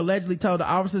Brewer allegedly told the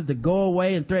officers to go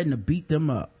away and threatened to beat them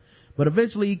up. But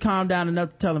eventually he calmed down enough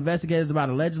to tell investigators about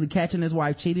allegedly catching his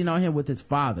wife cheating on him with his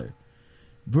father.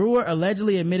 Brewer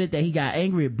allegedly admitted that he got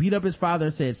angry and beat up his father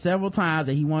and said several times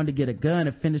that he wanted to get a gun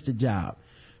and finish the job.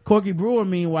 Corky Brewer,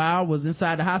 meanwhile, was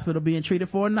inside the hospital being treated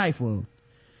for a knife wound.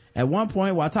 At one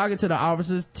point, while talking to the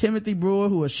officers, Timothy Brewer,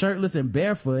 who was shirtless and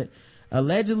barefoot,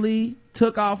 allegedly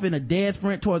took off in a dead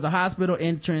sprint towards the hospital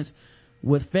entrance,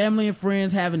 with family and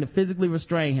friends having to physically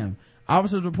restrain him.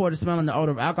 Officers reported smelling the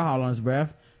odor of alcohol on his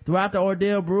breath. Throughout the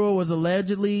ordeal, Brewer was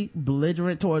allegedly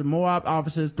belligerent toward Moab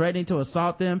officers, threatening to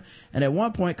assault them, and at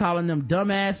one point calling them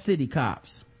dumbass city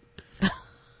cops.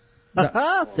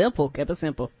 Simple. Kept it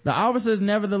simple. The officers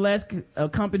nevertheless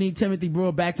accompanied Timothy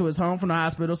Brewer back to his home from the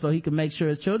hospital so he could make sure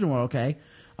his children were okay.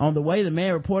 On the way, the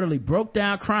man reportedly broke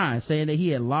down crying, saying that he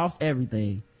had lost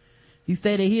everything. He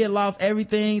stated he had lost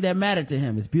everything that mattered to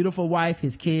him: his beautiful wife,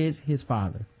 his kids, his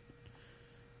father.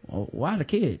 Well, why the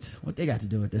kids? What they got to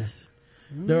do with this?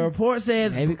 The report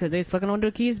says maybe because they fucking on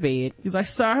their kids' bed. He's like,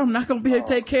 sorry, I'm not gonna be able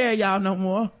to take care of y'all no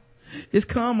more. It's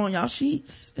cum on y'all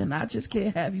sheets, and I just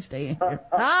can't have you stay in here.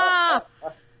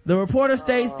 The reporter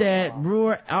states that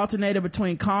Brewer alternated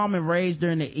between calm and rage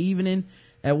during the evening.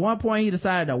 At one point, he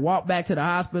decided to walk back to the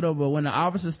hospital, but when the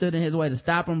officer stood in his way to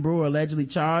stop him, Brewer allegedly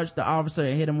charged the officer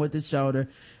and hit him with his shoulder.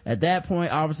 At that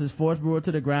point, officers forced Brewer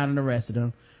to the ground and arrested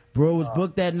him. Brewer was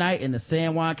booked that night in the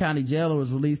San Juan County Jail and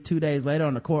was released 2 days later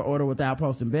on a court order without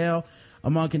posting bail.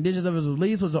 Among conditions of his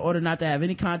release was the order not to have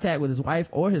any contact with his wife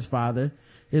or his father.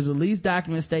 His release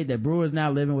documents state that Brewer is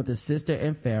now living with his sister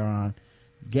in Farron.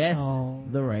 Guess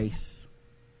the race.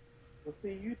 Well,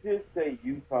 see, you did say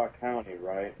Utah County,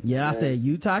 right? Yeah, I said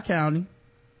Utah County.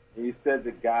 And you said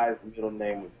the guy's middle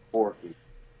name was Forky.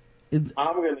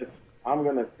 I'm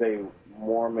gonna say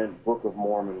Mormon, Book of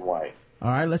Mormon White. All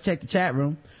right, let's check the chat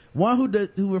room. One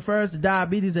who refers to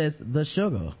diabetes as the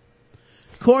sugar.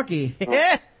 Corky.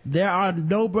 There are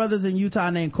no brothers in Utah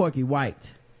named Corky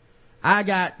White. I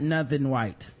got nothing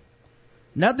white.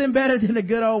 Nothing better than a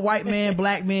good old white man.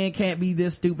 Black men can't be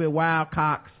this stupid. Wild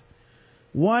cocks.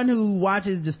 One who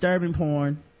watches disturbing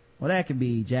porn. Well, that could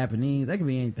be Japanese. That could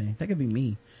be anything. That could be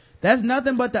me. That's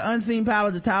nothing but the unseen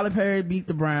palace of Tyler Perry beat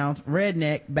the Browns.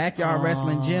 Redneck. Backyard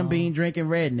wrestling. Jim Beam drinking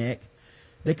redneck.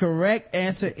 The correct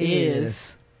answer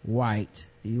is white.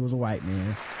 He was a white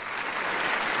man.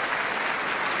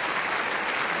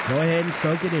 Go ahead and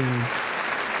soak it in.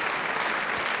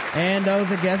 And those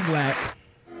that guess black.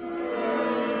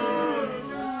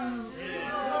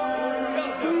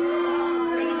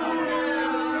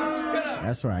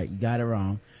 That's right. You got it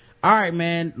wrong. All right,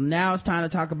 man. Now it's time to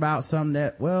talk about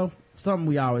something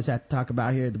we always have to talk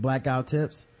about here at the Blackout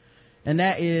Tips. And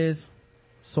that is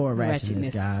sword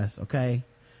ratchetness, guys. Okay.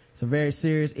 It's a very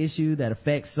serious issue that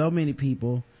affects so many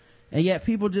people. And yet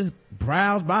people just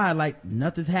browse by like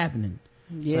nothing's happening.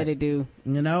 Yeah, like, they do.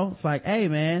 You know, it's like, hey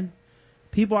man,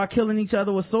 people are killing each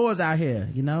other with swords out here,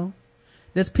 you know?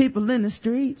 There's people in the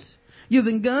streets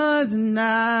using guns and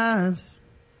knives.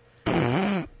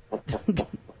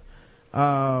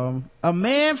 A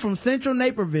man from Central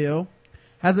Naperville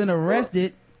has been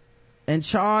arrested and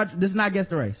charged, this is not against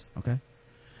the race, okay?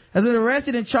 Has been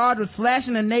arrested and charged with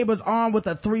slashing a neighbor's arm with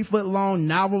a 3-foot long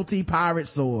novelty pirate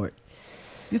sword.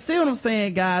 You see what I'm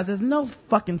saying, guys? There's no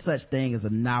fucking such thing as a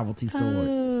novelty sword.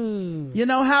 You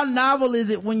know, how novel is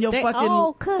it when your They fucking...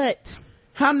 all cut.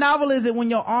 How novel is it when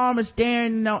your arm is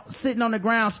sitting on the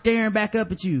ground staring back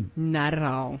up at you? Not at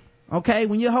all. Okay,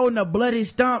 when you're holding a bloody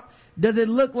stump, does it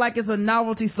look like it's a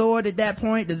novelty sword at that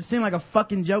point? Does it seem like a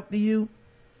fucking joke to you?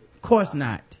 Of course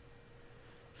not.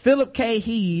 Philip K.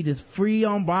 Heed is free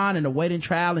on bond and awaiting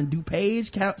trial in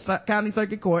DuPage County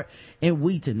Circuit Court in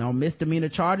Wheaton on misdemeanor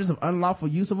charges of unlawful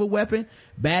use of a weapon,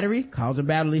 battery, causing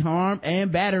bodily harm,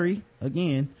 and battery,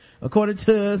 again, according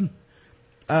to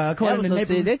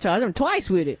They charged him twice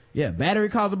with it. Yeah, battery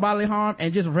causing bodily harm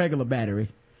and just regular battery.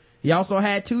 He also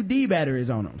had 2 D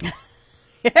batteries on him.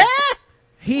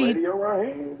 Radio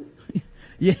right here.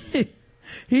 Yeah.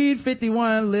 Heed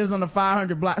 51 lives on the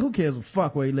 500 block. Who cares what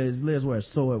fuck where he lives? He lives where his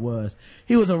sword was.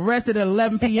 He was arrested at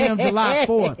 11 p.m. July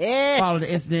 4th following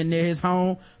the incident near his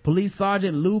home. Police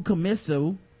Sergeant Lou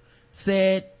Comiso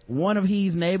said one of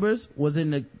Heed's neighbors was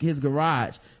in his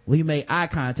garage when he made eye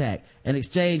contact and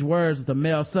exchanged words with a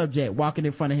male subject walking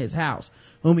in front of his house,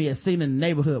 whom he had seen in the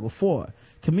neighborhood before.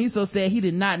 Comiso said he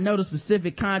did not know the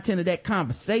specific content of that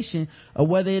conversation or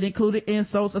whether it included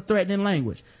insults or threatening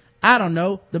language. I don't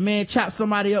know. The man chopped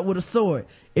somebody up with a sword.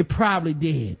 It probably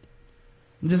did.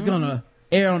 I'm just gonna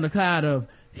err on the side of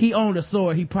he owned a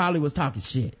sword. He probably was talking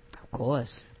shit. Of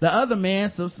course. The other man,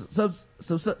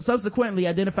 subsequently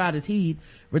identified as Heed,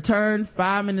 returned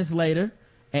 5 minutes later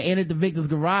and entered the victim's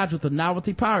garage with a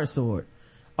novelty pirate sword,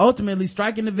 ultimately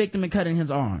striking the victim and cutting his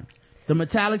arm. The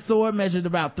metallic sword measured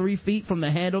about 3 feet from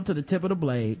the handle to the tip of the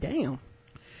blade. Damn.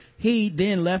 Heed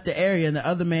then left the area and the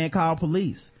other man called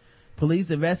police.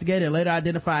 Police investigated and later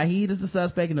identified Heed as the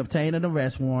suspect and obtained an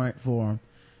arrest warrant for him.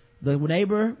 The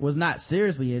neighbor was not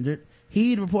seriously injured.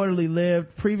 Heed reportedly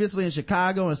lived previously in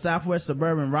Chicago and southwest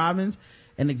suburban Robbins.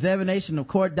 An examination of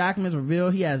court documents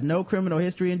revealed he has no criminal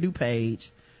history in DuPage.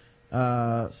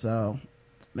 So,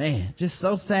 man, just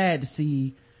so sad to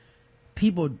see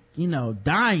people,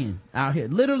 dying out here.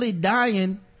 Literally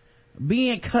dying,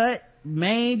 being cut,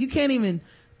 maimed. You can't even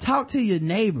talk to your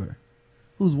neighbor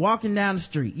who's walking down the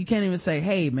street. You can't even say,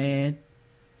 hey man,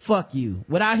 fuck you,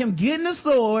 without him getting a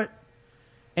sword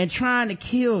and trying to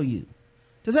kill you.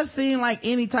 Does that seem like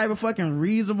any type of fucking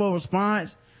reasonable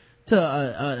response to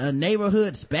a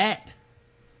neighborhood spat?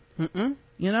 Not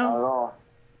at all.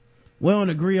 We don't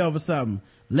agree over something.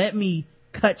 Let me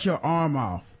cut your arm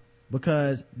off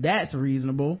because that's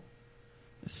reasonable.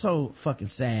 It's so fucking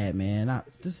sad, man.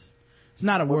 It's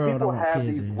not a world I want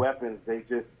kids in. When people have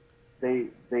these weapons,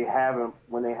 they have them,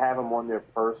 when they have them on their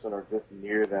person or just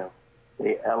near them,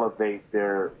 they elevate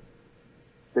the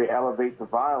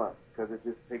violence because it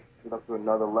just takes it up to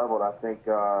another level. And I think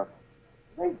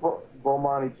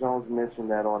Bomani Jones mentioned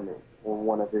that on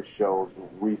one of his shows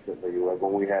recently, like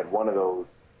when we had one of those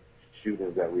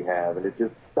shootings that we have, and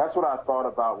that's what I thought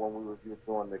about when we were just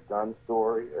doing the gun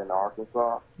story in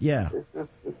Arkansas. Yeah, it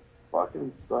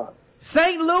fucking sucks.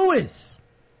 St. Louis.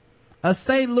 A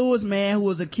St. Louis man who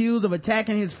was accused of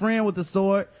attacking his friend with a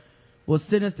sword was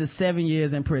sentenced to 7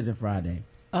 years in prison Friday.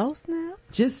 Oh, snap.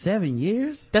 Just 7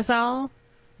 years? That's all?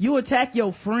 You attack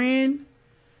your friend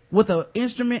with an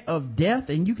instrument of death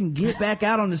and you can get back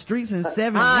out on the streets in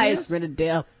 7 years? Instrument of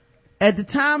death. At the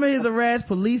time of his arrest,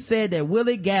 police said that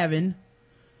Willie Gavin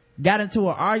got into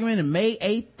an argument on May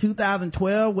 8th,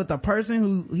 2012 with a person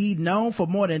who he'd known for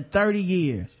more than 30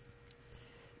 years.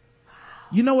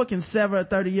 You know what can sever a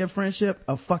 30-year friendship?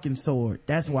 A fucking sword.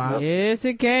 That's why. Yes,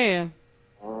 it can.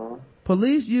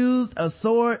 Police used a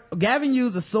sword. Gavin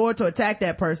used a sword to attack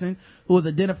that person who was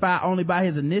identified only by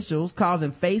his initials,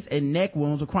 causing face and neck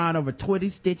wounds requiring over 20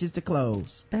 stitches to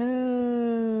close.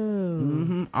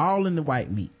 Oh. All in the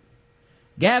white meat.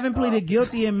 Gavin pleaded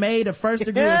guilty and made a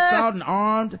first-degree assault and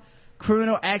armed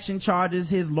criminal action charges.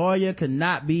 His lawyer could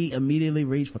not be immediately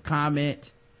reached for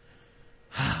comment.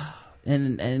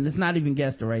 And it's not even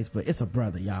guess the race, but it's a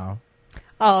brother, y'all.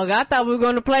 Oh, I thought we were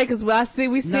going to play because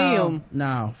we see him.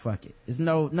 No, fuck it. There's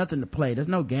nothing to play. There's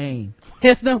no game.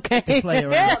 There's no game to play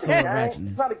around sword ratchetness.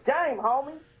 It's not a game,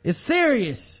 homie. It's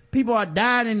serious. People are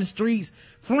dying in the streets.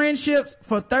 Friendships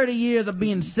for 30 years are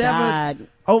being severed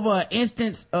over an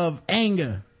instance of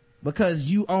anger.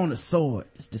 because you own a sword.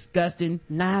 It's disgusting.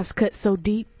 Knives cut so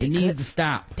deep. It needs to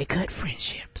stop. They cut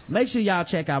friendships. Make sure y'all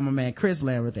check out my man Chris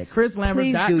Lambert at chrislambert.com.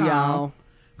 Please do, y'all.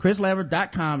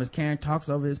 chrislambert.com as Karen talks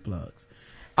over his plugs.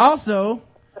 Also,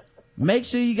 make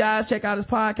sure you guys check out his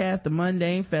podcast, The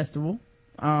Mundane Festival.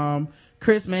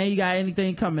 Chris, man, you got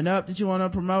anything coming up that you want to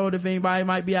promote if anybody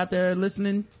might be out there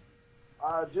listening?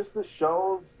 Just the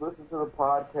shows, listen to the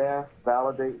podcast,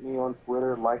 validate me on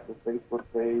Twitter, like the Facebook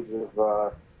page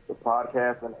of the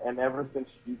podcast, and ever since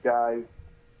you guys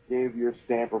gave your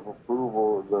stamp of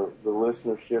approval, the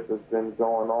listenership has been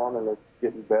going on, and it's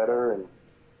getting better, and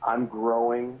I'm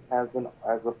growing as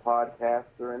a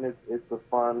podcaster, and it's a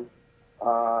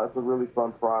really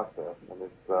fun process, and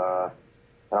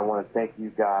I want to thank you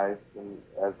guys, and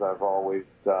as I've always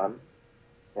done,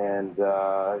 and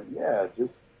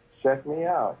just check me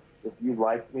out. If you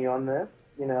like me on this,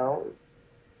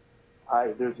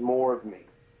 there's more of me.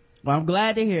 Well, I'm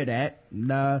glad to hear that.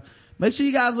 Make sure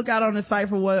you guys look out on the site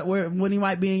for when he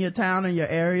might be in your town or your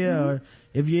area, or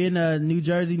if you're in the New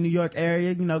Jersey, New York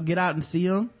area, get out and see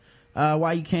him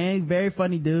while you can. Very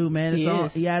funny dude, man. He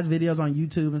has videos on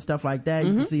YouTube and stuff like that.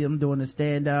 You can see him doing the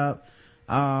stand up.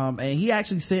 And he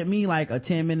actually sent me like a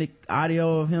 10-minute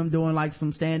audio of him doing like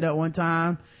some stand up one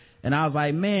time. And I was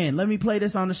like, man, let me play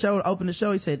this on the show to open the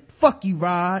show. He said, fuck you,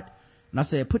 Rod. And I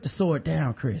said, put the sword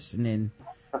down, Chris. And then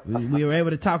we were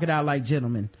able to talk it out like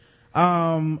gentlemen.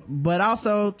 But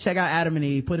also check out Adam and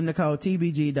Eve. Put in the code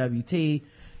TBGWT.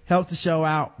 Helps the show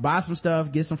out. Buy some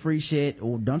stuff. Get some free shit.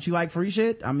 Or don't you like free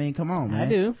shit? I mean, come on, man. I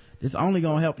do. It's only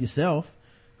gonna help yourself.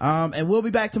 And we'll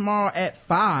be back tomorrow at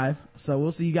 5. So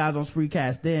we'll see you guys on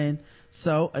Spreecast then.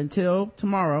 So until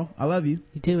tomorrow, I love you.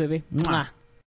 You too, baby. Mwah.